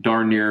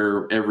darn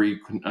near every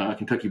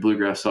Kentucky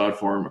bluegrass sod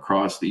farm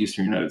across the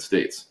eastern United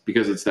States,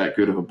 because it's that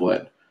good of a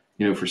blend,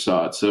 for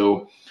sod.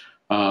 So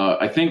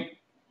I think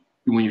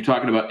when you're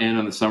talking about N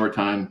in the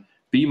summertime,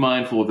 be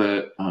mindful of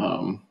that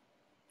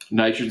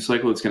nitrogen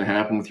cycle that's going to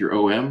happen with your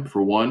OM.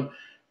 For one,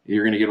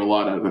 you're going to get a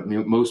lot out of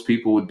it. Most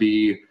people would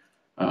be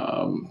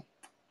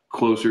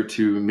closer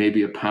to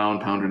maybe a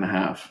pound and a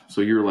half.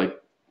 So you're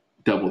like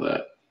double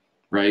that,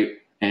 right?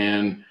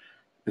 And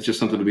it's just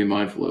something to be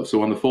mindful of.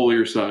 So on the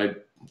foliar side,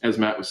 as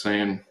Matt was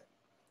saying,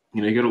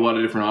 you got a lot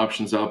of different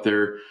options out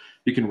there.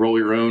 you can roll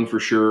your own for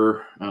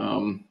sure,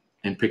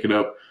 and pick it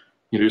up.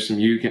 Do some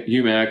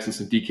UMAX and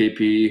some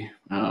DKP.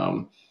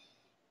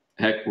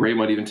 Heck, Ray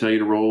might even tell you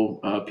to roll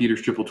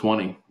Peters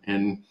 2020,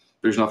 and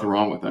there's nothing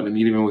wrong with that. I mean,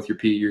 even with your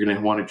P, you're going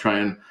to want to try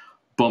and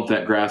bump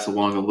that grass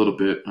along a little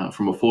bit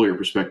from a foliar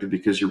perspective,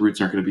 because your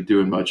roots aren't going to be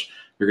doing much.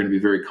 They're going to be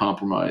very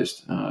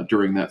compromised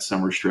during that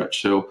summer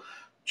stretch. So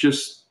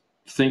just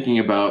thinking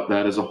about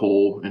that as a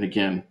whole, and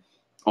again,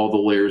 all the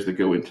layers that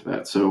go into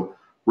that. So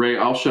Ray,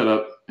 I'll shut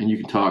up and you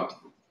can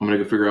talk. I'm going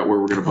to go figure out where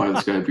we're going to buy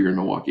this guy a beer in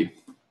Milwaukee.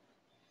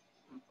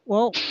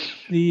 Well,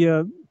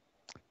 you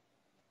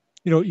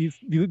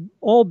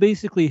all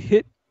basically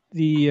hit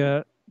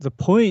the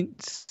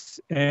points,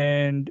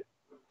 and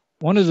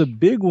one of the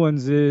big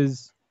ones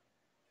is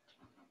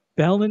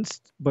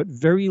balanced but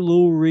very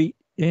low rate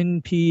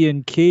NP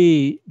and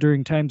K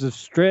during times of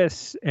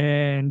stress.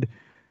 And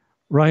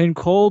Ryan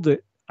called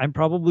it. I'm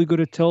probably going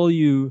to tell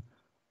you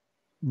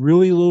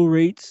really low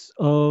rates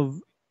of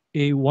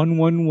a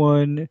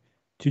 1-1-1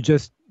 to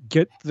just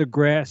get the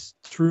grass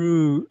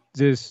through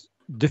this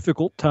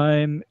difficult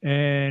time.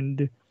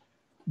 And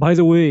by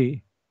the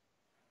way,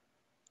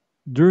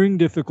 during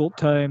difficult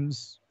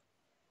times,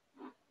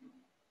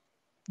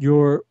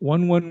 your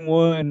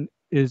 1-1-1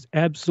 is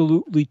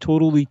absolutely,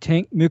 totally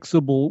tank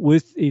mixable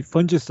with a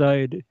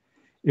fungicide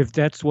if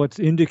that's what's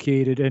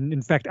indicated. And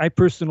in fact, I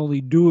personally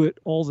do it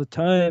all the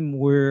time,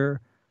 where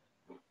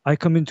I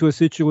come into a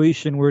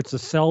situation where it's a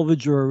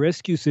salvage or a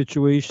rescue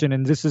situation,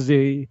 and this is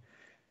a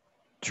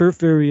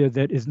turf area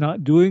that is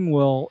not doing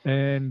well,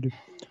 and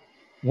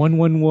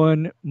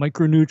 1-1-1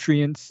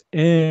 micronutrients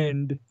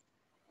and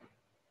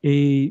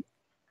a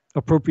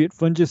appropriate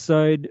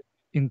fungicide,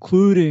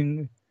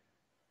 including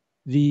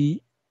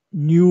the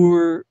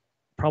newer,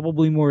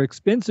 probably more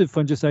expensive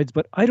fungicides.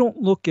 But I don't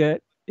look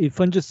at a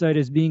fungicide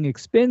as being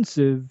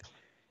expensive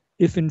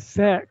if in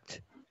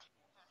fact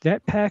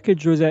that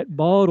package or that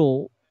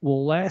bottle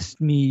will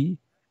last me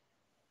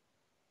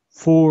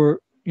for,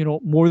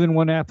 more than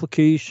one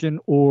application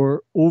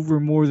or over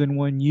more than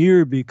 1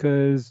 year,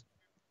 because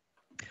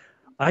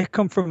I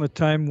come from a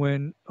time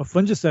when a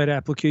fungicide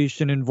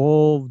application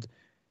involved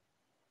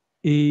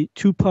a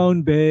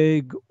 2-pound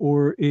bag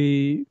or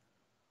a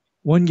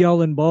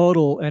 1-gallon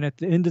bottle, and at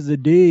the end of the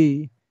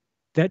day,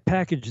 that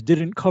package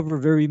didn't cover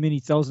very many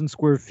thousand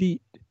square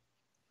feet,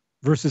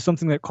 versus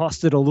something that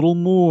costed a little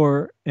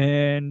more,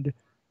 and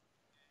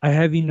I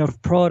have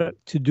enough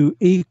product to do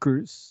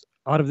acres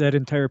out of that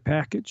entire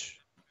package.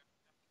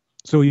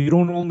 So you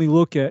don't only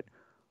look at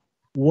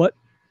what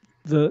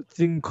the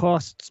thing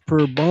costs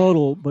per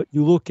bottle, but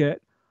you look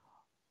at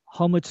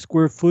how much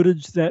square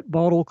footage that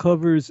bottle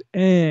covers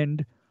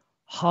and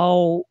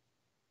how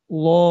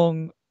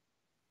long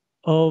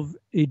of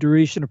a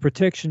duration of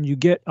protection you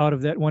get out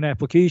of that one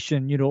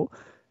application.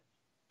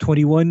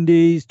 21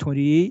 days,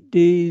 28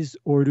 days,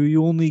 or do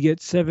you only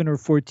get 7 or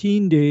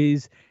 14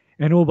 days?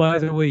 And oh, by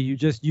the way, you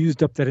just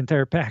used up that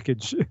entire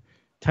package.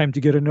 Time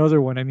to get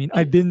another one. I mean,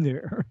 I've been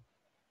there.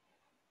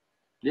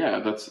 Yeah,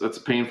 that's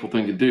a painful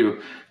thing to do.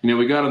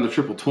 We got on the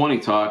 2020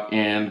 talk,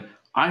 and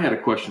I had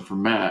a question for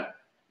Matt.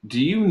 Do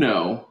you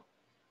know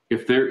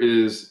if there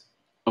is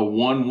a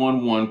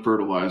 1-1-1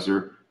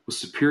 fertilizer with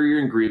superior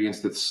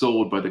ingredients that's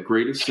sold by the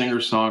greatest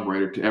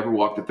singer-songwriter to ever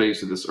walk the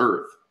face of this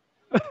earth?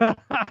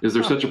 Is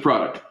there such a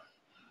product?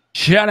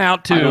 Shout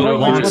out to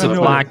Lawn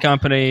Supply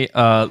Company,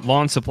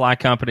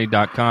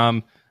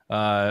 lawnsupplycompany.com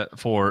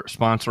for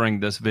sponsoring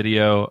this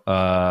video.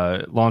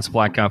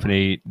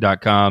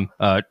 Lawnsupplycompany.com,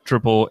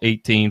 triple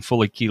 18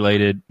 fully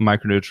chelated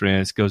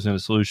micronutrients, goes into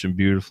solution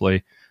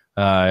beautifully,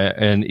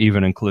 and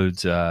even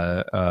includes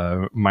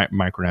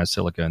micronized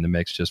silica in the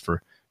mix just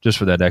for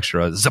that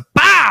extra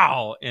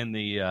zapow in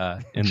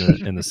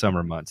the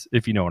summer months,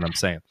 if you know what I'm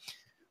saying.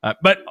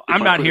 But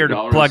I'm not here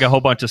to plug a whole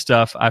bunch of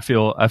stuff. I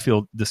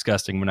feel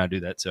disgusting when I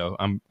do that, so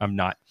I'm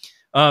not.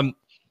 All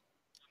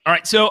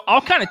right, so I'll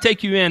kind of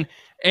take you in,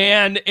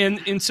 and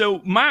so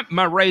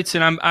my rates,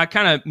 and I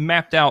kind of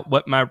mapped out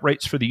what my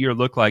rates for the year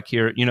look like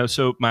here.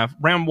 So my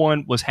round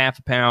 1 was half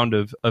a pound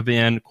of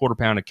N, quarter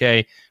pound of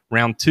K.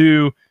 Round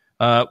 2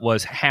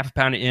 was half a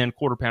pound of N,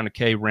 quarter pound of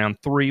K. Round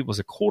 3 was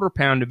a quarter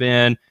pound of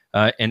N,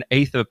 an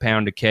eighth of a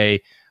pound of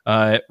K.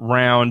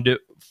 Round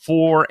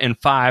 4 and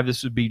 5,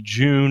 this would be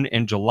June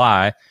and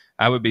July,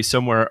 I would be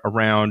somewhere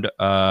around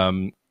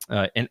an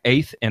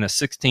eighth and a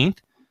 16th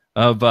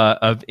of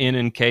N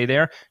and K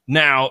there.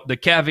 Now, the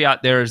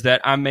caveat there is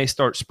that I may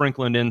start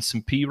sprinkling in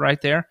some P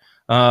right there.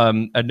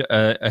 If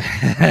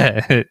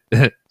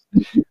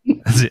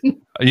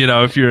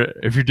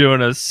you're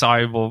doing a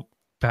soluble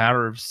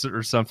powder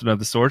or something of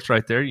the sorts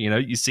right there,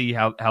 you see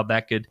how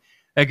that could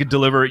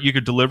deliver. You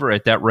could deliver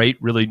at that rate,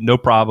 really no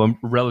problem,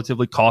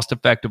 relatively cost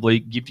effectively,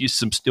 give you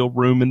some still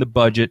room in the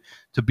budget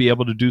to be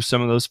able to do some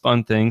of those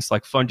fun things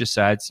like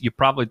fungicides. You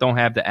probably don't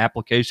have the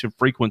application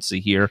frequency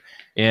here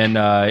in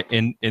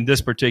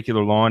this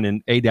particular lawn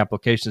and 8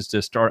 applications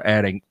to start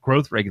adding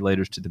growth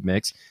regulators to the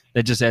mix.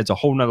 That just adds a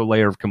whole nother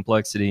layer of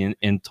complexity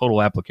in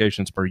total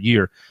applications per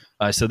year.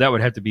 So that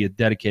would have to be a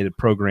dedicated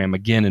program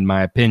again, in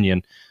my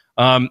opinion.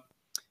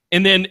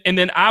 And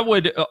then I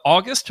would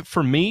August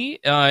for me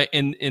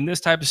in this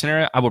type of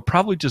scenario, I would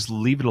probably just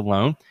leave it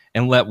alone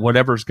and let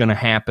whatever's going to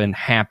happen.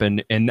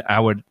 And I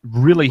would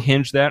really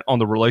hinge that on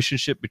the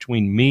relationship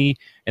between me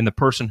and the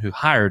person who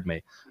hired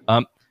me.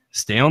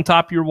 Stay on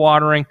top of your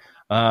watering,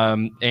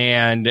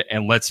 and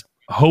let's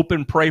hope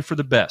and pray for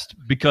the best.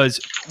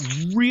 Because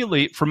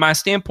really, from my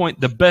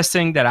standpoint, the best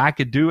thing that I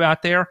could do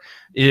out there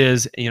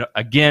is,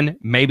 again,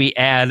 maybe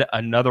add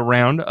another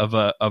round of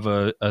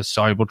a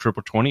soluble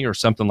triple 20 or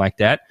something like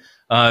that.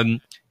 And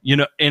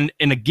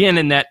again,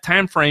 in that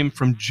time frame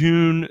from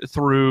June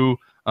through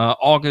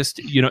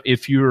August,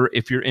 if you're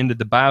into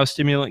the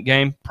biostimulant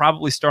game,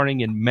 probably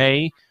starting in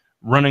May,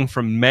 running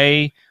from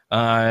May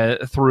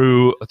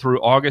through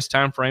August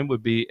timeframe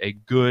would be a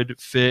good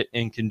fit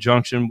in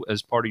conjunction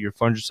as part of your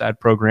fungicide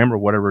program or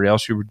whatever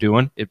else you were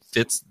doing. It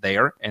fits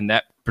there in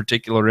that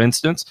particular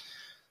instance.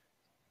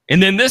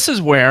 And then this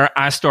is where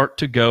I start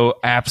to go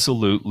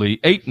absolutely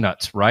ape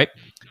nuts, right?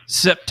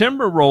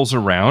 September rolls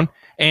around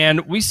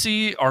and we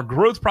see our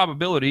growth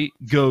probability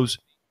goes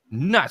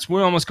nuts.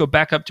 We almost go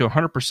back up to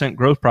 100%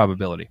 growth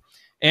probability.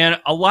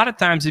 And a lot of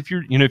times, if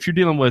you're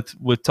dealing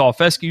with tall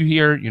fescue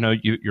here,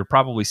 you're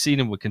probably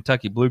seeding with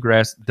Kentucky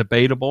bluegrass.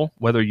 Debatable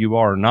whether you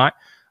are or not.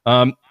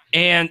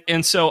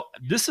 And so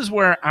this is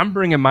where I'm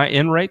bringing my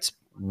N rates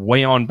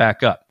way on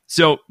back up.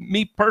 So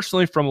me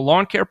personally, from a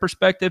lawn care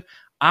perspective,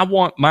 I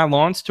want my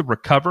lawns to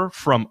recover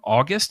from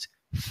August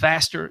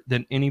faster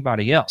than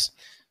anybody else.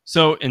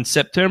 So in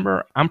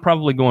September, I'm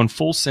probably going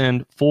full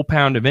send, full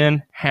pound of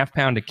N, half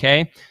pound of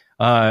K.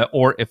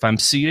 Or if I'm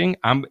seeding,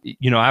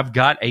 I've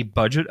got a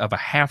budget of a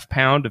half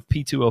pound of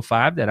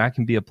P2O5 that I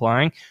can be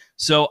applying.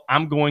 So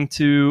I'm going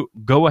to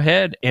go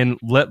ahead and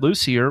let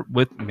loose here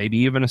with maybe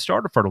even a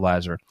starter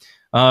fertilizer.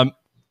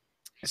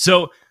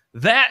 So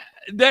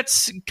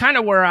that's kind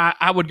of where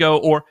I would go,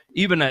 or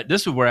even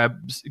this is where I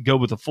go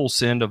with a full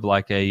send of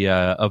like a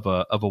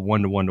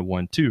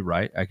 1-to-1-to-1 too,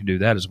 right? I can do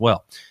that as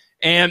well.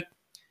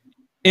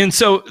 And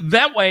so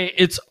that way,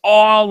 it's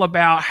all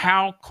about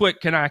how quick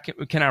can I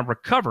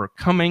recover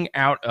coming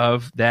out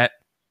of that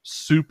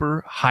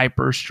super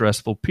hyper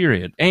stressful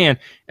period. And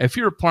if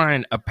you're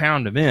applying a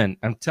pound of N,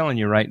 I'm telling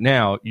you right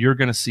now, you're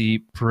going to see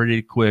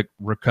pretty quick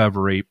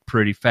recovery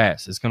pretty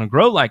fast. It's going to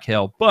grow like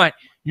hell, but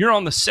you're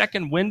on the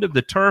second wind of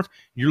the turf.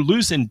 You're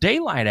losing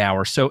daylight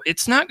hours, so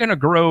it's not going to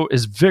grow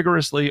as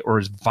vigorously or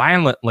as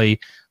violently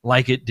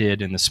like it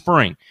did in the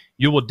spring.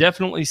 You will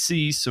definitely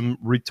see some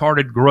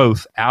retarded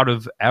growth out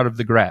of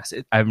the grass.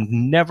 I've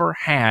never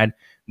had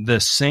the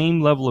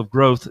same level of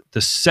growth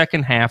the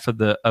second half of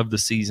the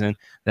season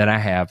that I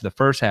have the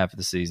first half of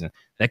the season.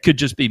 That could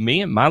just be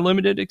me and my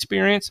limited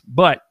experience,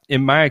 but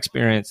in my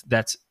experience,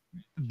 that's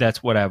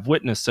what I've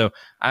witnessed. So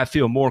I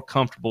feel more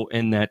comfortable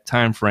in that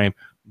time frame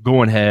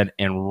going ahead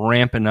and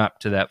ramping up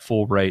to that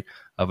full rate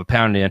of a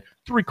pound in,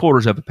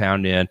 3/4 of a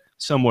pound in,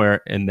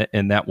 somewhere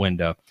in that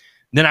window.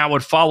 Then I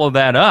would follow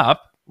that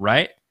up,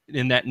 right?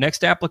 In that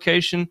next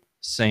application,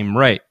 same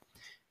rate.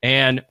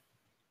 And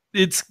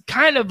it's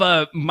kind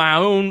of my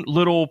own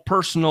little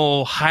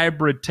personal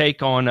hybrid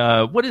take on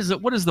what is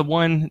the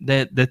one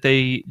that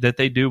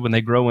they do when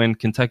they grow in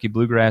Kentucky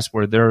bluegrass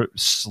where they're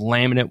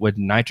slamming it with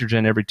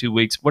nitrogen every 2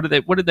 weeks. What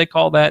did they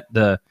call that?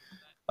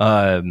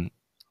 I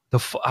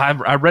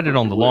read it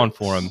on the lawn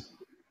forum.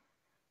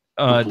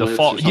 The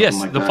fall, yes,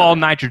 like the that. Fall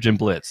nitrogen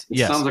blitz. It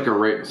yes, sounds like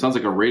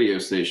a radio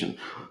station.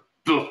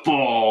 The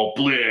Fall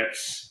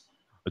Blitz.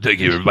 Thank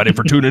you, everybody,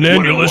 for tuning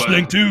in. You're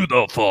listening to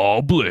the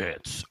Fall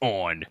Blitz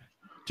on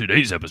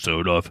today's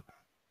episode of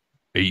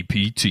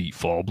APT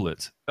Fall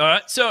Blitz.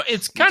 So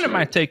it's kind of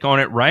my take on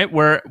it, right?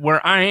 Where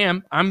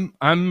I'm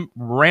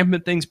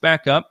ramping things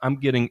back up. I'm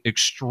getting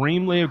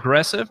extremely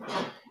aggressive,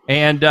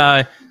 and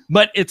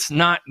but it's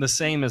not the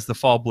same as the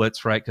Fall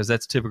Blitz, right? Because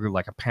that's typically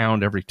like a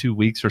pound every 2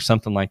 weeks or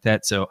something like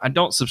that. So I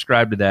don't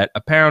subscribe to that.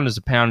 A pound is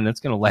a pound, and it's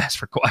going to last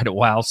for quite a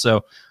while.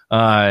 So,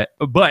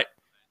 but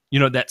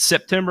that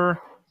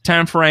September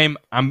time frame,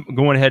 I'm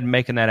going ahead and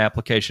making that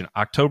application.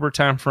 October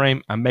time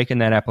frame, I'm making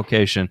that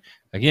application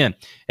again.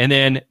 And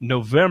then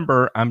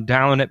November, I'm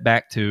dialing it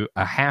back to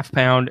a half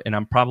pound, and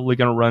I'm probably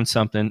going to run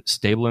something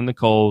stable in the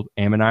cold,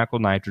 ammoniacal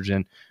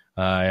nitrogen,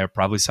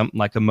 probably something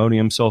like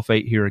ammonium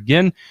sulfate here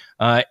again.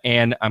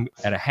 And I'm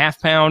at a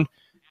half pound.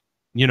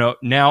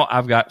 Now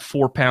I've got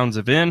 4 pounds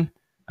of N.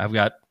 I've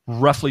got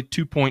roughly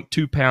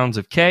 2.2 pounds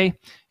of K.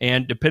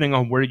 And depending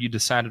on where you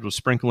decided to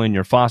sprinkle in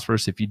your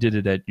phosphorus, if you did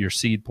it at your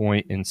seed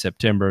point in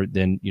September,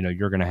 then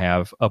you're going to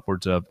have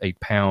upwards of a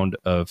pound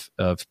of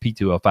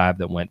P2O5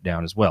 that went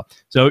down as well.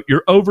 So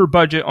you're over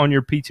budget on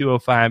your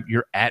P2O5.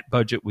 You're at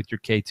budget with your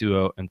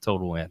K2O and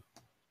total N.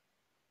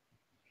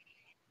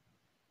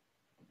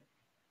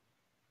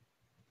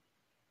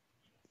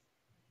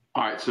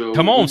 All right, so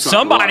come on,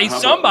 somebody.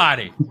 I'll jump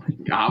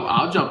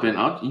in.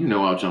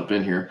 I'll jump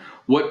in here.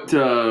 What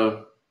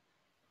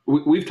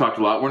we've talked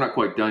a lot. We're not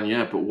quite done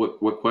yet, but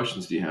what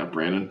questions do you have,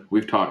 Brandon?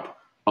 We've talked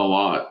a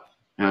lot,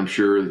 and I'm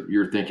sure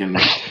you're thinking,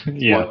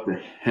 yeah. What the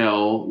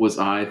hell was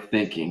I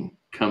thinking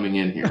coming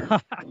in here?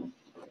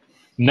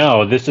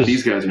 No, this is,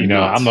 These guys are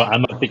I'm nuts.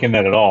 not thinking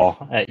that at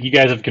all. You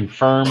guys have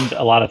confirmed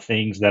a lot of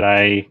things that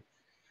I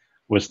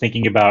was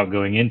thinking about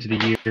going into the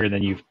year, and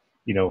then you've,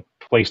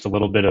 placed a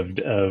little bit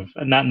of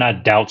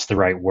not doubts the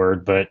right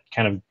word, but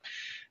kind of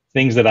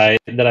things that I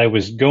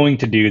was going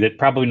to do that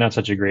probably not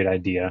such a great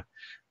idea.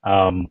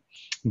 Um,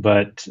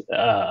 but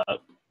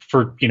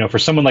for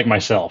someone like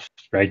myself,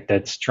 right,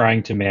 that's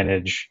I'm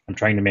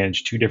trying to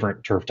manage two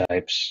different turf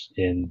types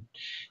in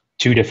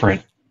two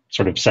different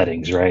sort of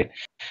settings, right?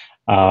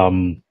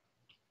 Um,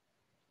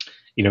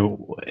 you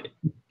know,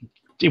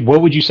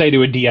 what would you say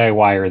to a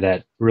DIYer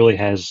that really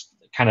has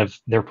kind of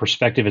their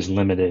perspective is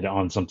limited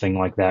on something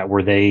like that,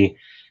 where they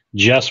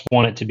just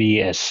want it to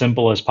be as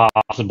simple as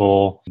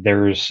possible?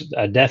 There's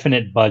a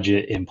definite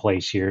budget in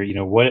place here.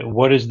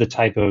 What is the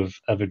type of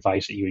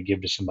advice that you would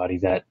give to somebody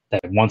that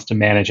wants to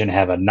manage and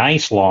have a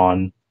nice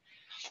lawn,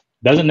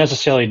 doesn't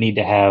necessarily need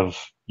to have,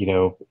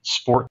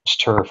 sports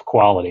turf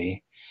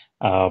quality?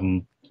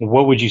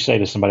 What would you say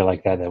to somebody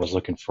like that was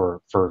looking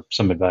for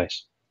some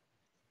advice?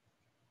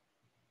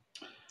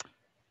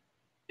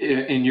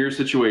 In your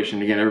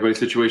situation, again, everybody's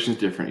situation is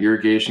different.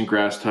 Irrigation,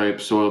 grass type,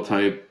 soil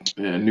type,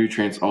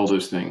 nutrients, all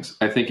those things.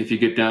 I think if you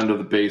get down to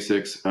the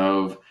basics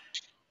of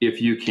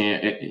if you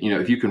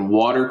can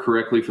water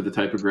correctly for the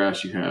type of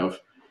grass you have,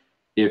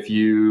 if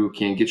you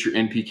can get your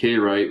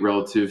NPK right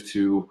relative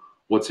to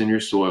what's in your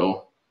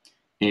soil,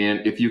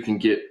 and if you can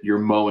get your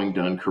mowing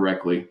done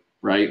correctly,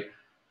 right?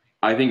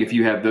 I think if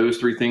you have those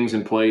three things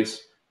in place,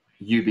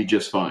 you'd be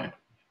just fine.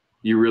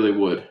 You really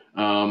would.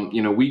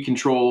 We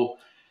control.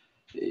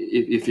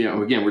 If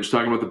again, we're just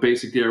talking about the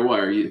basic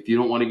DIY. If you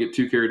don't want to get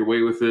too carried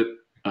away with it,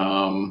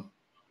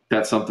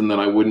 that's something that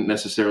I wouldn't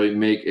necessarily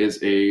make as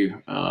a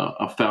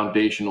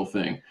foundational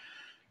thing.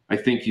 I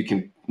think you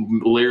can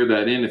layer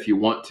that in if you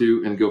want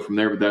to and go from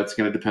there, but that's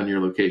going to depend on your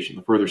location.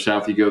 The further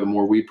south you go, the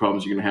more weed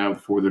problems you're going to have.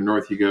 The further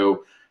north you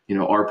go,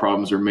 our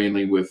problems are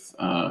mainly with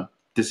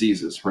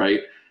diseases,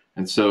 right?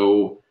 And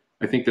so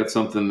I think that's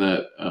something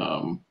that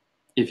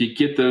if you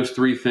get those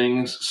three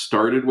things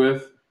started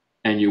with,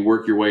 and you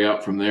work your way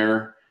out from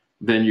there,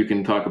 then you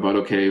can talk about,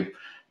 okay,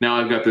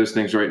 now I've got those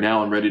things right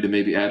now. I'm ready to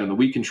maybe add in the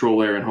weed control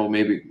layer, and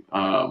maybe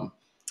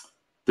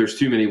there's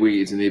too many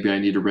weeds and maybe I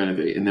need to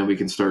renovate. And then we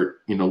can start,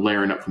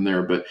 layering up from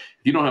there. But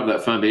if you don't have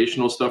that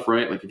foundational stuff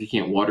right, like if you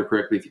can't water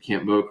correctly, if you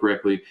can't mow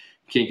correctly, you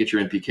can't get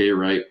your NPK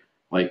right,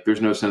 like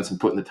there's no sense in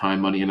putting the time,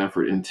 money, and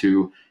effort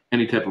into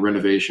any type of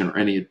renovation or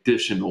any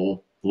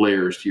additional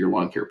layers to your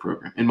lawn care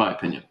program, in my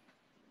opinion.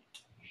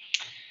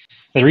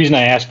 The reason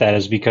I ask that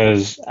is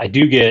because I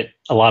do get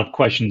a lot of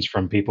questions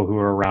from people who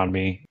are around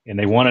me, and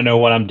they want to know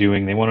what I'm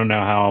doing. They want to know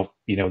how,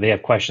 they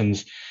have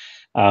questions.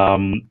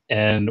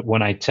 And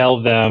when I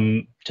tell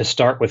them to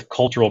start with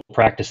cultural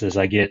practices,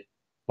 I get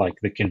like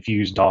the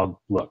confused dog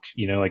look,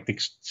 like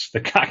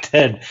the cocked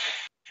head.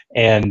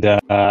 And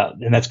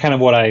that's kind of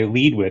what I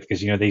lead with,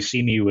 because, they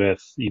see me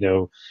with,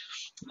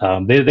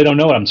 they don't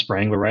know what I'm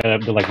spraying, but right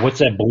up, they're like, what's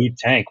that blue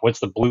tank? What's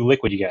the blue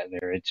liquid you got in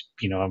there? It's,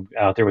 I'm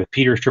out there with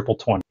Peter's Triple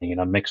 20,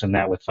 and I'm mixing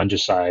that with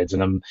fungicides,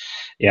 and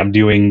I'm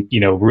doing,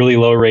 really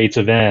low rates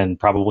of N,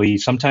 probably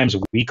sometimes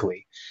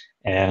weekly.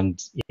 And,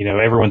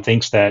 everyone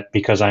thinks that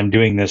because I'm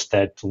doing this,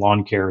 that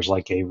lawn care is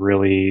like a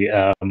really,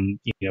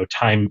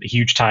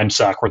 huge time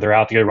suck where they're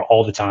out there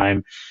all the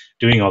time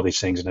doing all these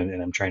things.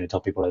 And I'm trying to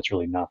tell people that's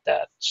really not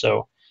that.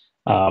 So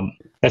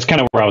that's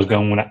kind of where I was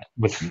going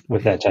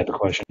with that type of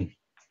question.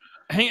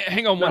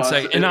 Hang on one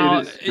second.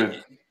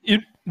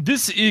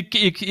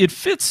 It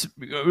fits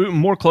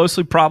more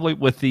closely probably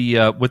with the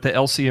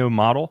LCO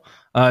model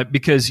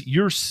because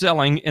you're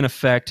selling in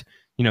effect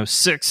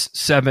 6,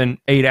 7,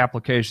 8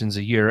 applications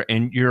a year,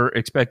 and you're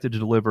expected to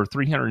deliver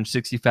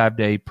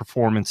 365-day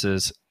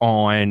performances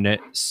on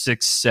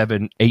 6,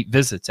 7, 8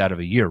 visits out of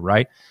a year,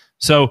 right?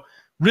 So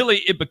really,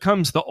 it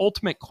becomes the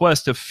ultimate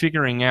quest of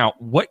figuring out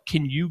what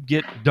can you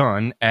get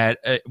done at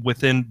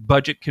within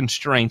budget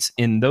constraints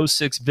in those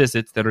 6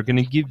 visits that are going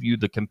to give you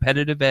the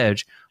competitive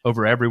edge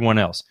over everyone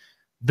else.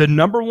 The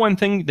number one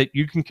thing that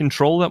you can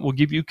control that will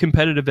give you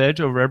competitive edge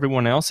over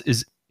everyone else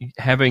is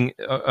having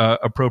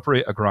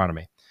appropriate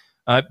agronomy.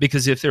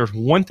 Because if there's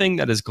one thing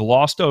that is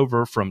glossed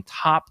over from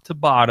top to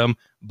bottom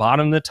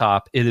to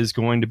top, it is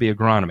going to be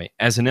agronomy.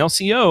 As an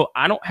LCO,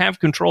 I don't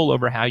have control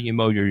over how you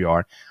mow your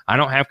yard. I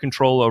don't have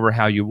control over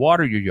how you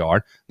water your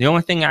yard. The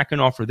only thing I can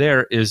offer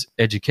there is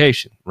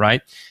education,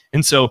 right?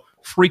 And so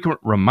frequent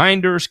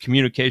reminders,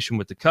 communication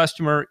with the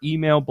customer,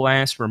 email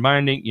blasts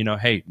reminding,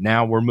 hey,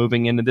 now we're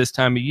moving into this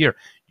time of year.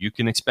 You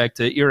can expect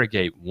to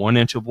irrigate 1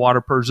 inch of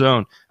water per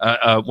zone,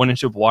 1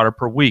 inch of water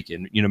per week.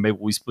 And, maybe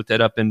we split that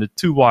up into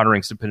 2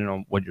 waterings depending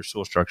on what your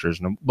soil structure is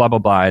and blah, blah,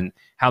 blah, and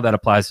how that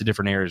applies to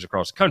different areas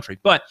across the country.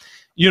 But,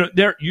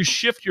 there you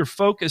shift your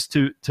focus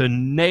to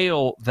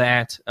nail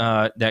that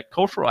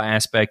cultural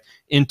aspect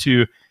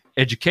into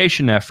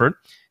education effort.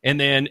 And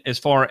then as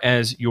far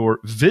as your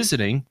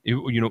visiting,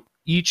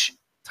 each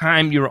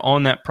time you're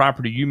on that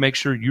property, you make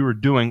sure you are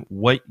doing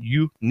what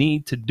you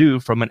need to do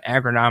from an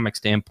agronomic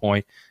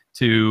standpoint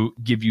to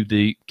give you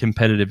the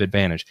competitive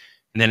advantage.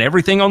 And then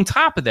everything on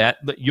top of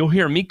that, but you'll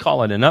hear me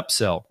call it an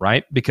upsell,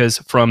 right? Because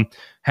from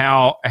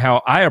how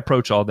I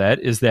approach all that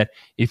is that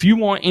if you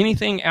want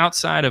anything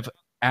outside of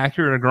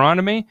accurate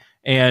agronomy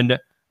and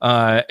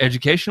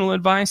educational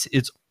advice,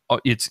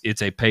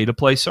 it's a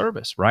pay-to-play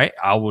service, right?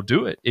 I will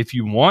do it. If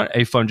you want a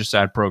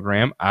fungicide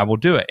program, I will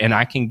do it. And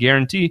I can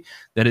guarantee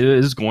that it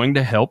is going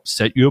to help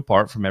set you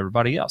apart from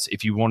everybody else.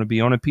 If you want to be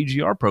on a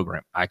PGR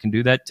program, I can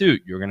do that too.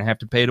 You're going to have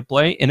to pay to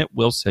play, and it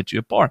will set you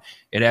apart.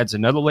 It adds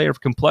another layer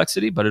of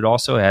complexity, but it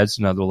also adds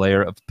another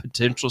layer of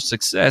potential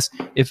success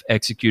if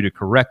executed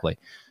correctly.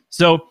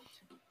 So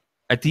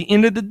at the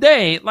end of the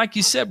day, like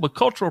you said, with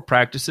cultural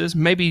practices,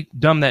 maybe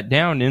dumb that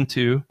down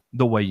into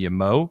the way you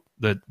mow,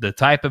 the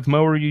type of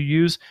mower you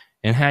use,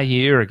 and how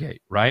you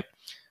irrigate, right?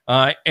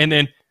 And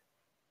then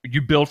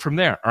you build from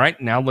there. All right,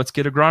 now let's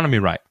get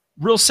agronomy right.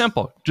 Real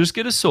simple. Just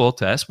get a soil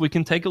test. We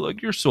can take a look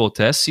at your soil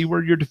test, see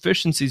where your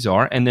deficiencies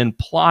are, and then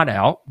plot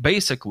out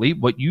basically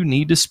what you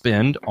need to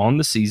spend on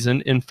the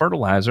season in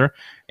fertilizer,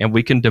 and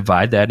we can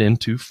divide that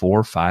into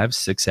 4, 5,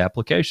 6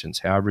 applications,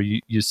 however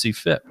you see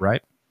fit,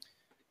 right?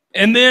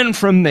 And then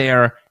from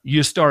there,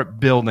 you start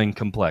building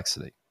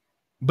complexity.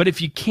 But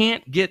if you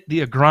can't get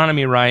the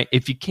agronomy right,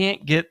 if you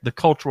can't get the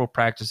cultural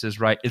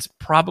practices right, it's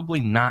probably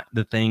not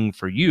the thing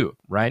for you,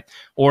 right?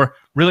 Or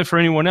really for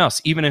anyone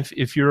else, even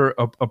if you're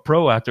a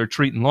pro out there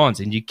treating lawns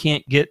and you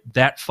can't get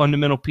that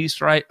fundamental piece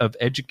right of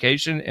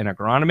education and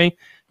agronomy,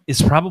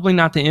 it's probably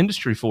not the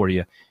industry for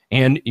you.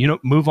 And,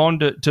 move on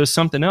to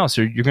something else,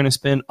 or you're going to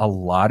spend a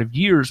lot of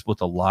years with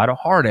a lot of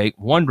heartache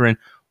wondering,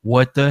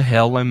 what the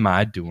hell am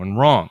I doing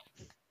wrong?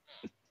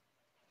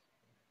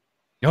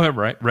 Go ahead,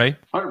 Ray.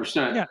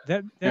 100%. Yeah,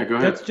 Go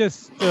ahead. that's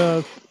just,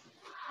 I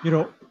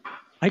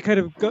kind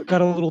of got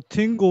a little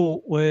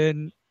tingle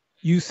when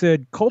you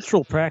said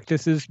cultural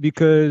practices,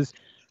 because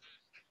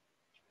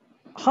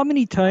how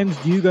many times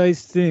do you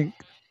guys think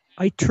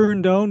I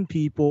turn down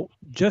people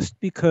just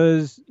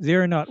because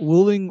they're not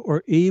willing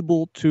or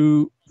able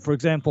to, for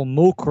example,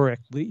 mow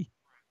correctly?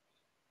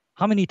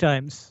 How many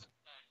times?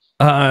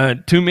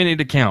 Too many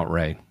to count,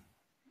 Ray.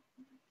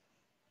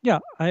 Yeah,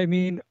 I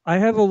mean, I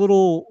have a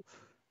little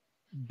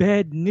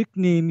bad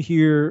nickname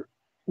here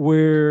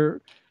where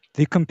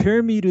they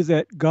compare me to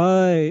that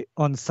guy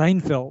on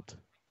Seinfeld.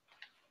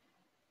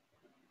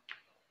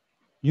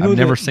 I've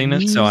never seen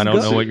it, so I don't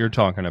know what you're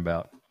talking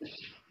about.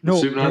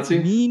 No, Soup Nazi?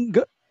 that mean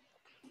guy.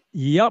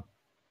 Yep,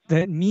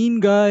 that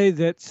mean guy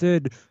that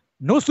said,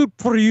 "No soup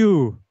for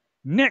you."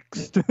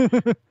 Next,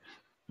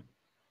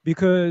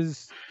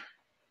 because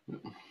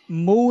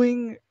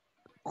mowing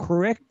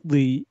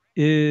correctly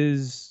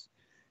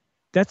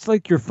that's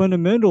like your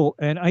fundamental,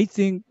 and I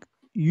think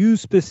you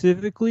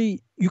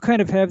specifically, you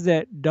kind of have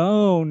that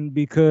down,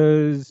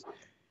 because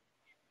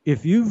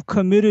if you've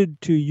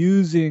committed to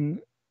using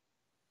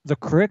the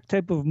correct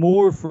type of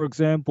mower, for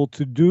example,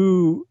 to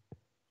do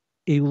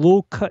a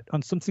low cut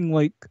on something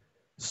like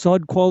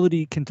sod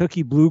quality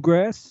Kentucky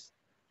bluegrass,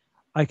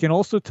 I can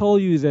also tell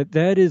you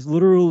that is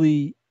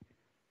literally,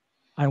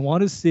 I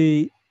want to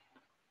say,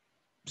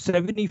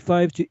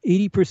 75 to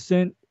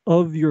 80%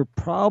 of your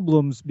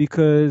problems,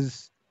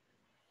 because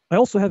I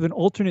also have an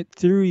alternate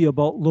theory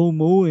about low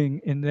mowing,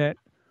 in that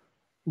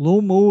low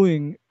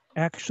mowing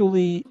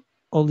actually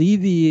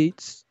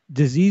alleviates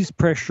disease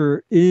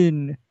pressure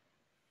in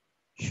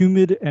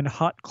humid and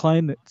hot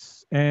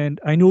climates. And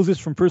I know this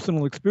from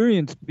personal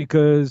experience,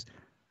 because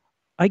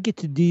I get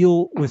to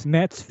deal with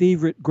Matt's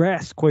favorite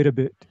grass quite a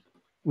bit,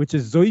 which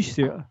is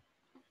zoysia.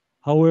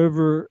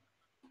 However,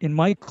 in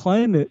my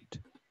climate,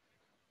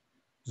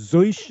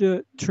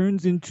 zoysia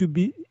turns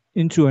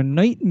into a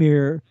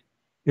nightmare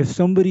if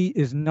somebody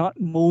is not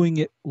mowing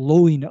it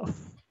low enough,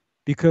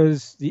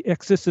 because the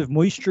excessive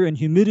moisture and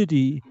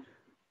humidity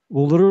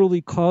will literally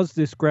cause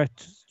this grass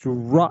to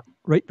rot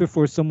right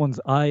before someone's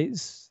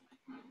eyes.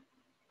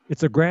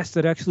 It's a grass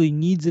that actually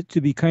needs it to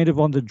be kind of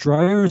on the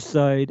drier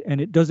side, and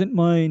it doesn't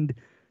mind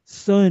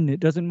sun, it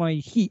doesn't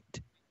mind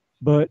heat,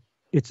 but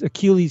its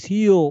Achilles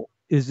heel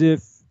is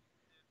if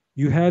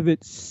you have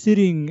it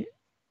sitting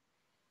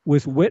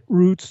with wet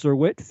roots or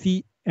wet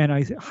feet. And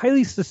I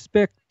highly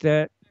suspect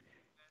that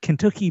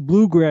Kentucky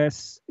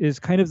bluegrass is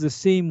kind of the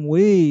same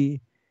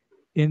way,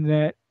 in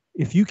that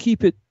if you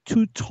keep it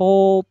too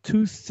tall,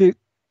 too thick,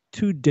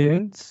 too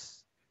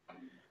dense,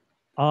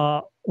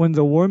 when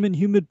the warm and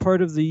humid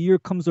part of the year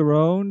comes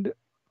around,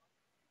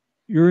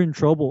 you're in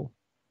trouble.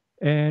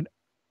 And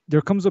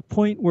there comes a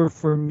point where,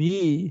 for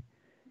me,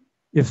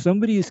 if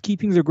somebody is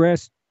keeping the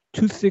grass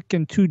too thick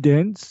and too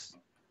dense,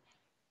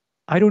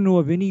 I don't know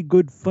of any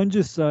good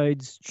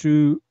fungicides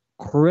to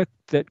correct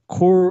that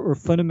core or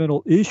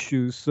fundamental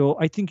issues. So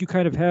I think you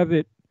kind of have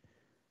it,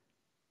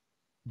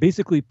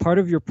 basically part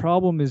of your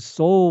problem is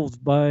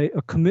solved by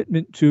a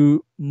commitment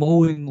to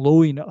mowing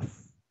low enough.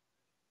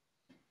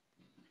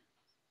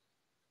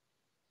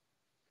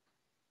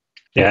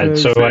 Yeah,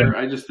 Because so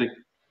I just think,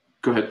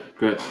 go ahead.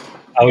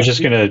 I was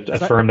just going to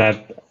affirm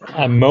that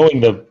I'm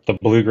mowing the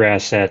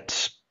bluegrass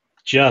at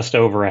just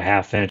over a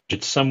half inch.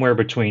 It's somewhere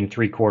between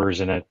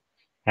 3/4 and a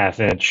half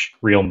inch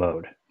real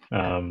mowed.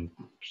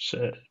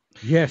 So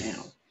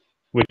Yes.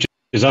 which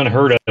is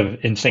unheard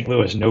of in St.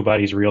 Louis.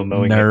 Nobody's real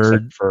mowing Nerd.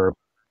 except for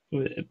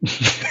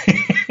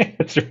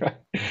that's right.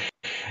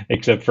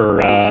 Except for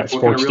What kind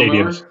sports of real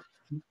stadiums. mower?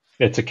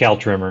 It's a cow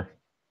trimmer.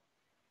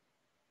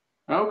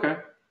 Oh, okay.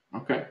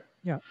 Okay.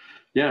 Yeah.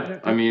 Yeah.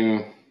 I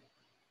mean,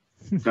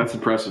 that's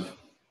impressive.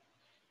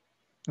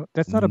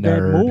 That's not a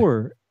bad Nerd.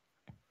 mower.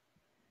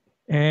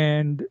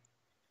 And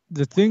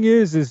the thing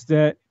is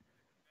that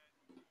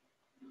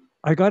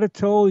I got to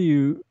tell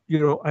you,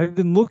 I've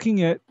been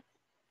looking at,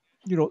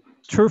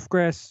 turf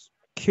grass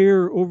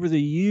care over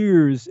the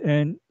years,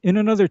 and in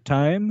another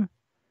time,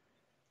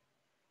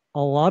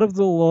 a lot of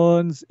the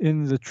lawns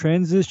in the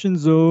transition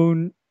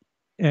zone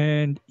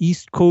and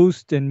East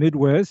Coast and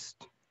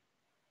Midwest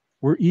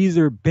were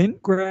either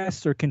bent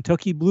grass or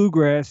Kentucky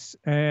bluegrass,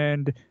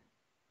 and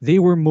they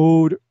were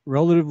mowed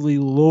relatively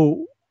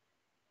low.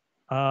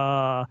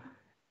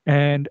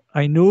 And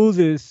I know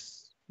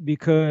this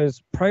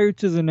because prior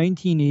to the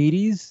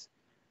 1980s,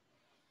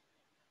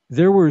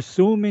 there were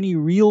so many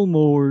reel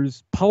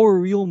mowers, power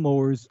reel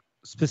mowers,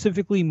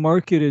 specifically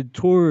marketed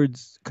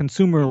towards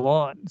consumer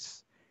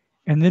lawns.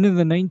 And then in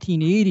the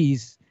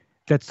 1980s,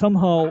 that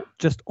somehow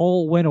just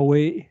all went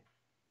away.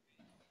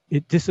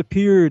 It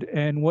disappeared.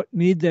 And what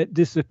made that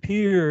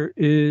disappear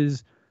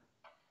is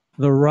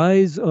the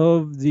rise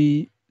of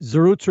the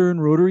zero-turn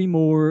rotary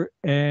mower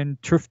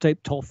and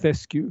turf-type tall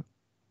fescue.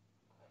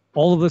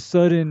 All of a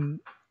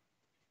sudden,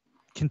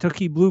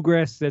 Kentucky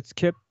bluegrass that's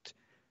kept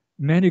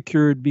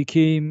manicured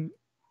became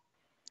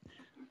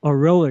a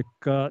relic.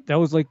 That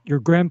was like your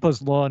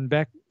grandpa's lawn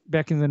back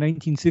in the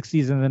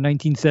 1960s and the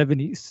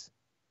 1970s.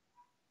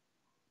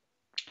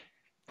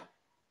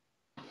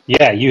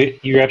 Yeah,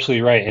 you're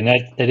absolutely right, and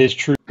that is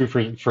true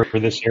for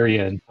this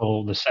area.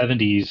 Until the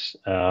 70s,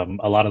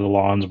 a lot of the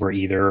lawns were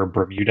either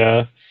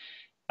Bermuda,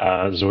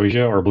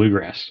 zoysia, or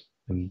bluegrass,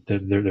 and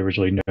there was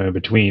really no in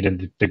between.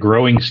 And the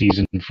growing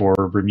season for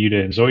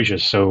Bermuda and zoysia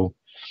is so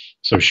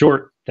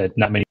short that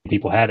not many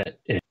people had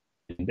it,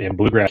 and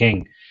bluegrass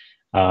king.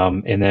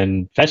 And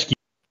then fescue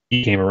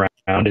came around,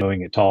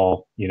 doing it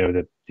tall,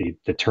 the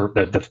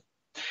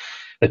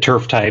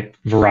turf type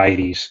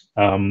varieties.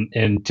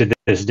 And to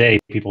this day,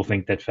 people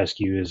think that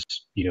fescue is,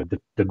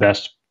 the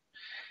best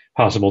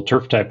possible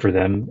turf type for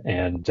them.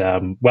 And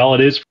while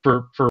it is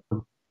for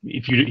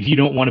if you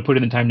don't want to put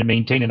in the time to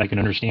maintain it, I can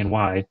understand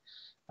why.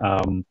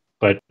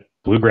 But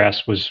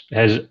bluegrass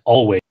has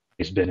always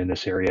been in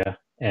this area,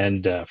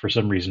 and for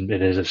some reason,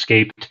 it has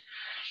escaped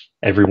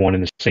everyone in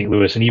the St.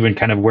 Louis, and even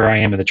kind of where I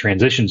am in the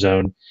transition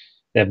zone,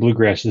 that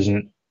bluegrass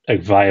isn't a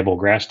viable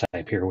grass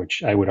type here,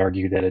 which I would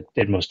argue that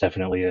it most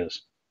definitely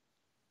is.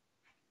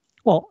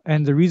 Well,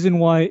 and the reason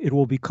why it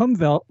will become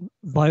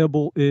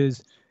viable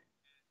is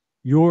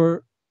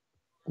your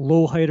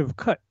low height of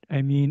cut.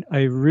 I mean,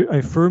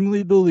 I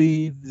firmly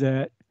believe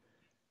that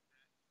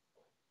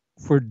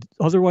for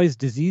otherwise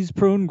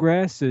disease-prone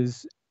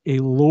grasses, a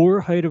lower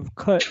height of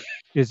cut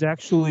is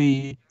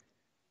actually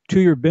to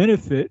your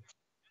benefit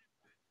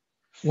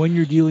when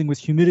you're dealing with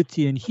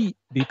humidity and heat,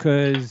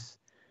 because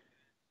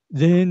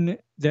then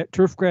that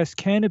turf grass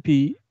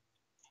canopy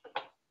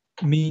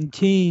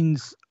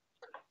maintains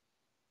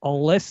a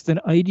less than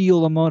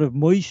ideal amount of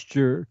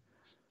moisture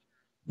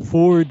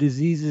for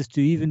diseases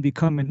to even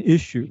become an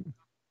issue.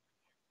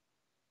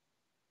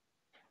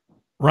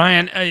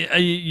 Ryan,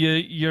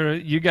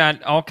 you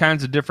got all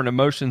kinds of different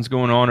emotions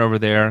going on over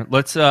there.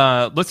 Let's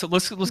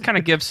kind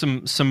of give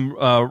some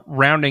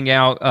rounding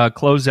out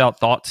closeout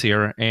thoughts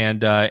here,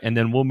 and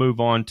then we'll move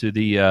on to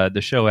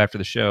the show after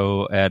the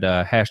show at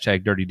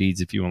hashtag Dirty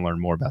Deeds if you want to learn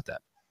more about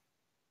that.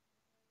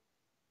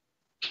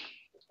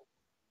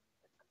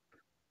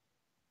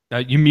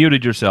 You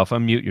muted yourself.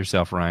 Unmute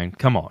yourself, Ryan.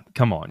 Come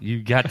on.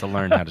 You got to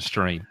learn how to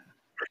stream.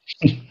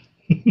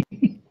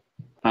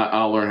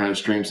 I'll learn how to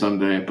stream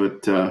someday,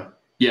 but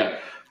yeah.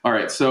 All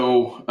right.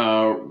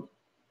 So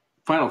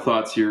final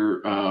thoughts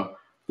here.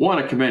 Want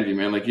to commend you,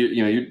 man. Like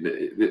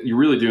you're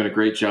really doing a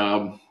great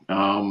job.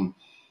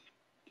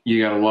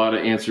 You got a lot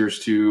of answers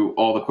to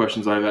all the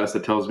questions I've asked.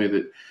 That tells me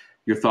that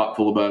you're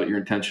thoughtful about it, you're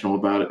intentional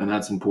about it, and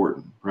that's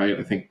important, right?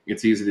 I think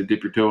it's easy to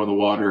dip your toe in the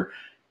water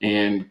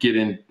and get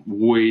in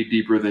way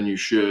deeper than you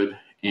should.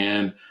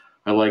 And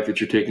I like that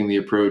you're taking the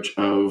approach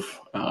of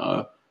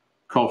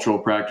cultural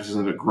practices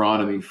and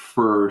agronomy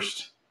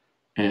first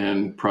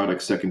and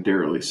products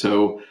secondarily.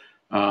 So,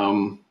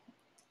 I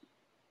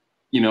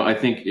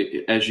think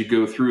as you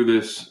go through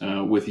this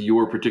with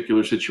your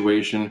particular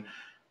situation,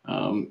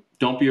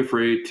 don't be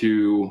afraid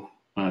to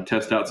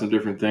test out some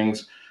different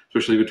things,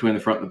 especially between the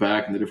front and the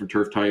back and the different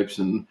turf types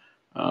and,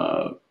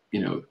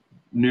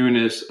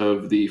 newness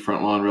of the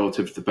front lawn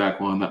relative to the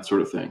back lawn, that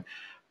sort of thing.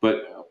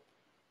 But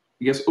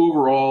I guess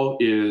overall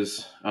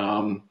is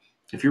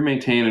if you're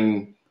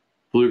maintaining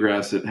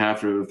bluegrass at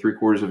 1/2 to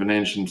 3/4 of an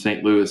inch in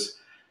St. Louis,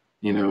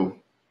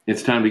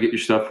 it's time to get your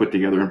stuff put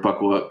together and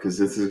buckle up, because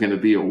this is going to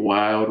be a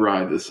wild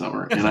ride this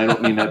summer. And I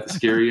don't mean that to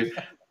scare you.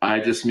 I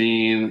just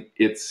mean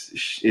it's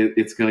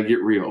going to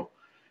get real.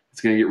 It's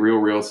going to get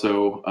real.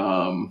 So,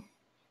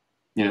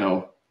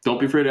 don't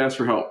be afraid to ask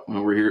for help.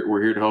 We're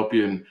here to help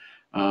you. And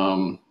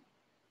All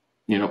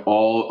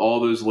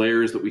those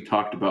layers that we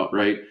talked about,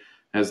 right?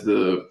 As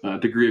the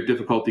degree of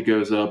difficulty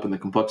goes up and the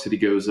complexity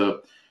goes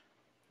up,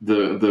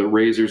 the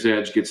razor's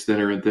edge gets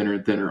thinner and thinner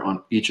and thinner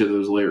on each of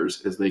those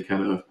layers as they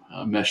kind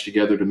of mesh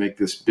together to make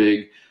this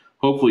big,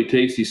 hopefully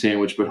tasty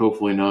sandwich, but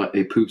hopefully not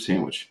a poop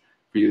sandwich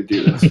for you to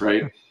do this,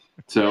 right?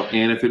 So,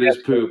 and if it is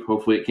poop,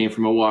 hopefully it came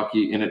from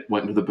Milwaukee and it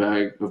went into the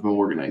bag of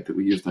Milorganite that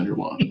we used on your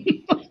lawn.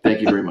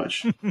 Thank you very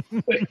much.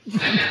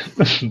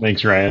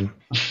 Thanks, Ryan.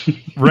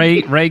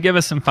 Ray, give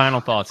us some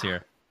final thoughts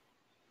here.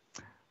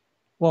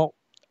 Well,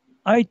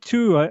 I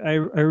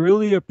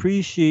really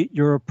appreciate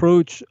your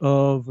approach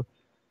of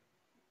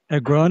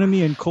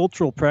agronomy and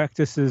cultural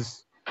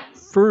practices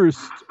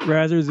first,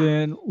 rather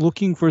than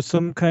looking for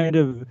some kind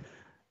of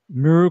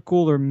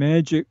miracle or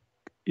magic,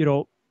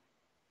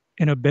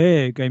 in a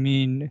bag. I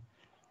mean,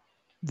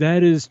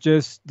 that is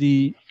just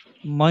the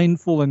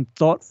mindful and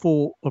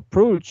thoughtful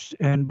approach.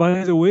 And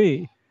by the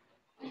way,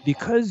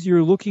 because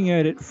you're looking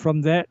at it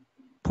from that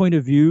point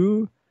of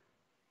view,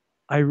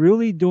 I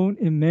really don't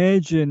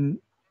imagine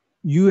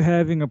you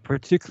having a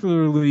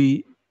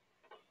particularly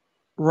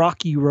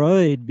rocky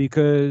ride,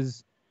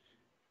 because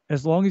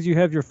as long as you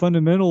have your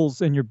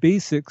fundamentals and your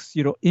basics,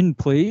 in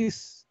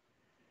place,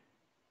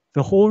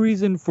 the whole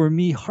reason for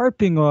me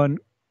harping on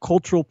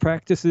cultural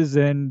practices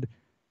and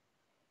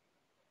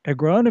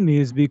agronomy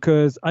is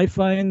because I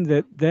find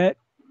that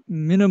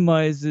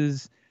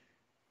minimizes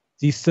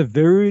the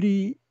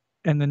severity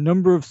and the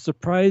number of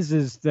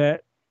surprises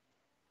that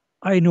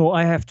I know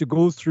I have to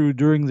go through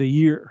during the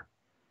year.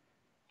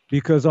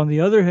 Because on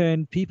the other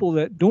hand, people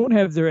that don't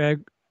have their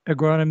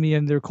agronomy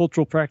and their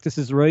cultural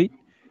practices right,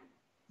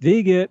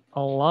 they get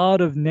a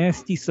lot of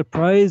nasty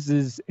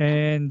surprises,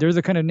 and they're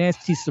the kind of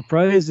nasty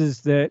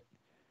surprises that,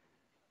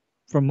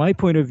 from my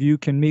point of view,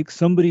 can make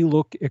somebody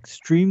look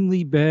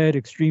extremely bad,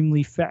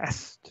 extremely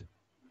fast.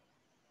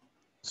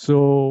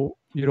 So,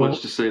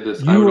 let's just say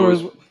this. I would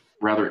always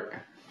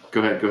rather...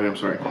 Go ahead.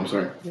 I'm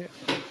sorry.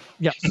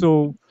 Yeah.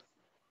 So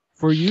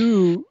for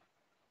you've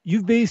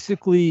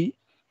basically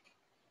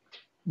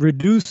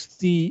reduced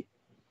the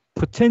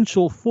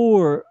potential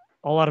for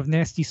a lot of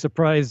nasty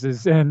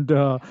surprises, and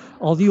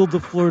I'll yield the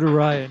floor to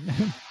Ryan.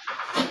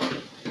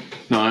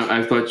 No,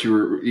 I thought you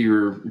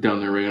were down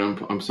there, Ray.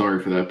 I'm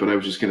sorry for that, but I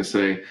was just going to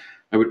say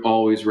I would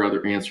always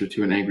rather answer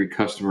to an angry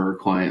customer or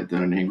client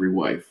than an angry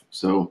wife.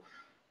 So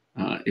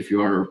if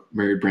you are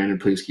married, Brandon,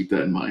 please keep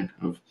that in mind.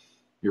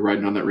 You're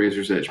riding on that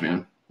razor's edge,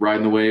 man.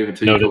 Riding the wave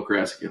until you feel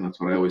grass again. That's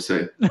what I always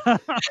say.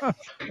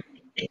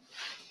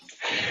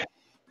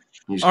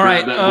 You just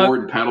grab that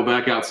board and paddle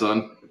back out,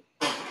 son.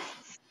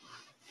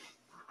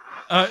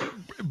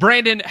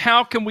 Brandon,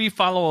 how can we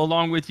follow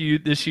along with you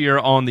this year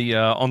on the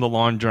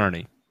lawn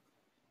journey?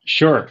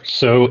 Sure.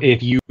 So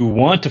if you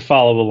want to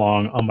follow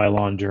along on my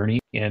lawn journey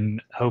and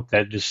hope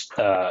that just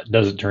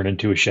doesn't turn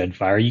into a shed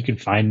fire, you can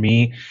find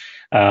me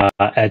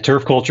at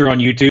Turf Culture on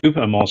YouTube.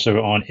 I'm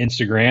also on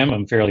Instagram.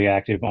 I'm fairly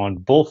active on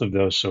both of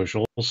those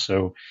socials.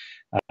 So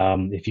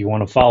if you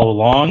want to follow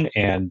along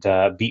and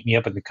beat me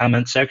up in the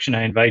comments section,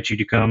 I invite you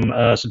to come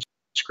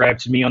subscribe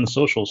to me on the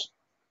socials.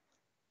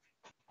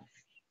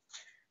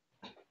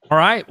 All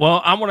right.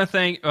 Well, I want to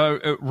thank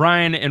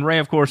Ryan and Ray,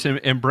 of course,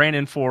 and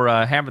Brandon for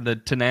having the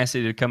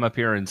tenacity to come up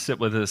here and sit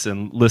with us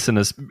and listen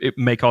to us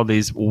make all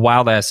these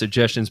wild-ass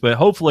suggestions. But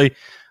hopefully,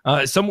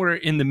 somewhere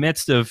in the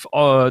midst of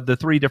the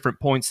three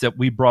different points that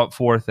we brought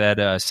forth,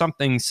 that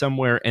something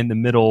somewhere in the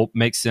middle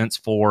makes sense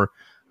for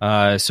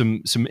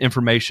some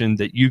information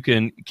that you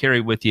can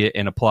carry with you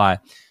and apply.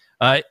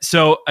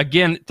 So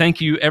again,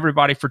 thank you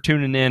everybody for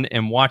tuning in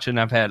and watching.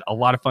 I've had a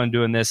lot of fun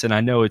doing this, and I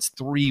know it's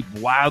three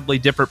wildly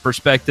different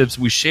perspectives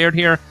we shared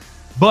here,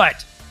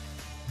 but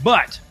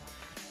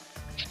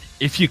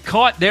if you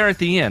caught there at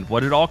the end,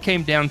 what it all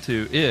came down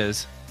to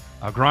is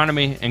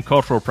agronomy and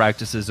cultural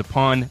practices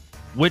upon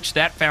which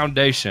that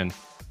foundation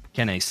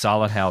can a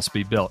solid house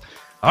be built.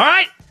 All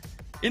right,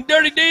 in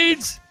Dirty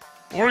Deeds,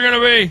 we're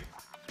going to be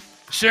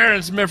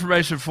sharing some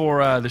information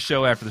for the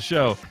show after the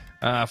show.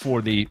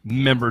 For the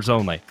members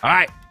only. All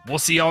right, we'll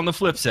see you on the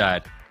flip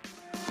side.